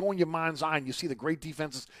 if you go in your mind's eye and you see the great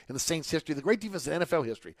defenses in the Saints history, the great defense in NFL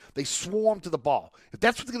history, they swarm to the ball. If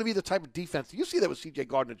that's what's going to be the type of defense, you see that with C.J.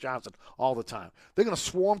 Gardner-Johnson all the time. They're going to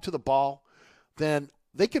swarm to the ball, then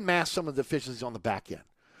they can mask some of the deficiencies on the back end.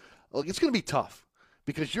 Look, it's going to be tough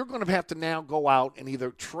because you're going to have to now go out and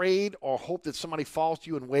either trade or hope that somebody falls to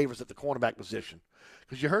you in waivers at the cornerback position.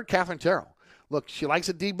 Because you heard Catherine Terrell. Look, she likes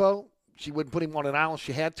a Debo. She wouldn't put him on an island.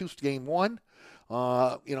 She had to game 1.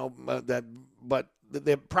 But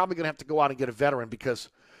they're probably going to have to go out and get a veteran because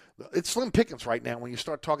it's slim pickings right now when you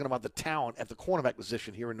start talking about the talent at the cornerback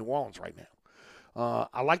position here in New Orleans right now.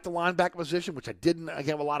 I like the linebacker position, which I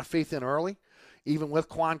have a lot of faith in early, even with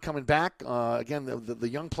Quan coming back. Again, the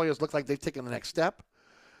young players look like they've taken the next step.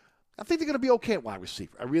 I think they're going to be okay at wide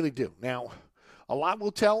receiver. I really do. Now, a lot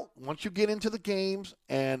will tell once you get into the games,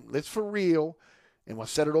 and it's for real, and we'll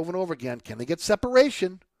set it over and over again. Can they get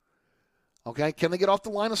separation? Okay, can they get off the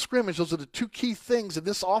line of scrimmage? Those are the 2 key things in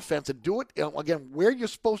this offense, and do it, again, where you're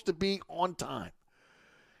supposed to be on time.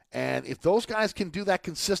 And if those guys can do that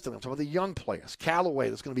consistently, some of the young players, Callaway,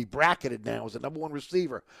 that's going to be bracketed now as the number 1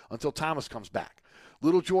 receiver until Thomas comes back.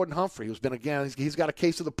 Little Jordan Humphrey, who's been, again, he's got a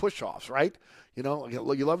case of the push-offs, right? You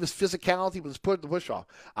love his physicality, but his push-off.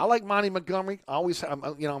 I like Monty Montgomery. I call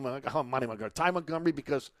him Monty Montgomery. Ty Montgomery,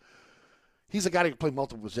 because he's a guy that can play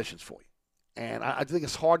multiple positions for you. And I think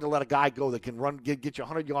it's hard to let a guy go that can run, get you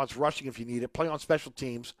 100 yards rushing if you need it, play on special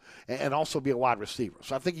teams, and also be a wide receiver.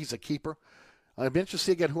 So I think he's a keeper. I'd be interested to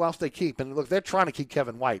see again who else they keep. And look, they're trying to keep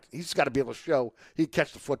Kevin White. He's got to be able to show he can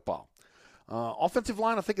catch the football. Offensive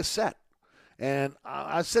line, I think, is set. And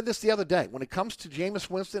I said this the other day. When it comes to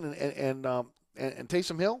Jameis Winston and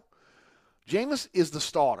Taysom Hill, Jameis is the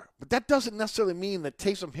starter. But that doesn't necessarily mean that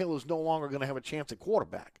Taysom Hill is no longer going to have a chance at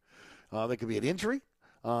quarterback. There could be an injury.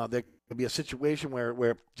 There could be a situation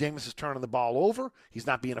where Jameis is turning the ball over. He's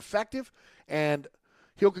not being effective. And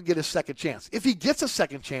Hill could get his second chance. If he gets a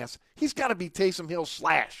second chance, he's got to be Taysom Hill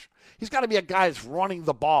slash. He's got to be a guy that's running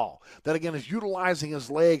the ball, that, again, is utilizing his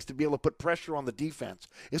legs to be able to put pressure on the defense.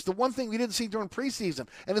 It's the one thing we didn't see during preseason,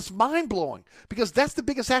 and it's mind-blowing because that's the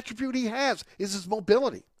biggest attribute he has is his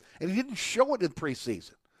mobility, and he didn't show it in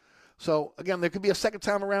preseason. So, again, there could be a second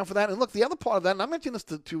time around for that. And, look, the other part of that, and I mentioned this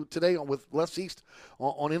to today with Les East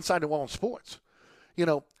on Inside New Orleans Sports,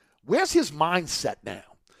 where's his mindset now?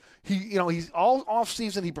 He's all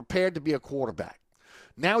offseason he prepared to be a quarterback.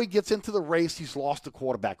 Now he gets into the race. He's lost the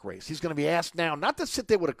quarterback race. He's going to be asked now not to sit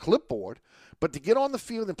there with a clipboard, but to get on the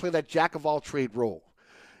field and play that jack-of-all-trade role.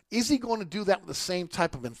 Is he going to do that with the same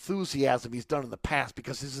type of enthusiasm he's done in the past?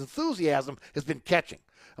 Because his enthusiasm has been catching.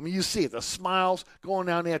 I mean, you see it, the smiles going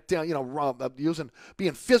down there,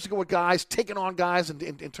 being physical with guys, taking on guys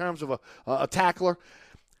in terms of a tackler.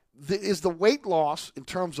 Is the weight loss in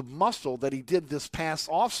terms of muscle that he did this past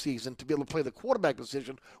offseason to be able to play the quarterback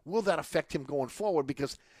position, will that affect him going forward?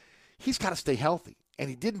 Because he's got to stay healthy, and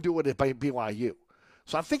he didn't do it by BYU.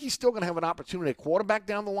 So I think he's still going to have an opportunity at quarterback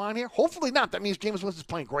down the line here. Hopefully not. That means Jameis Winston's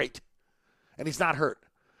playing great, and he's not hurt.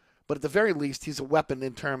 But at the very least, he's a weapon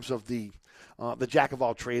in terms of the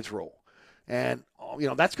jack-of-all-trades role. And,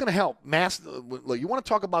 that's going to help. You want to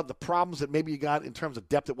talk about the problems that maybe you got in terms of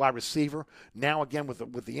depth at wide receiver. Now, again,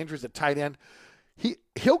 with the injuries at tight end,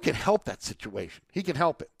 Hill can help that situation. He can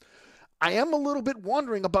help it. I am a little bit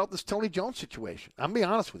wondering about this Tony Jones situation. I'm going to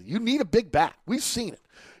be honest with you. You need a big back. We've seen it.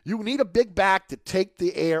 You need a big back to take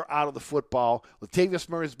the air out of the football. Latavius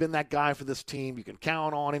Murray has been that guy for this team. You can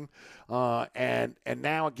count on him. And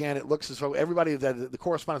now, again, it looks as though everybody that the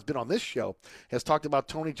correspondent has been on this show has talked about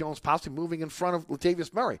Tony Jones possibly moving in front of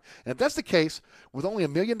Latavius Murray. And if that's the case, with only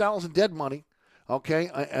 $1 million in dead money,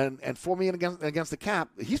 okay, and $4 million against the cap,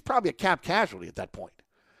 he's probably a cap casualty at that point.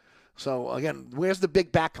 So, again, where's the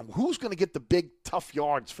big back? Who's going to get the big, tough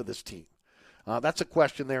yards for this team? That's a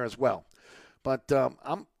question there as well. But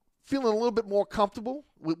I'm feeling a little bit more comfortable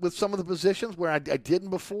with some of the positions where I didn't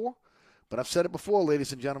before. But I've said it before,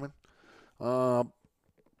 ladies and gentlemen.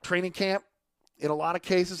 Training camp, in a lot of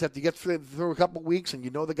cases, after you get through a couple of weeks and you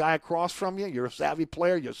know the guy across from you, you're a savvy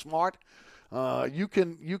player, you're smart, you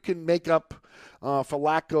can make up for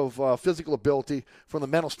lack of physical ability from the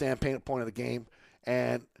mental standpoint of the game.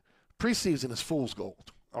 And preseason is fool's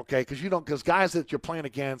gold, okay? Because guys that you're playing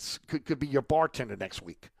against could be your bartender next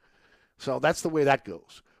week. So that's the way that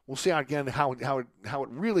goes. We'll see how it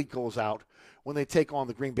really goes out when they take on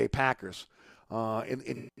the Green Bay Packers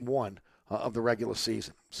in one of the regular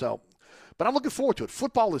season. So, but I'm looking forward to it.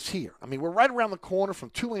 Football is here. I mean, we're right around the corner from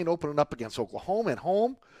Tulane opening up against Oklahoma at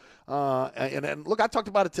home. And look, I talked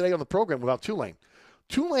about it today on the program about Tulane.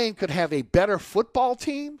 Tulane could have a better football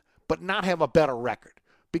team, but not have a better record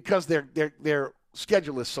because their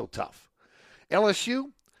schedule is so tough.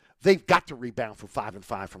 LSU, they've got to rebound from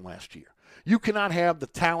 5-5 from last year. You cannot have the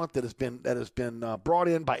talent that has been brought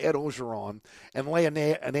in by Ed Orgeron and lay an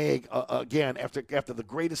egg again after the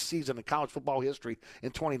greatest season in college football history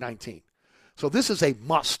in 2019. So this is a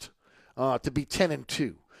must to be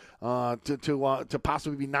 10-2, to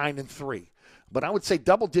possibly be 9-3. But I would say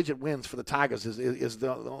double-digit wins for the Tigers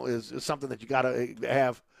is something that you got to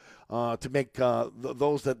have to make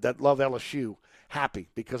those that love LSU happy,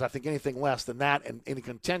 because I think anything less than that and any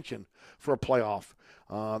contention for a playoff,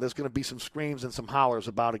 there's going to be some screams and some hollers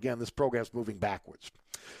about, again, this program's moving backwards.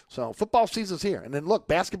 So football season's here. And then, look,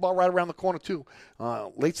 basketball right around the corner, too.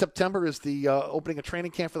 Late September is the opening of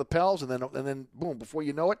training camp for the Pels, and then boom, before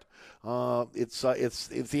you know it, it's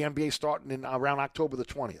the NBA starting around October the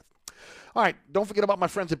 20th. All right, don't forget about my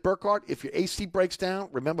friends at Burkhardt. If your AC breaks down,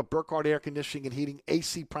 remember Burkhardt Air Conditioning and Heating,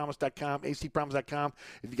 acpromise.com, acpromise.com.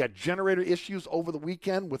 If you got generator issues over the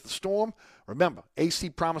weekend with the storm, remember,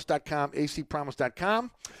 acpromise.com,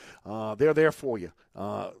 acpromise.com. They're there for you.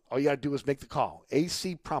 All you got to do is make the call,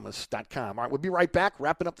 acpromise.com. All right, we'll be right back,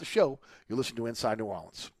 wrapping up the show. You're listening to Inside New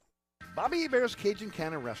Orleans. Bobby Hebert's Cajun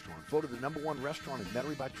Cannon Restaurant, voted the #1 restaurant in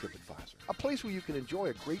Metairie by TripAdvisor. A place where you can enjoy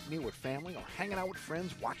a great meal with family or hanging out with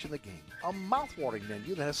friends watching the game. A mouth-watering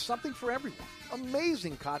menu that has something for everyone.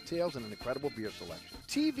 Amazing cocktails and an incredible beer selection.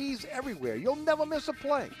 TVs everywhere. You'll never miss a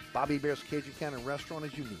play. Bobby Hebert's Cajun Cannon Restaurant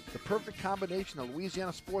is unique. The perfect combination of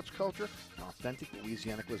Louisiana sports culture and authentic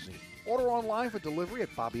Louisiana cuisine. Order online for delivery at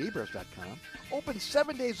BobbyHeberts.com. Open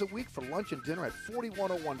 7 days a week for lunch and dinner at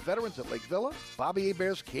 4101 Veterans at Lake Villa. Bobby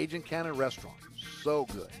Hebert's Cajun Cannon Restaurant. So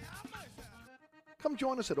good. Come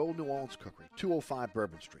join us at Old New Orleans Cookery, 205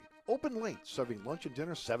 Bourbon Street. Open late, serving lunch and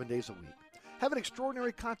dinner 7 days a week. Have an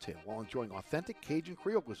extraordinary cocktail while enjoying authentic Cajun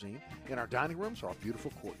Creole cuisine in our dining rooms or our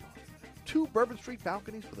beautiful courtyard. 2 Bourbon Street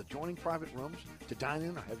balconies with adjoining private rooms to dine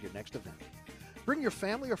in or have your next event. Bring your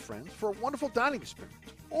family or friends for a wonderful dining experience.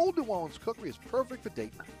 Old New Orleans Cookery is perfect for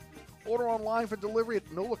date night. Order online for delivery at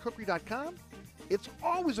NOLACookery.com. It's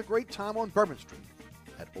always a great time on Bourbon Street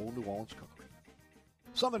at Old New Orleans Cookery.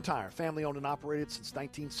 Southern Tire, family owned and operated since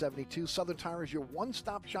 1972. Southern Tire is your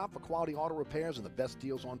one-stop shop for quality auto repairs and the best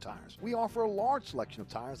deals on tires. We offer a large selection of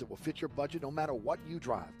tires that will fit your budget no matter what you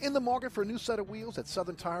drive. In the market for a new set of wheels at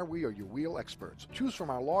Southern Tire, we are your wheel experts. Choose from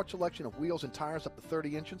our large selection of wheels and tires up to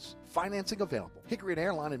 30 inches. Financing available. Hickory and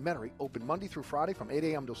Airline in Metairie, open Monday through Friday from 8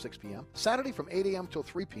 a.m. till 6 p.m. Saturday from 8 a.m. till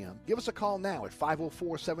 3 p.m. Give us a call now at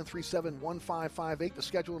 504-737-1558 to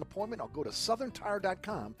schedule an appointment, or go to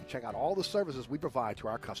southerntire.com and check out all the services we provide to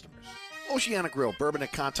our customers. Oceana Grill, Bourbon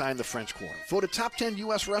at Conti in the French Quarter. Voted top 10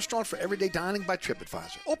 U.S. restaurant for everyday dining by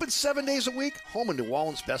TripAdvisor. Open 7 days a week, home of New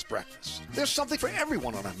Orleans' best breakfast. There's something for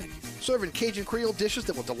everyone on our menu. Serving Cajun Creole dishes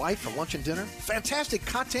that will delight for lunch and dinner. Fantastic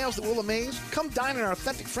cocktails that will amaze. Come dine in our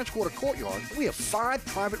authentic French Quarter courtyard. We have 5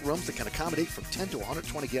 private rooms that can accommodate from 10 to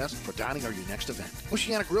 120 guests for dining or your next event.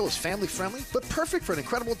 Oceana Grill is family friendly, but perfect for an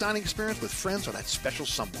incredible dining experience with friends or that special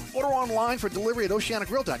someone. Order online for delivery at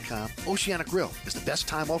oceanagrill.com. Oceana Grill is the best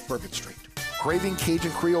time off Bourbon Street. Craving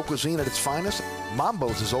Cajun Creole cuisine at its finest?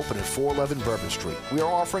 Mambo's is open at 411 Bourbon Street. We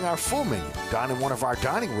are offering our full menu. Dine in one of our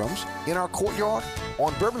dining rooms, in our courtyard,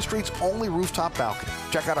 on Bourbon Street's only rooftop balcony.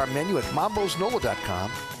 Check out our menu at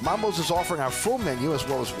mambosnola.com. Mambo's is offering our full menu as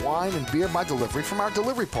well as wine and beer by delivery from our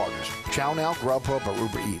delivery partners, ChowNow, Grubhub, or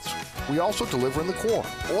Uber Eats. We also deliver in the quarter.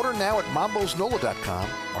 Order now at mambosnola.com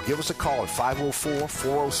or give us a call at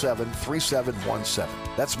 504-407-3717.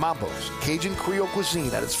 That's Mambo's, Cajun Creole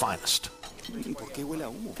cuisine at its finest.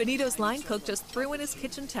 Benito's line cook just threw in his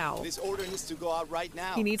kitchen towel. This order needs to go out right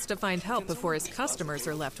now. He needs to find help before his customers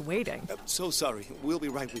are left waiting. So sorry. We'll be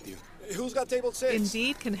right with you. Who's got table 6?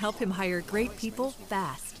 Indeed can help him hire great people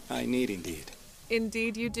fast. I need Indeed.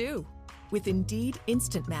 Indeed you do. With Indeed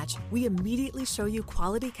Instant Match, we immediately show you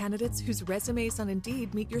quality candidates whose resumes on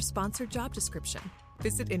Indeed meet your sponsored job description.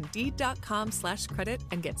 Visit Indeed.com/credit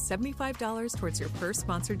and get $75 towards your first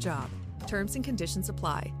sponsored job. Terms and conditions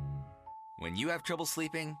apply. When you have trouble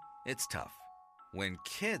sleeping, it's tough. When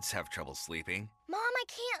kids have trouble sleeping... Mom, I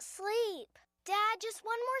can't sleep. Dad, just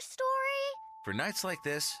one more story? For nights like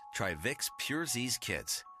this, try Vicks Pure Z's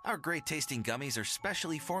Kids. Our great-tasting gummies are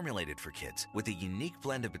specially formulated for kids with a unique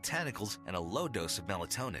blend of botanicals and a low dose of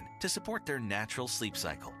melatonin to support their natural sleep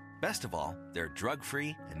cycle. Best of all, they're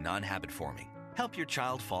drug-free and non-habit-forming. Help your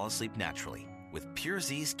child fall asleep naturally with Pure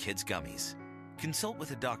Z's Kids Gummies. Consult with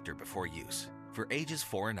a doctor before use. For ages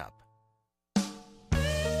 4 and up.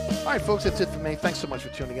 All right, folks, that's it for me. Thanks so much for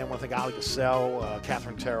tuning in. I want to thank Ali Cassell,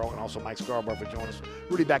 Catherine Terrell, and also Mike Scarborough for joining us.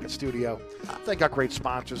 Rudy back in studio. Thank our great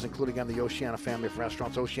sponsors, including the Oceana family of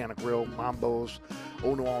restaurants, Oceana Grill, Mambo's,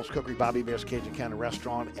 Old New Orleans Cookery, Bobby Bear's Cajun Cannon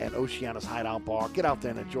Restaurant, and Oceana's Hideout Bar. Get out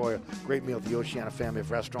there and enjoy a great meal at the Oceana family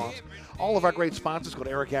of restaurants. All of our great sponsors, go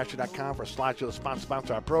to ericasher.com for a slideshow of the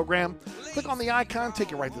sponsor our program. Click on the icon,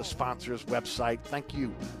 take you right to the sponsors' website. Thank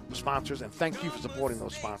you, the sponsors, and thank you for supporting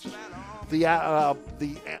those sponsors. The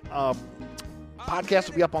podcast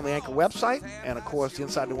will be up on the Anchor website, and of course, the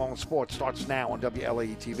Inside New Orleans Sports starts now on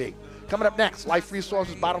WLAE TV. Coming up next, Life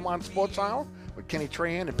Resources Bottom Line Sports Hour with Kenny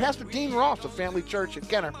Trahan and Pastor Dean Ross of Family Church at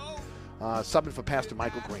Kenner, subbing for Pastor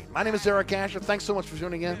Michael Green. My name is Eric Asher. Thanks so much for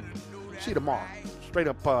tuning in. See you tomorrow, straight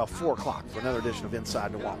up 4 o'clock for another edition of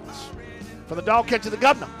Inside New Orleans. From the dog catcher to the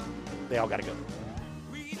governor, they all got to go.